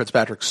weeks under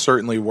Fitzpatrick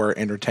certainly were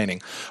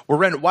entertaining. Well,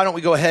 Ren, why don't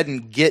we go ahead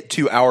and get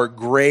to our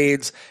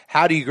grades?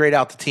 How do you grade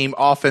out the team,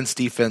 offense,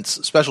 defense,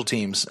 special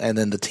teams, and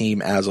then the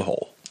team as a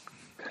whole?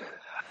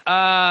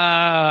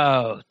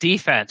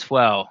 Defense.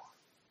 Well,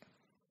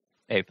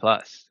 A+.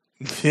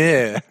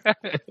 Yeah.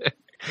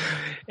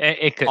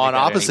 it could on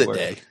opposite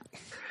day.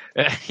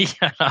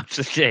 Yeah,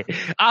 opposite day.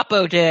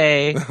 Oppo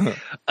day.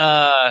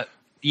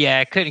 Yeah,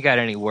 it couldn't have got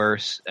any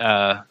worse.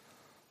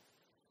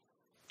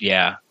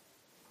 Yeah.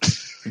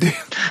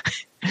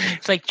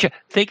 It's like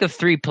think of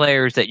 3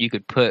 players that you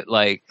could put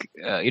Peter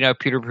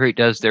Preet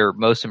does their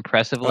most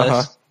impressive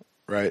list.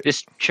 Right.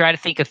 Just try to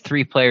think of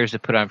 3 players to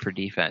put on for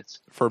defense.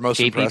 For most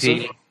JPP.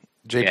 impressive?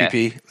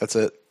 JPP, yeah. That's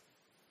it.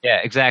 Yeah,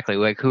 exactly.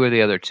 Like, who are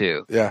the other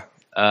 2? Yeah.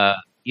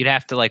 You'd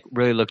have to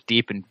really look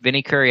deep, and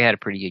Vinny Curry had a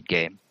pretty good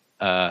game.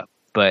 And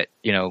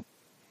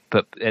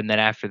then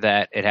after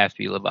that, it has to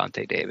be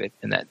Levante David,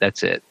 and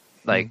that's it.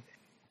 Like,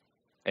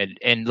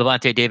 and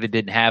Levante David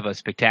didn't have a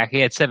spectacular.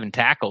 He had 7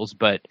 tackles,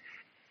 but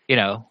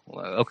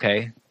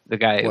okay, the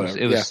guy it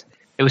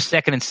was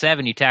 2nd and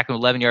 7. You tackle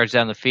him 11 yards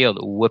down the field.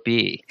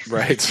 Whoopee!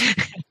 Right.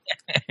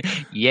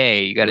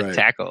 Yay! You got to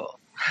tackle.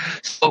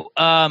 So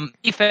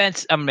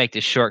defense. I'm gonna make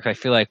this short because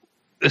I feel like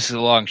this is a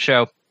long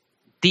show.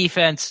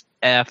 Defense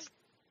F.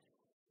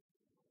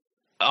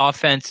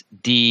 Offense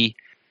D.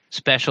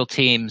 Special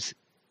teams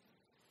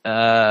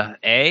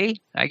A.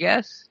 I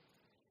guess.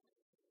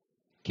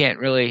 Can't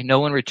really. No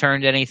one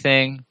returned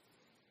anything.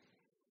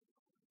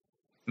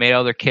 Made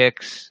all their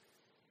kicks.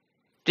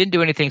 Didn't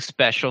do anything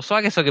special, so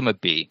I guess I'll give him a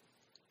B.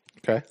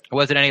 Okay. There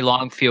wasn't any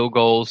long field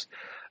goals.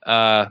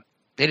 They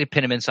did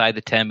pin him inside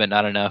the 10, but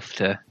not enough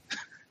to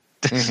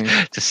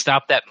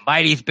stop that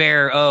mighty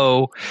bear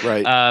O.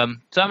 Right. So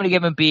I'm going to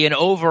give him a B. And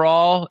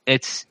overall,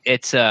 it's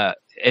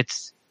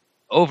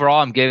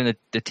overall I'm giving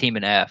the team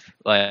an F.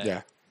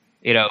 The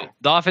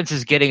offense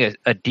is getting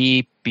a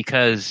D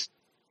because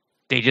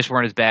they just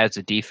weren't as bad as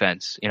the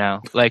defense,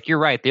 Like, you're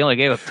right, they only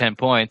gave up 10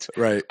 points.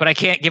 Right. But I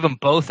can't give them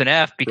both an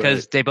F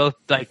because they both,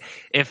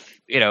 unless,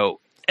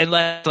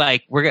 I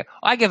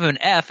give them an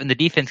F and the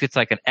defense gets,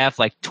 an F,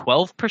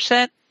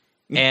 12%,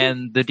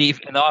 and the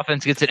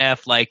offense gets an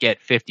F, at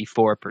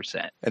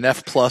 54%. An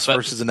F plus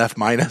versus an F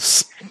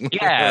minus.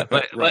 Yeah,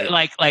 but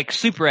like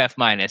super F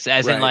minus,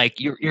 as in,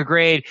 your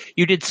grade,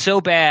 you did so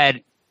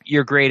bad,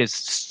 your grade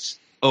is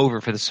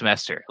over for the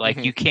semester.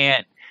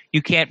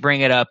 You can't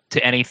bring it up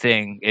to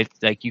anything.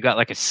 It's like you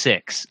got a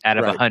 6 out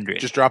of 100.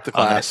 Just drop the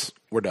class.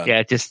 We're done.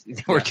 Yeah,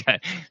 we're done.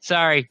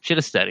 Sorry, should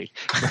have studied.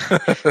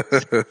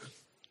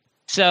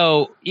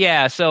 So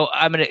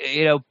I'm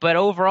gonna, but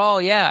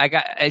overall,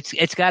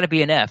 it's got to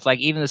be an F.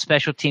 Even the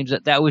special teams,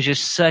 that was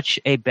just such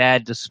a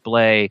bad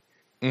display.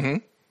 Mm-hmm.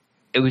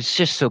 It was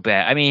just so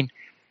bad. I mean,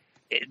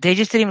 they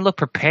just didn't even look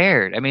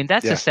prepared. I mean,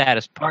 that's the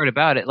saddest part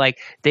about it.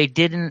 They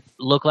didn't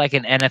look like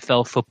an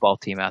NFL football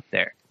team out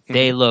there. Mm-hmm.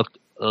 They looked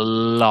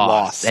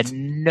lost. Had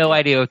no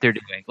idea what they're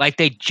doing.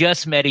 They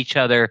just met each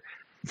other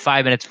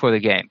 5 minutes before the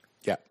game.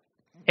 Yeah.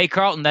 Hey,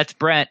 Carlton, that's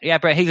Brent. Yeah,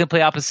 Brent, he's going to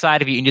play opposite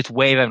side of you and just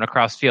wave at him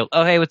across the field.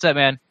 Oh, hey, what's up,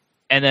 man?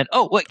 And then,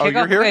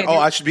 you're here? Okay,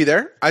 I should be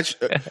there?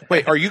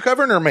 Wait, are you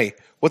covering or me?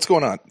 What's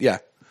going on? Yeah.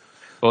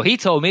 Well, he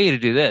told me to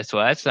do this.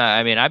 Well, that's not,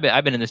 I mean, I've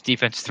been in this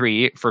defense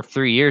for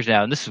 3 years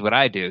now, and this is what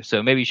I do.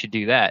 So maybe you should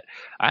do that.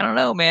 I don't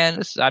know,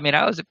 man.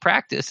 I was at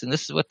practice, and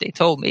this is what they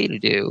told me to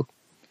do.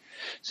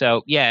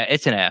 So, yeah,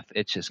 it's an F.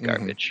 It's just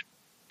garbage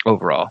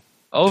overall.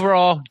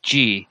 Overall,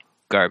 G,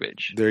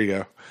 garbage. There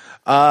you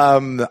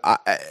go.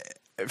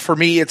 For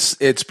me,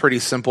 it's pretty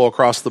simple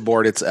across the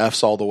board. It's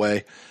Fs all the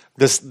way.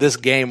 This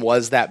game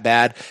was that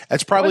bad.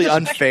 It's probably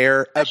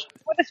unfair.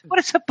 What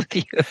is up with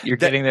you? You're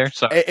getting there?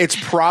 Sorry. It's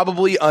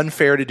probably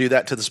unfair to do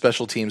that to the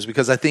special teams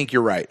because I think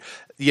you're right.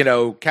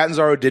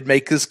 Catanzaro did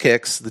make his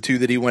kicks, the 2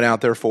 that he went out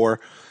there for.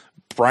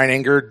 Brian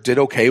Anger did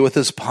okay with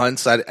his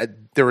punts.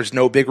 There was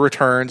no big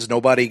returns.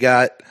 Nobody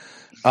got,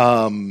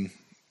 we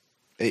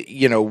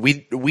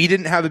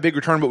didn't have a big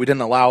return, but we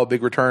didn't allow a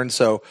big return.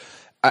 So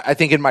I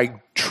think in my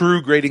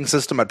true grading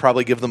system, I'd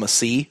probably give them a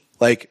C.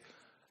 They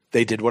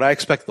did what I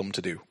expect them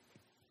to do.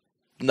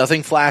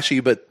 Nothing flashy,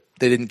 but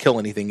they didn't kill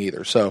anything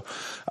either. So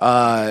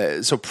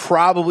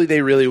probably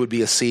they really would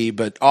be a C,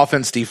 but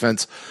offense,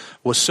 defense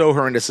was so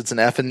horrendous. It's an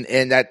F,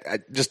 and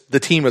that just the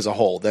team as a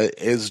whole, that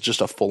is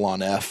just a full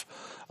on F.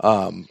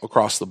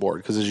 Across the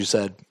board, because as you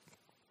said,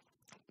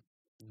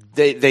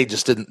 they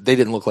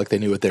didn't look like they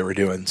knew what they were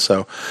doing.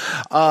 So,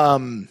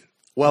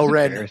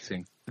 Red,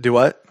 do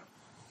what?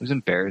 It was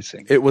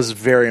embarrassing. It was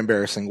very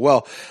embarrassing.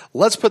 Well,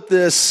 let's put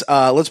this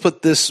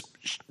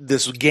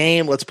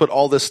game, let's put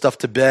all this stuff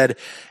to bed.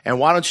 And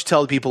why don't you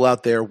tell the people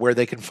out there where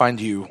they can find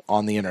you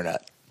on the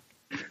internet?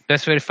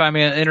 Best way to find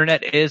me on the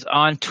internet is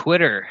on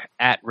Twitter.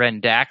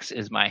 @Rendax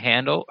is my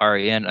handle,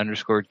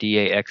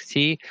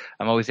 REN_DAXT.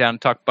 I'm always down to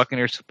talk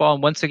Buccaneers football.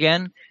 And once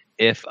again,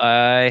 if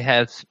I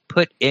have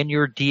put in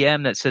your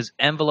DM that says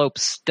envelope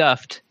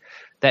stuffed,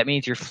 that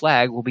means your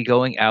flag will be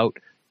going out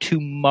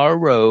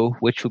tomorrow,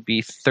 which will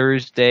be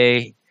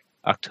Thursday,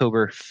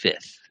 October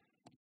 5th.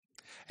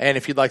 And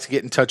if you'd like to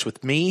get in touch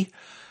with me,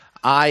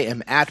 I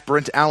am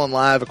 @Brent Allen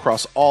Live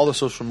across all the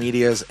social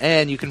medias.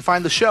 And you can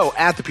find the show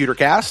at The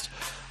Pewtercast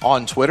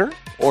on Twitter,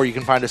 or you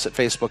can find us at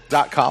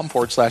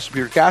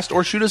facebook.com/thepewtercast,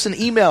 or shoot us an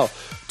email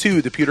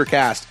to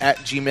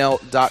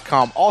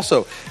thepewtercast@gmail.com.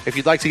 Also, if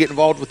you'd like to get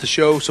involved with the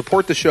show,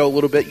 support the show a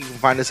little bit, you can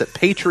find us at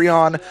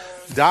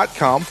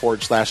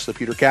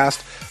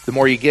patreon.com/thepewtercast. The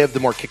more you give, the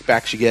more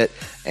kickbacks you get,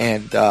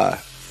 and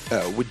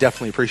we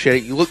definitely appreciate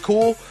it. You look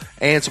cool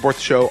and support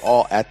the show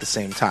all at the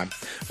same time.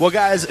 Well,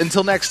 guys,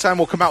 until next time,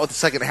 we'll come out with the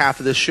second half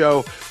of this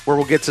show where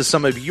we'll get to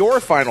some of your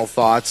final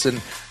thoughts.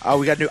 And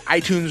we got a new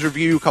iTunes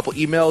review, a couple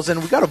emails,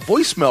 and we got a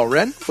voicemail,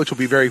 Ren, which will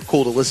be very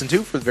cool to listen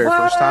to for the very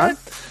first time.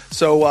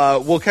 So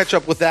we'll catch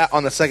up with that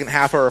on the second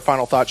half of our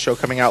final thoughts show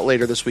coming out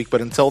later this week.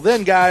 But until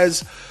then,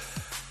 guys,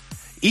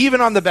 even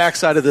on the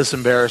backside of this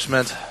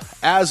embarrassment,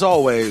 as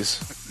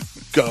always,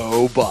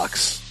 go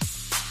Bucs.